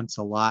sequence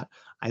a lot.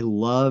 I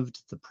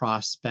loved the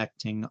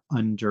prospecting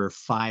under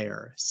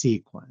fire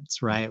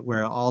sequence, right?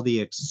 Where all the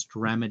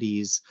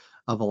extremities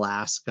of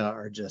Alaska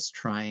are just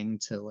trying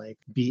to like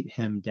beat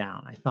him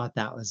down. I thought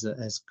that was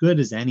as good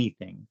as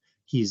anything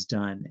he's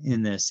done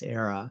in this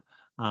era.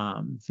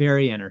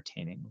 Very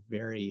entertaining,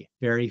 very,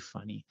 very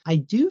funny. I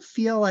do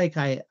feel like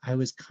I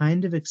was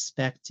kind of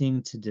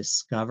expecting to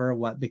discover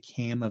what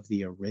became of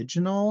the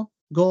original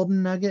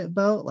Golden Nugget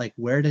boat. Like,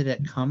 where did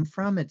it come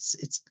from? It's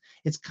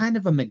kind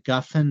of a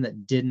MacGuffin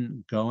that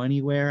didn't go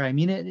anywhere. I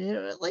mean,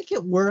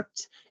 it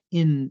worked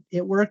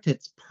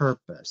its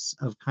purpose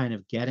of kind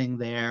of getting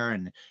there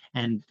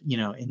and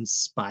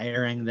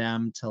inspiring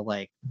them to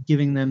like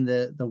giving them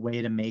the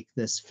way to make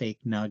this fake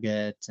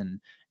nugget and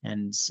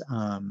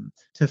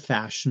to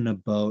fashion a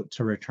boat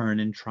to return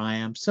in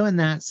triumph. So in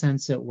that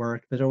sense, it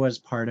worked. But there was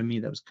part of me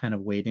that was kind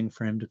of waiting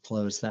for him to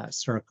close that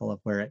circle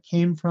of where it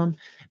came from.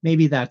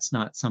 Maybe that's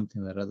not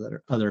something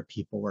that other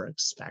people were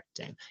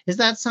expecting. Is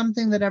that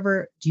something that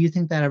do you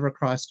think that ever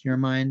crossed your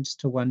mind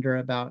to wonder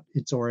about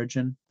its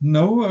origin?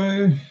 no,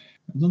 I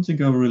don't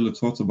think I really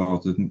thought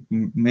about it.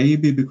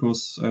 Maybe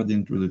because I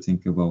didn't really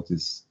think about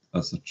this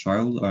as a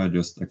child. I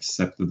just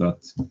accepted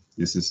that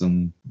this is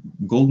a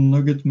golden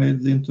nugget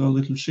made into a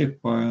little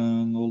ship by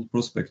an old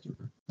prospector.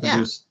 I Yeah.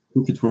 just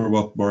took it for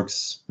what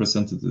Barks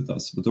presented it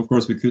as. But of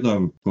course, we could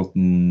have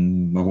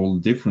gotten a whole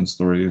different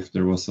story if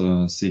there was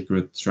a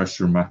secret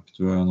treasure map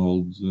to an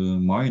old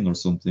mine or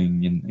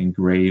something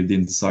engraved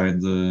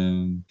inside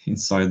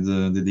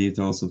the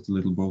details of the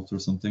little boat or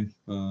something.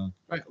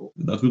 Right.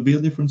 That would be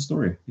a different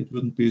story. It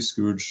wouldn't be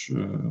Scrooge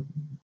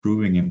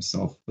proving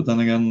himself. But then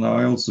again,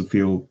 I also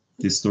feel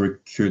this story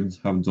could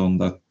have done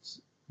that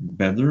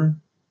better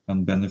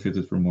and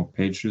benefited from more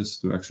pages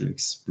to actually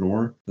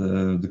explore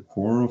the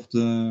core of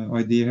the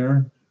idea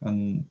here.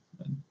 And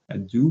I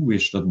do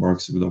wish that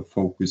Barks would have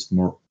focused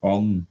more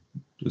on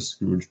the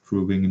Scrooge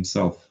proving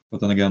himself.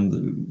 But then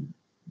again,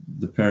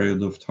 the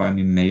period of time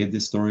he made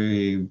this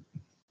story,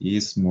 he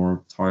is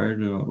more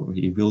tired.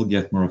 He will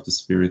get more of the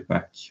spirit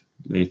back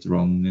later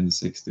on in the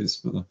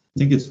 60s. But I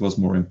think it was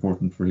more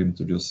important for him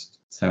to just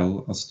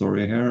tell a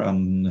story here,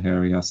 and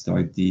here he has the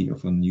idea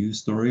of a new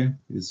story.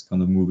 He's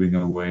kind of moving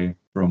away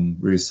from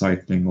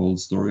recycling old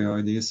story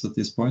ideas at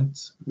this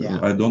point. Yeah.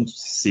 I don't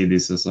see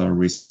this as a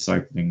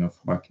recycling of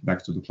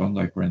back to the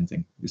Klondike or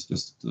anything. It's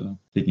just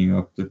picking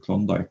up the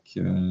Klondike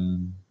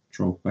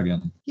trope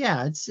again.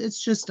 Yeah,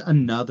 it's just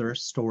another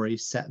story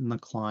set in the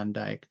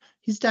Klondike.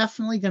 He's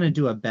definitely going to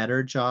do a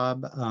better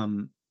job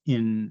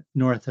in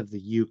North of the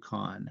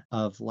Yukon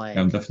of like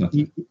Yeah,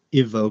 definitely.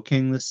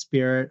 evoking the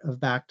spirit of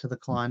Back to the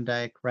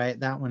Klondike, right?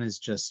 That one is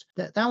just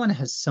that one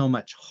has so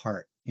much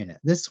heart in it.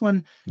 This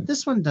one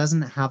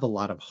doesn't have a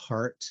lot of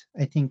heart,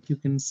 I think you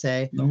can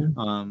say.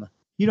 No.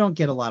 You don't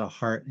get a lot of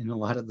heart in a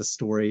lot of the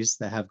stories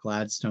that have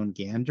Gladstone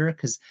Gander,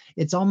 because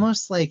it's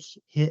almost like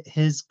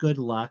his good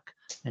luck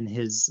and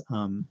his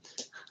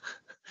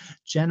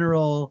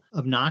general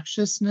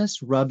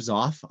obnoxiousness rubs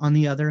off on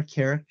the other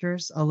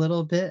characters a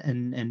little bit,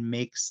 and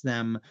makes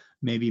them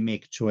maybe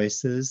make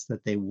choices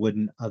that they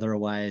wouldn't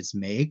otherwise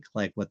make,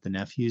 like what the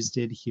nephews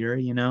did here.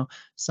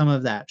 Some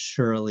of that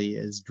surely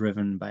is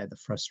driven by the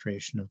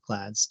frustration of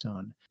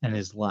Gladstone and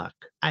his luck.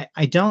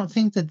 I don't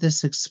think that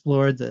this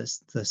explored the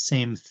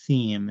same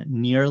theme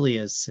nearly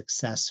as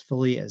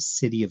successfully as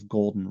City of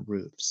Golden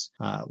Roofs,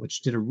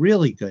 which did a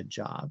really good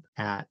job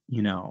at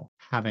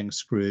having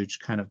Scrooge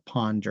kind of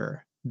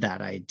ponder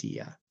that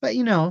idea. But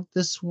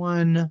this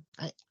one,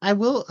 I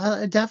will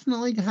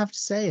definitely have to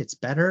say it's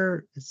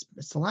better.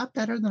 It's a lot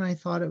better than I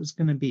thought it was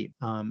going to be.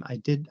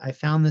 I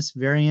found this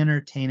very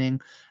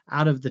entertaining.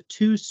 Out of the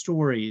two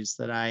stories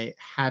that I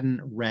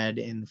hadn't read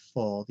in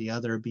full, the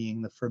other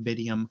being the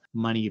Forbidium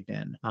Money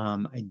Bin,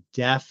 I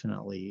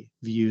definitely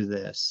view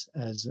this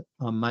as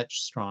a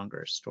much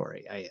stronger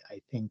story. I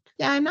think,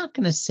 I'm not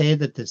going to say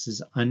that this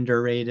is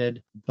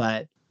underrated,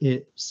 but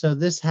so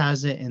this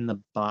has it in the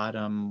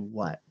bottom,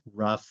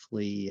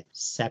 roughly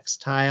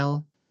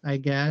sextile, I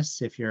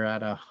guess. If you're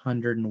at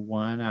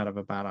 101 out of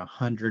about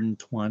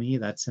 120,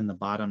 that's in the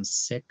bottom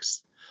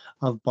 6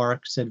 of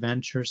Barks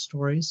adventure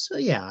stories. So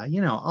yeah,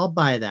 I'll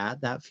buy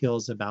that. That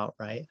feels about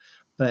right.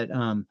 But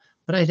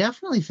I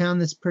definitely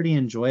found this pretty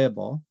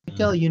enjoyable.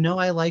 Mikkel,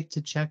 I like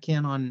to check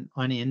in on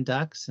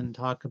Indux and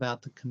talk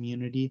about the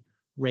community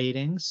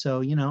rating.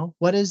 So,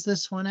 what is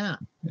this one at?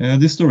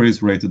 This story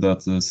is rated at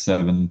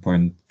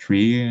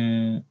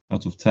 7.3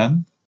 out of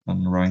 10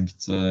 and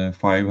ranked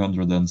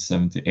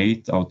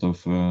 578 out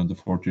of the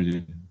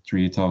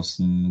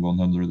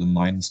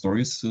 43,109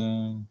 stories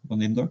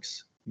on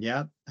Index.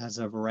 Yep, as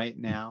of right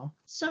now.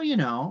 So,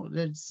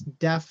 it's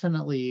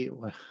definitely,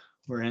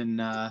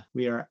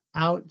 we are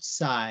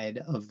outside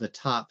of the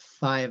top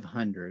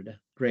 500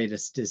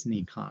 greatest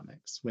Disney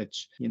comics,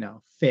 which,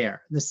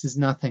 fair. This is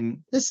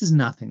nothing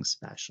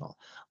special.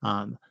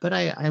 But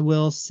I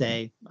will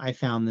say I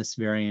found this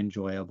very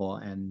enjoyable,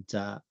 and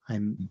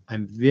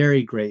I'm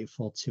very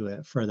grateful to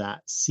it for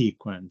that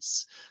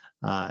sequence.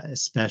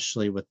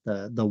 Especially with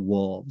the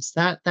wolves.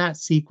 That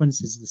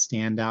sequence is the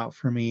standout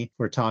for me. If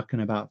we're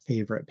talking about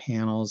favorite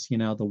panels,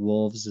 the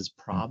wolves is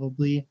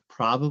probably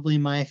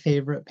my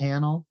favorite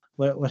panel.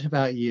 What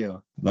about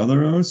you? Now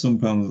there are some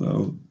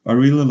panels. I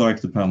really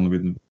like the panel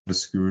with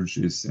Scrooge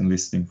is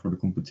enlisting for the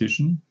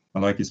competition. I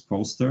like his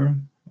poster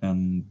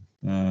and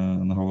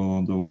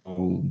how the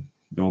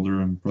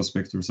other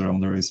prospectors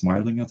around there is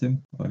smiling at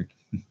him. Like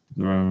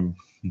they're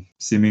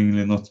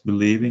seemingly not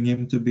believing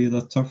him to be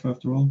that tough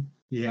after all.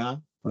 Yeah.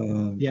 I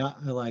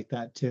like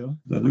that too.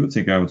 I do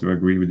think I have to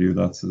agree with you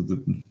that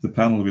the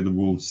panel with the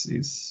wolves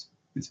is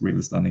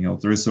really standing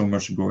out. There is so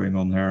much going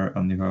on here,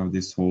 and you have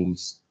this whole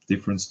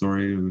different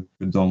story with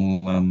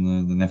Donald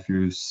and the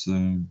nephews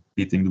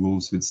beating the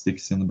wolves with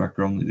sticks in the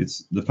background.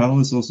 The panel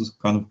is also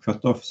kind of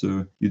cut off,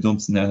 so you don't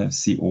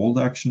see all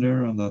the action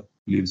there, and that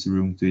leaves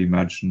room to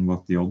imagine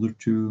what the other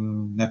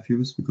two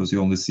nephews, because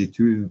you only see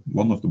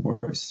one of the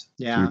boys.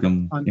 Yeah. So you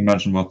can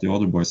imagine what the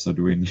other boys are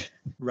doing.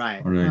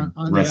 Right. Are they on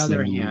the other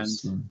wrestling hand,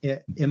 wolves, or-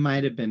 it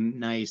might have been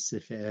nice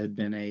if it had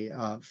been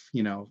a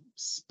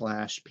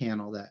splash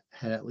panel that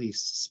had at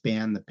least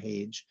spanned the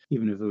page,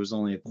 even if it was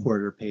only a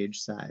quarter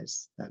page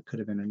size. That could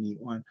have been a neat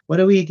one. What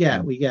do we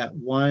get? We get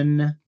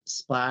one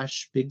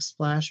big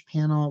splash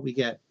panel. We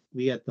get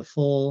the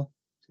full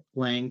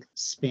length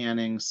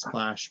spanning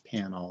splash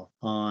panel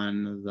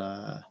on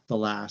the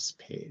last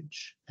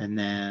page. And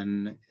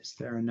then is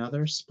there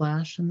another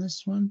splash in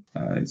this one?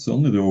 It's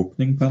only the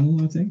opening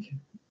panel, I think.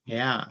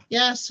 Yeah.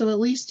 So at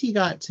least he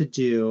got to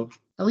do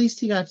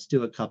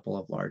a couple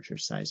of larger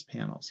size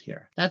panels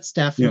here. That's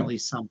definitely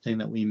something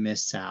that we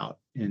miss out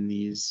in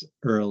these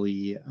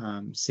early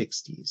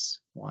 60s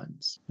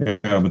ones. Yeah,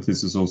 but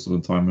this is also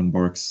the time when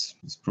Barks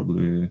is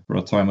probably, for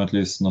a time at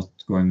least, not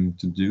going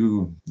to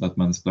do that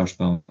many splash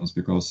panels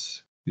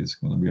because he's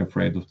going to be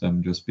afraid of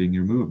them just being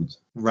removed.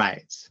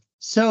 Right.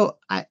 So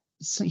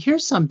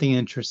here's something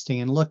interesting.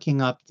 In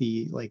looking up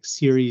the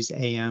Series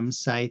AM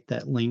site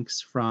that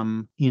links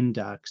from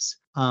Indux,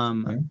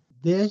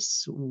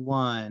 this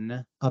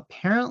one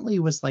apparently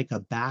was like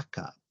a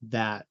backup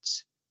that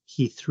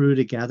he threw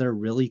together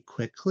really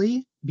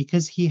quickly,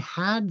 because he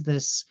had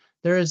this.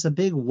 There is a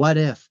big what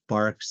if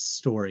Barks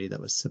story that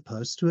was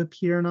supposed to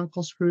appear in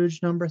Uncle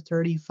Scrooge number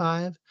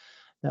 35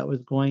 that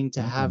was going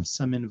to have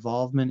some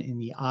involvement in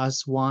the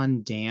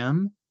Aswan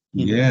Dam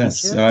in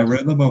Egypt. I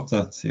read about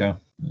that.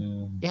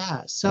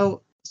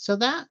 So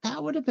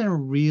that would have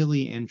been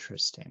really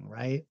interesting,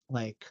 right?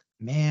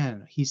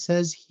 Man, he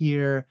says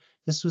here,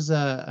 this was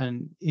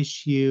an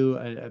issue,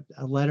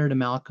 a letter to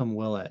Malcolm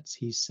Willits.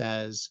 He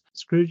says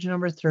Scrooge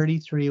number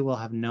 33 will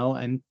have no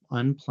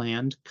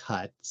unplanned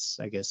cuts.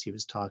 I guess he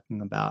was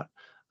talking about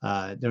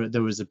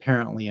there was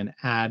apparently an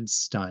ad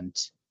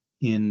stunt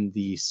in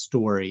the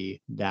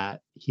story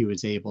that he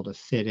was able to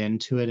fit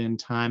into it in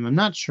time. I'm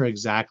not sure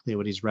exactly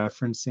what he's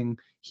referencing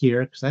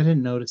here because I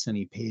didn't notice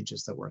any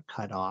pages that were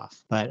cut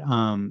off. But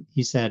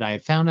he said, I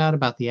found out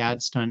about the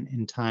ad stunt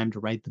in time to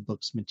write the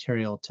book's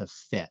material to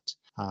fit.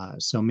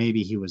 So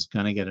maybe he was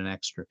going to get an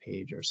extra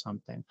page or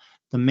something.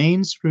 The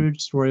main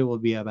Scrooge story will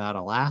be about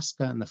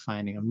Alaska and the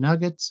finding of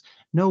nuggets.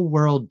 No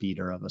world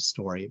beater of a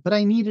story, but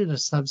I needed a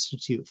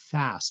substitute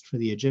fast for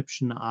the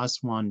Egyptian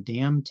Aswan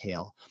Dam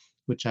tale,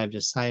 which I've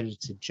decided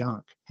to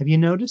junk. Have you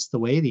noticed the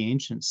way the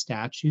ancient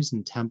statues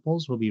and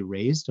temples will be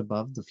raised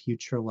above the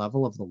future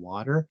level of the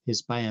water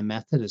is by a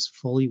method as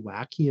fully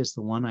wacky as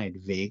the one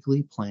I'd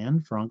vaguely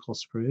planned for Uncle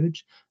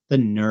Scrooge? The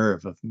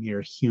nerve of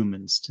mere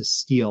humans to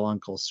steal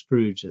Uncle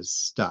Scrooge's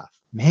stuff.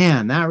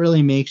 Man, that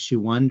really makes you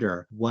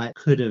wonder what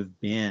could have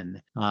been.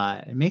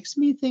 It makes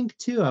me think,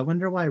 too, I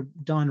wonder why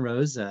Don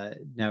Rosa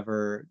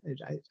never,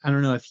 I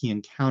don't know if he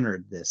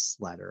encountered this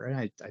letter.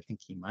 I think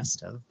he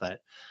must have,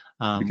 but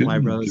why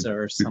Rosa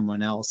or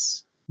someone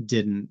else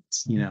didn't,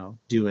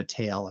 do a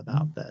tale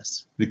about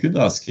this. We could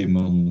ask him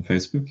on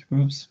Facebook,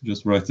 perhaps.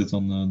 Just write it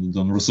on the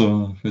Don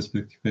Rosa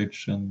Facebook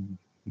page and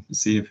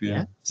see if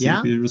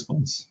he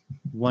responds.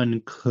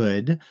 One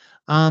could.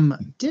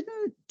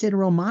 Did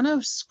Romano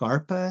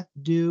Scarpa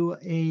do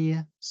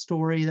a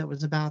story that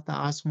was about the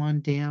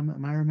Aswan Dam?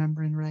 Am I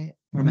remembering right?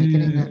 Or am I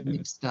getting that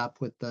mixed up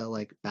with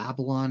the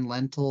Babylon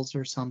lentils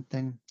or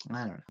something? I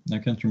don't know. I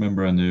can't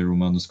remember any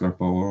Romano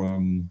Scarpa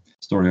or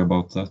story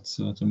about that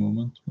at the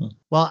moment. But...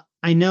 Well,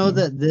 I know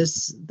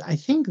that I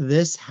think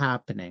this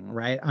happening,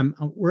 right?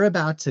 We're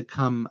about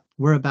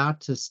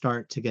to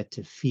start to get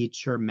to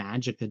feature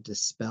Magica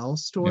Dispel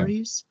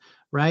stories,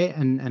 right?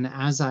 And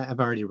as I've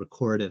already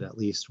recorded at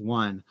least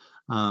one,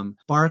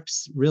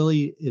 Barks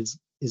really is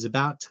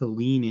about to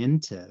lean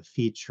into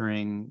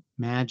featuring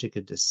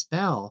Magica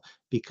Dispel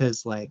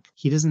because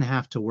he doesn't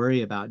have to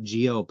worry about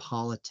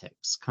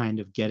geopolitics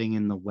kind of getting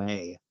in the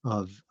way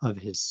of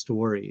his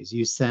stories.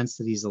 You sense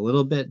that he's a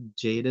little bit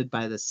jaded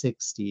by the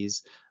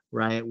 60s,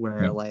 right?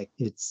 Where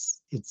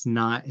it's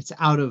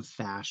out of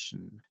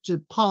fashion.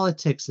 Just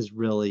politics is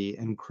really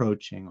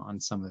encroaching on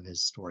some of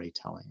his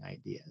storytelling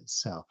ideas.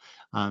 So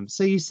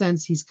you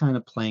sense he's kind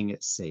of playing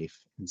it safe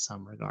in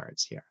some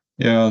regards here.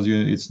 Yeah,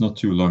 it's not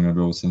too long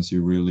ago since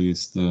you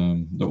released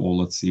the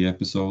All at Sea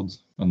episode,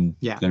 and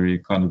there he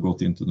kind of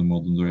got into the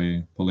modern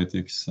day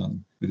politics,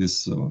 and with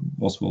this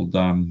Oswald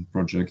Dam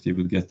project, he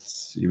would get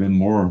even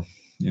more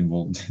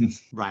involved in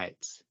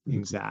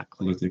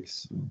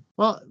politics.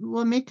 Well,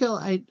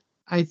 Mikkel,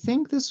 I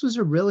think this was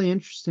a really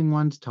interesting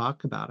one to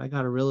talk about. I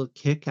got a real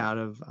kick out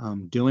of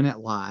doing it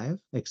live,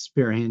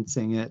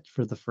 experiencing it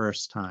for the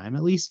first time,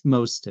 at least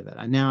most of it.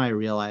 And now I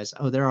realize,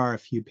 there are a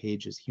few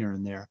pages here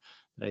and there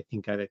that I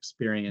think I've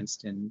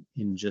experienced in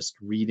just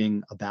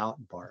reading about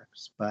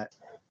Barks. But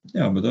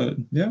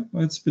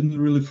it's been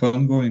really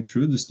fun going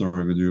through the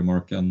story with you,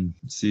 Mark, and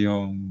see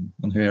and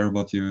hear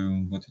what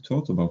you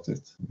thought about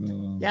it.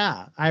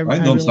 I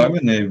don't have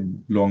any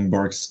long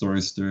Barks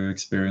stories to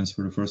experience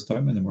for the first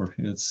time anymore.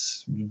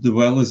 The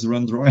well is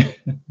run dry.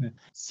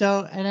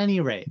 So at any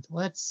rate,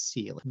 let's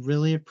see.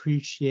 Really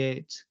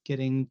appreciate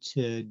getting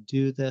to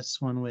do this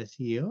one with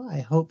you. I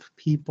hope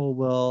people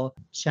will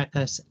check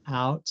us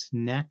out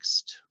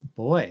next.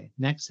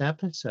 Next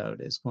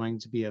episode is going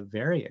to be a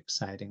very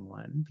exciting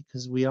one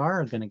because we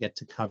are going to get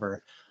to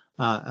cover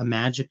a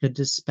Magica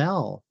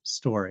Dispel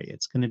story.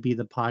 It's going to be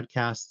the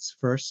podcast's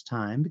first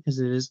time because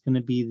it is going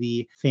to be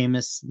the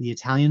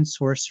Italian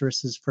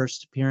sorceress's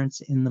first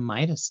appearance in the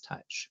Midas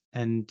Touch.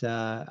 And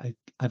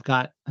I've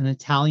got an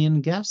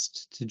Italian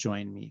guest to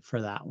join me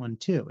for that one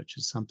too, which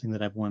is something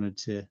that I've wanted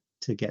to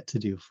get to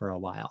do for a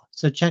while.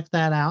 So check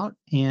that out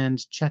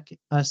and check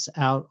us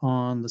out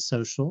on the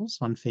socials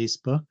on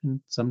Facebook and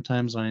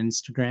sometimes on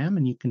Instagram.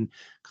 And you can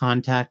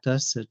contact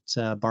us at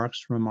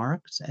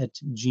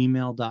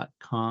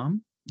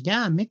barksremarks@gmail.com.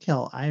 Yeah,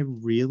 Mikkel, I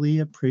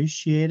really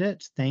appreciate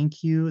it.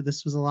 Thank you.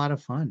 This was a lot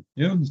of fun.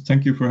 Yeah,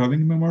 thank you for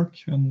having me, Mark.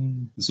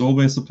 And it's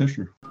always a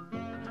pleasure.